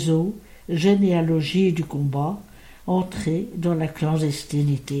 réseau, généalogie du combat, entrée dans la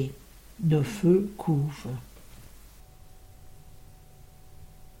clandestinité. Le feu couve.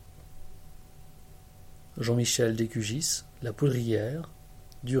 Jean-Michel Décugis, La Poudrière,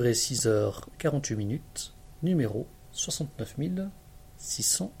 durée 6h48, numéro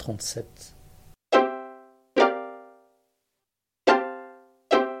 69637.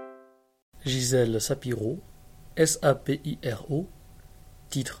 Gisèle Sapiro, S-A-P-I-R-O,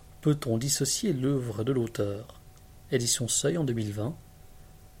 titre Peut-on dissocier l'œuvre de l'auteur, édition Seuil en 2020,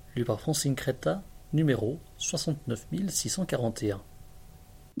 lu par Francine Creta, numéro 69641.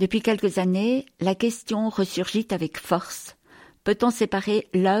 Depuis quelques années, la question ressurgit avec force. Peut-on séparer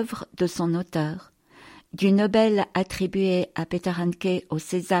l'œuvre de son auteur? Du Nobel attribué à Peter Handke au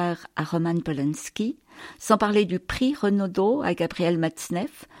César à Roman Polanski, sans parler du prix Renaudot à Gabriel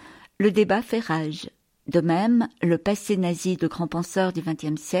Matzneff, le débat fait rage. De même, le passé nazi de grands penseurs du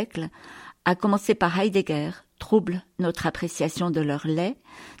XXe siècle, à commencer par Heidegger, trouble notre appréciation de leur lait,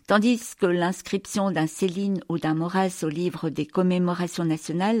 tandis que l'inscription d'un Céline ou d'un Maurras au livre des commémorations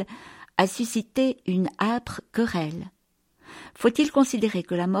nationales a suscité une âpre querelle. Faut-il considérer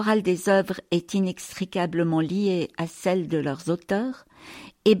que la morale des œuvres est inextricablement liée à celle de leurs auteurs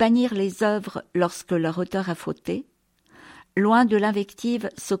et bannir les œuvres lorsque leur auteur a fauté? Loin de l'invective,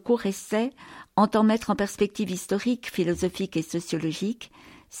 ce court essai entend mettre en perspective historique, philosophique et sociologique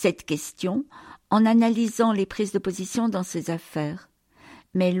cette question en analysant les prises de position dans ces affaires.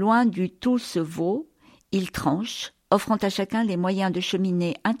 Mais loin du tout se vaut, il tranche, offrant à chacun les moyens de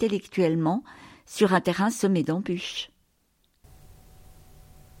cheminer intellectuellement sur un terrain semé d'embûches.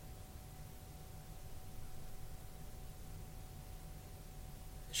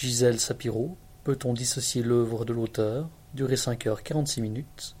 Gisèle Sapiro, Peut-on dissocier l'œuvre de l'auteur, durée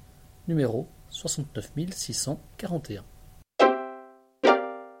 5h46, numéro 69641.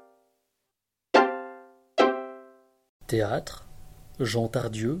 Théâtre, Jean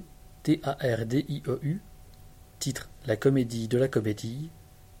Tardieu, Tardieu, titre La comédie de la comédie,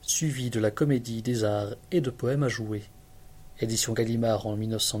 suivi de la comédie des arts et de poèmes à jouer. Édition Gallimard en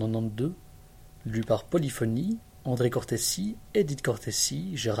 1992, lu par Polyphonie, André Cortesi, Edith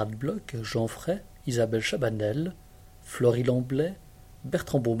Cortesi, Gérald Bloch, Jean Fray, Isabelle Chabanel, Florie Lamblay,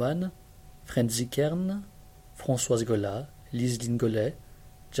 Bertrand Baumann, Frenzy Kern, Françoise Gola, Liseline Gollet,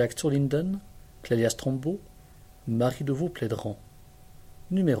 Jack Turlinden, Clélia Strombo, Marie de Vaux-Plédran.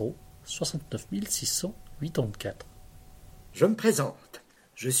 Numéro 69684. Je me présente.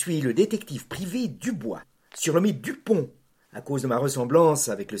 Je suis le détective privé Dubois, surnommé Dupont, à cause de ma ressemblance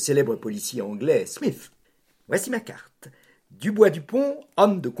avec le célèbre policier anglais Smith. Voici ma carte. Dubois-Dupont,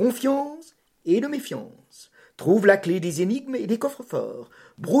 homme de confiance et de méfiance. Trouve la clé des énigmes et des coffres-forts.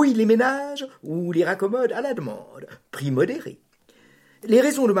 Brouille les ménages ou les raccommode à la demande. Prix modéré. Les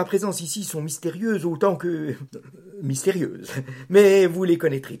raisons de ma présence ici sont mystérieuses autant que mystérieuses, mais vous les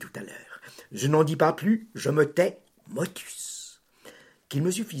connaîtrez tout à l'heure. Je n'en dis pas plus, je me tais, motus. Qu'il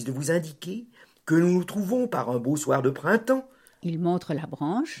me suffise de vous indiquer que nous nous trouvons par un beau soir de printemps. Il montre la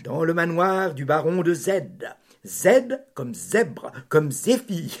branche. Dans le manoir du baron de Z. Z comme zèbre, comme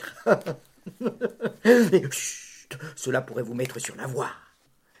zéphyr. Chut, cela pourrait vous mettre sur la voie.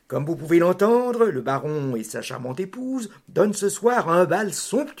 Comme vous pouvez l'entendre, le baron et sa charmante épouse donnent ce soir un bal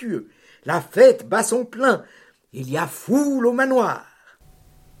somptueux. La fête bat son plein. Il y a foule au manoir.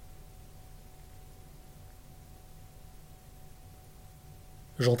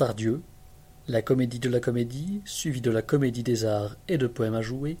 Jean Tardieu, La comédie de la comédie, suivi de la comédie des arts et de poèmes à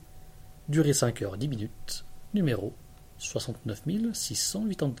jouer, durée 5h10, numéro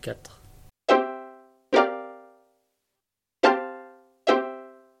 69684.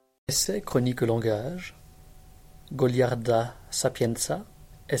 Essai chronique langage, Goliarda Sapienza,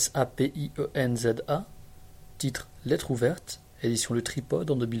 Sapienza, titre Lettre ouverte, édition Le Tripode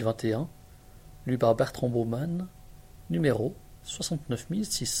en 2021, lu par Bertrand Baumann, numéro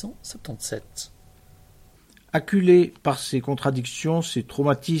 69677. Acculé par ses contradictions, ses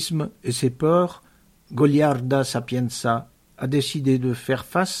traumatismes et ses peurs, Goliarda Sapienza a décidé de faire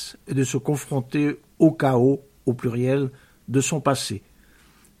face et de se confronter au chaos, au pluriel, de son passé.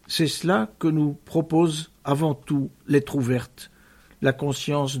 C'est cela que nous propose avant tout Lettre ouverte, la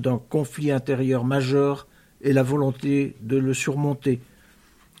conscience d'un conflit intérieur majeur et la volonté de le surmonter.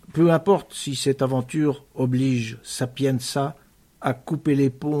 Peu importe si cette aventure oblige Sapienza à couper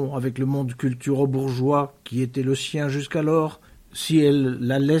les ponts avec le monde culturo-bourgeois qui était le sien jusqu'alors, si elle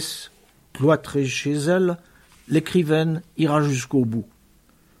la laisse cloîtrée chez elle, l'écrivaine ira jusqu'au bout.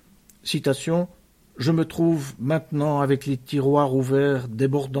 Citation: Je me trouve maintenant avec les tiroirs ouverts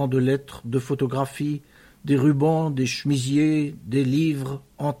débordant de lettres, de photographies, des rubans, des chemisiers, des livres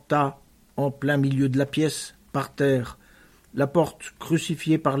en tas, en plein milieu de la pièce, par terre, la porte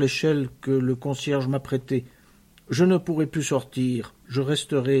crucifiée par l'échelle que le concierge m'a prêtée. Je ne pourrai plus sortir, je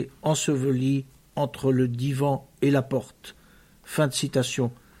resterai enseveli entre le divan et la porte. Fin de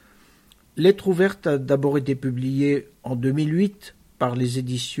citation. Lettre ouverte a d'abord été publiée en 2008 par les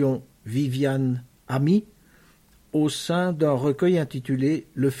éditions Viviane Ami, au sein d'un recueil intitulé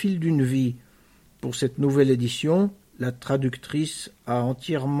 « Le fil d'une vie ». Pour cette nouvelle édition, la traductrice a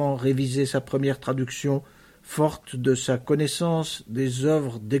entièrement révisé sa première traduction, forte de sa connaissance des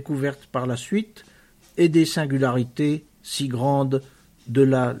œuvres découvertes par la suite et des singularités si grandes de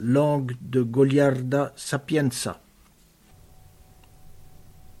la langue de Goliarda Sapienza.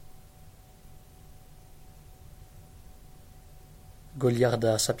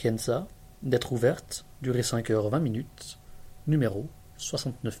 Goliarda Sapienza, Lettre ouverte, durée 5h20, numéro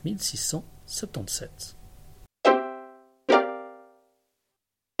 69677.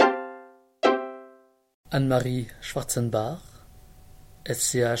 Anne-Marie Schwarzenbach,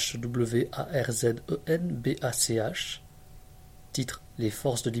 SCHWARZENBACH, titre Les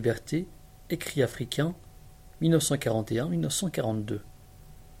forces de liberté, écrit africain, 1941-1942.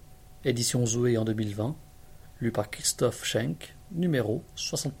 Édition Zoé en 2020, lu par Christophe Schenk, numéro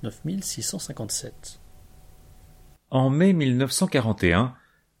 69657. En mai 1941,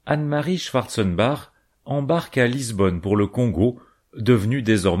 Anne-Marie Schwarzenbach embarque à Lisbonne pour le Congo, devenu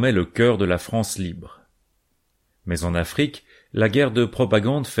désormais le cœur de la France libre. Mais en Afrique, la guerre de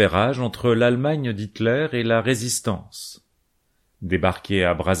propagande fait rage entre l'Allemagne d'Hitler et la résistance. Débarquée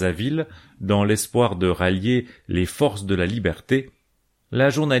à Brazzaville, dans l'espoir de rallier les forces de la liberté, la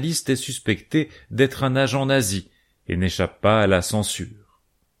journaliste est suspectée d'être un agent nazi et n'échappe pas à la censure.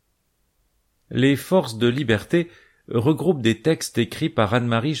 Les forces de liberté regroupe des textes écrits par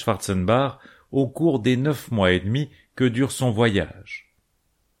Anne-Marie Schwarzenbach au cours des 9 mois et demi que dure son voyage.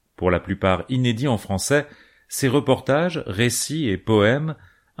 Pour la plupart inédits en français, ces reportages, récits et poèmes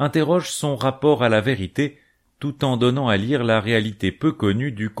interrogent son rapport à la vérité tout en donnant à lire la réalité peu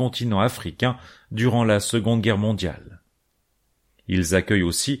connue du continent africain durant la Seconde Guerre mondiale. Ils accueillent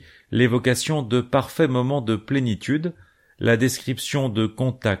aussi l'évocation de parfaits moments de plénitude, la description de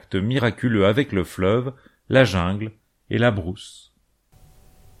contacts miraculeux avec le fleuve, la jungle et la brousse.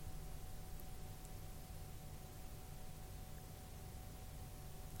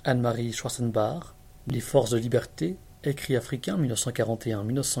 Anne-Marie Schwarzenbach, Les forces de liberté, écrit africain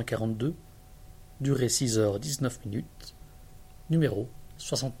 1941-1942, durée 6h19, numéro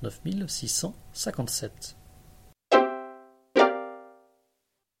 69657.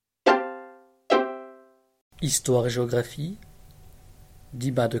 Histoire et géographie,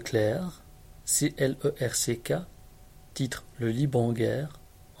 Dima de Clercq, CLERCK, titre Le Liban en guerre,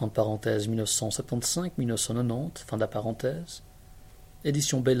 en parenthèse 1975-1990, fin de la parenthèse,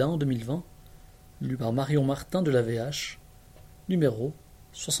 édition Belin en 2020, lu par Marion Martin de la VH, numéro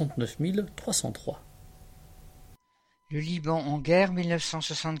 69303. Le Liban en guerre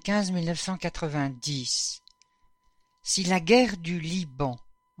 1975-1990. Si la guerre du Liban,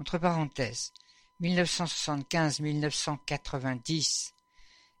 entre parenthèses, 1975-1990,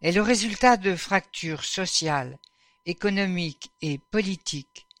 est le résultat de fractures sociales, économiques et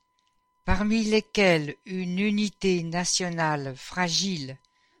politiques, parmi lesquelles une unité nationale fragile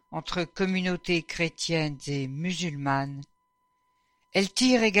entre communautés chrétiennes et musulmanes, elle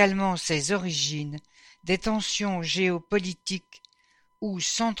tire également ses origines des tensions géopolitiques où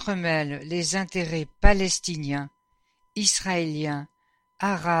s'entremêlent les intérêts palestiniens, israéliens,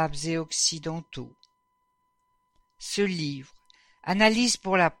 arabes et occidentaux. Ce livre analyse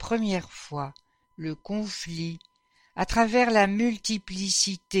pour la première fois le conflit à travers la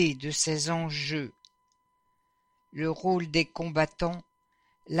multiplicité de ses enjeux, le rôle des combattants,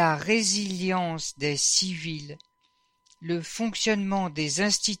 la résilience des civils, le fonctionnement des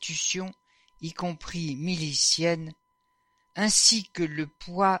institutions, y compris miliciennes, ainsi que le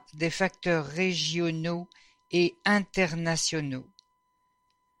poids des facteurs régionaux et internationaux.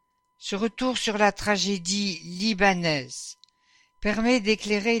 Ce retour sur la tragédie libanaise permet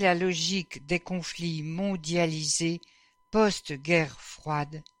d'éclairer la logique des conflits mondialisés post-guerre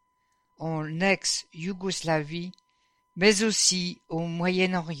froide, en ex-Yougoslavie, mais aussi au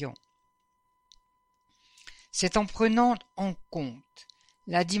Moyen-Orient. C'est en prenant en compte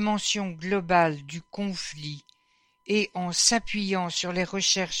la dimension globale du conflit et en s'appuyant sur les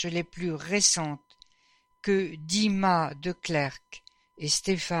recherches les plus récentes que Dima de Clercq et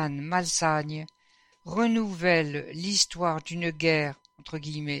Stéphane Malsagne renouvellent l'histoire d'une guerre entre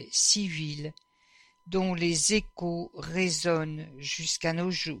guillemets civile dont les échos résonnent jusqu'à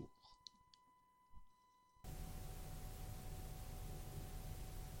nos jours.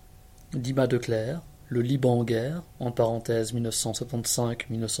 Dima de Clercq, Le Liban en guerre, en parenthèse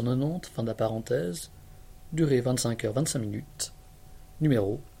 1975-1990, fin de la parenthèse, durée 25h25,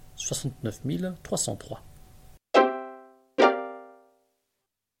 numéro 69303.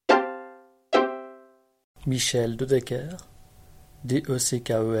 Michel de Decker,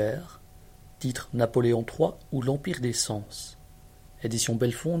 DECKER, titre Napoléon III ou l'Empire des Sens, édition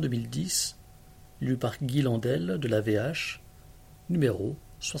Belfond 2010, lu par Guy Landel de la VH, numéro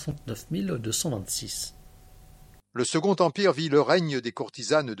 69226. Le Second Empire vit le règne des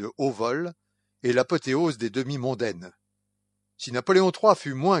courtisanes de haut vol et l'apothéose des demi-mondaines. Si Napoléon III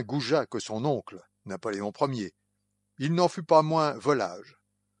fut moins goujat que son oncle, Napoléon Ier, il n'en fut pas moins volage.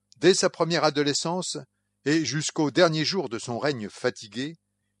 Dès sa première adolescence, et jusqu'au dernier jour de son règne fatigué,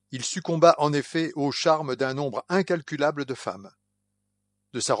 il succomba en effet au charme d'un nombre incalculable de femmes.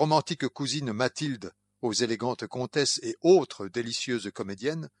 De sa romantique cousine Mathilde aux élégantes comtesses et autres délicieuses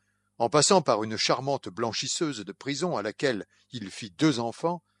comédiennes, en passant par une charmante blanchisseuse de prison à laquelle il fit 2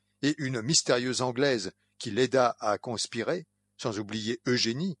 enfants, et une mystérieuse Anglaise qui l'aida à conspirer, sans oublier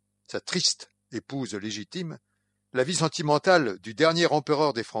Eugénie, sa triste épouse légitime, la vie sentimentale du dernier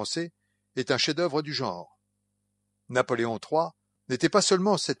empereur des Français est un chef-d'œuvre du genre. Napoléon III n'était pas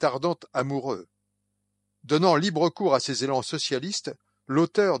seulement cet ardent amoureux. Donnant libre cours à ses élans socialistes,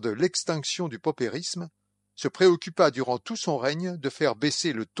 l'auteur de l'extinction du paupérisme se préoccupa durant tout son règne de faire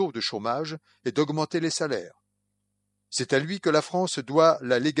baisser le taux de chômage et d'augmenter les salaires. C'est à lui que la France doit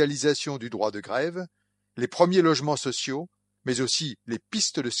la légalisation du droit de grève, les premiers logements sociaux, mais aussi les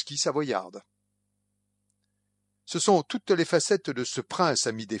pistes de ski savoyardes. Ce sont toutes les facettes de ce prince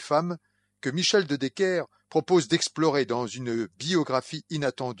ami des femmes que Michel de Decker propose d'explorer dans une biographie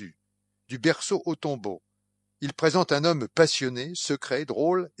inattendue, du berceau au tombeau, Il présente un homme passionné, secret,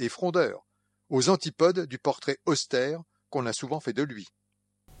 drôle et frondeur, aux antipodes du portrait austère qu'on a souvent fait de lui.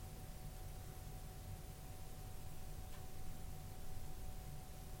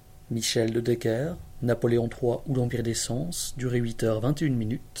 Michel de Decker, Napoléon III ou l'Empire des Sens, durée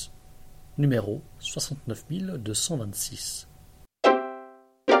 8h21, numéro 69226.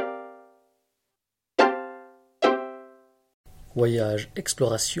 Voyage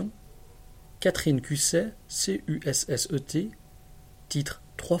exploration, Catherine Cusset, CUSSET, titre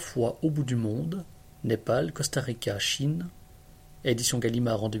 3 fois au bout du monde, Népal, Costa Rica, Chine, édition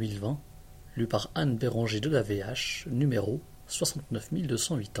Gallimard en 2020, lu par Anne Béranger de la VH, numéro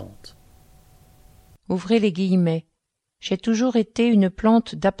 69280. Ouvrez les guillemets. J'ai toujours été une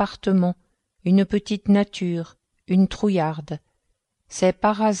plante d'appartement, une petite nature, une trouillarde. C'est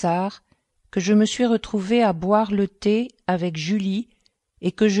par hasard que je me suis retrouvée à boire le thé avec Julie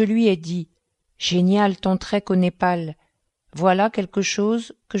et que je lui ai dit « Génial ton trek au Népal. Voilà quelque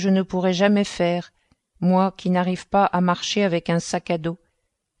chose que je ne pourrais jamais faire, moi qui n'arrive pas à marcher avec un sac à dos. »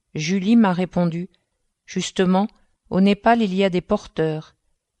 Julie m'a répondu « Justement, au Népal il y a des porteurs. »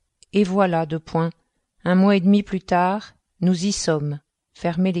 Et voilà, 2 points. 1 mois et demi plus tard, nous y sommes.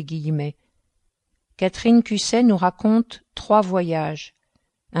 Fermez les guillemets. Catherine Cusset nous raconte 3 voyages.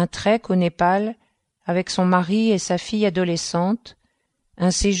 Un trek au Népal avec son mari et sa fille adolescente,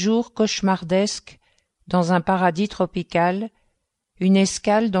 un séjour cauchemardesque dans un paradis tropical, une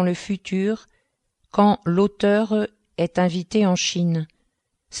escale dans le futur quand l'auteur est invité en Chine.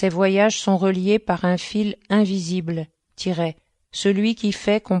 Ces voyages sont reliés par un fil invisible, celui qui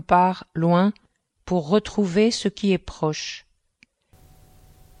fait qu'on part loin pour retrouver ce qui est proche.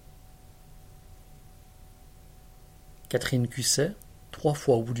 Catherine Cusset, 3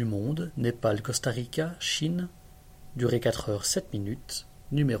 fois au bout du monde, Népal, Costa Rica, Chine, durée 4h07,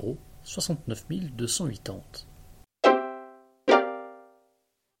 numéro 69280.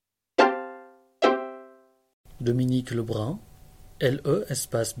 Dominique Lebrun, LE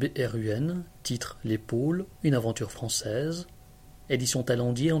espace BRUN, titre Les Pôles, une aventure française, édition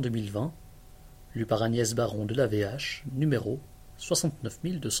Talendier en 2020, lu par Agnès Baron de la VH, numéro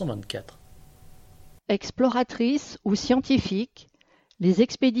 69224. Exploratrices ou scientifiques, les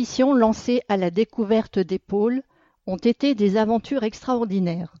expéditions lancées à la découverte des pôles ont été des aventures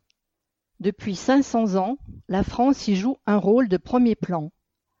extraordinaires. Depuis 500 ans, la France y joue un rôle de premier plan.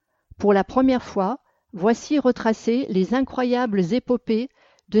 Pour la première fois, voici retracées les incroyables épopées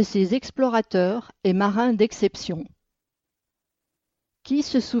de ces explorateurs et marins d'exception. Qui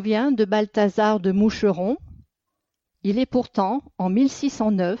se souvient de Balthazar de Moucheron? Il est pourtant, en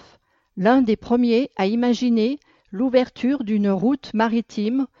 1609, l'un des premiers à imaginer l'ouverture d'une route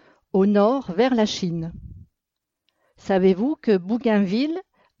maritime au nord vers la Chine. Savez-vous que Bougainville,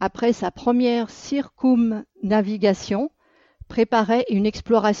 après sa première circumnavigation, préparait une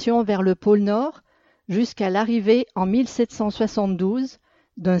exploration vers le pôle Nord jusqu'à l'arrivée en 1772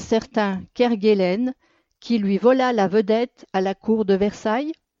 d'un certain Kerguelen qui lui vola la vedette à la cour de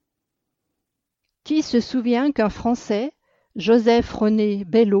Versailles? Qui se souvient qu'un Français, Joseph-René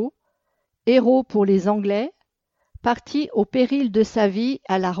Belleau, héros pour les Anglais, partit au péril de sa vie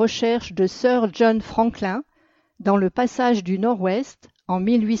à la recherche de Sir John Franklin dans le passage du Nord-Ouest en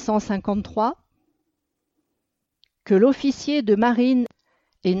 1853, que l'officier de marine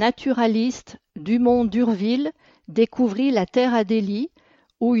et naturaliste Dumont d'Urville découvrit la terre Adélie,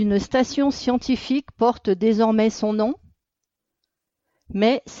 où une station scientifique porte désormais son nom?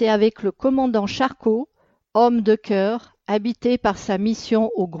 Mais c'est avec le commandant Charcot, homme de cœur, habité par sa mission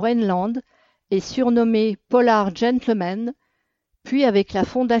au Groenland et surnommé Polar Gentleman, puis avec la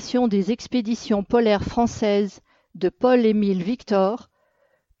fondation des expéditions polaires françaises de Paul-Émile Victor,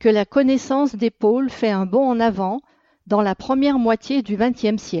 que la connaissance des pôles fait un bond en avant dans la première moitié du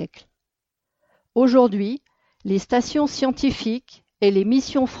XXe siècle. Aujourd'hui, les stations scientifiques et les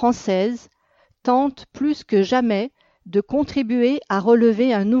missions françaises tentent plus que jamais de contribuer à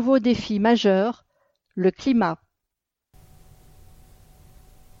relever un nouveau défi majeur, le climat.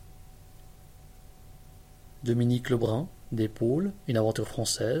 Dominique Lebrun, Des Pôles, une aventure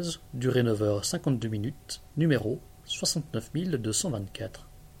française, durée 9h52, numéro 69224.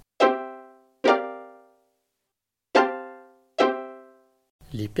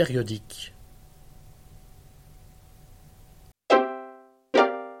 Les périodiques.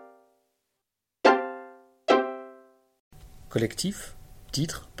 Collectif,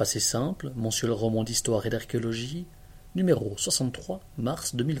 titre, passé simple, mensuel roman d'histoire et d'archéologie, numéro 63,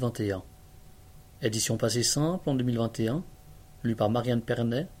 mars 2021. Édition passé simple en 2021, lu par Marianne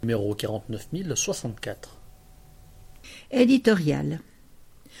Pernet, numéro 49064. Éditorial.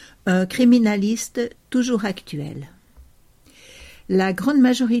 Un criminaliste toujours actuel. La grande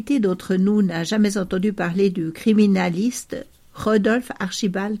majorité d'entre nous n'a jamais entendu parler du criminaliste Rodolphe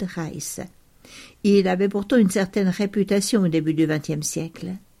Archibald Reiss. Il avait pourtant une certaine réputation au début du XXe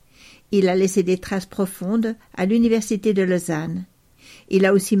siècle. Il a laissé des traces profondes à l'université de Lausanne. Il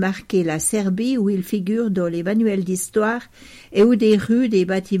a aussi marqué la Serbie où il figure dans les manuels d'histoire et où des rues, des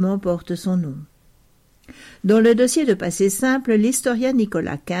bâtiments portent son nom. Dans le dossier de Passé simple, l'historien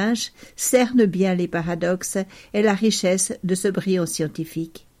Nicolas Quinche cerne bien les paradoxes et la richesse de ce brillant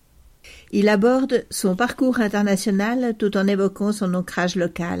scientifique. Il aborde son parcours international tout en évoquant son ancrage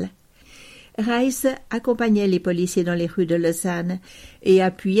local. Reiss accompagnait les policiers dans les rues de Lausanne et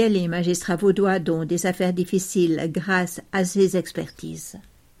appuyait les magistrats vaudois dans des affaires difficiles grâce à ses expertises.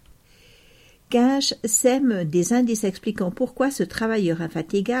 Quinche sème des indices expliquant pourquoi ce travailleur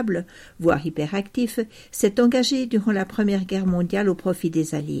infatigable, voire hyperactif, s'est engagé durant la Première Guerre mondiale au profit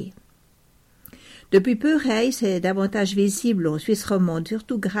des Alliés. Depuis peu, Reiss est davantage visible en Suisse romande,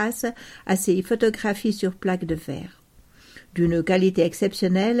 surtout grâce à ses photographies sur plaques de verre. D'une qualité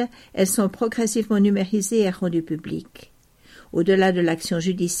exceptionnelle, elles sont progressivement numérisées et rendues publiques. Au-delà de l'action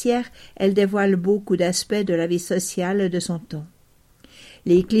judiciaire, elles dévoilent beaucoup d'aspects de la vie sociale de son temps.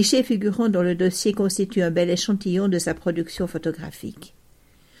 Les clichés figurant dans le dossier constituent un bel échantillon de sa production photographique.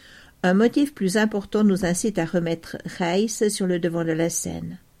 Un motif plus important nous incite à remettre Reiss sur le devant de la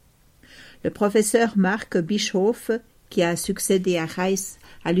scène. Le professeur Marc Bischoff, qui a succédé à Reiss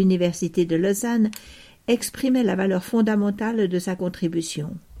à l'université de Lausanne, exprimait la valeur fondamentale de sa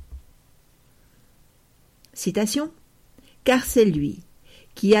contribution. Citation : « Car c'est lui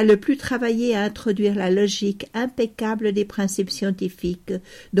qui a le plus travaillé à introduire la logique impeccable des principes scientifiques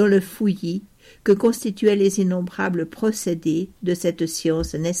dans le fouillis que constituaient les innombrables procédés de cette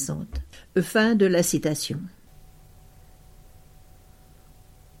science naissante. » Fin de la citation.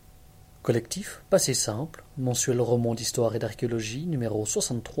 Collectif Passé simple, mensuel roman d'histoire et d'archéologie, numéro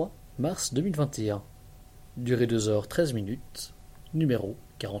 63, mars 2021. Durée 2 h 13 minutes, numéro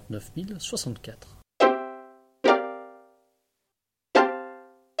 49064.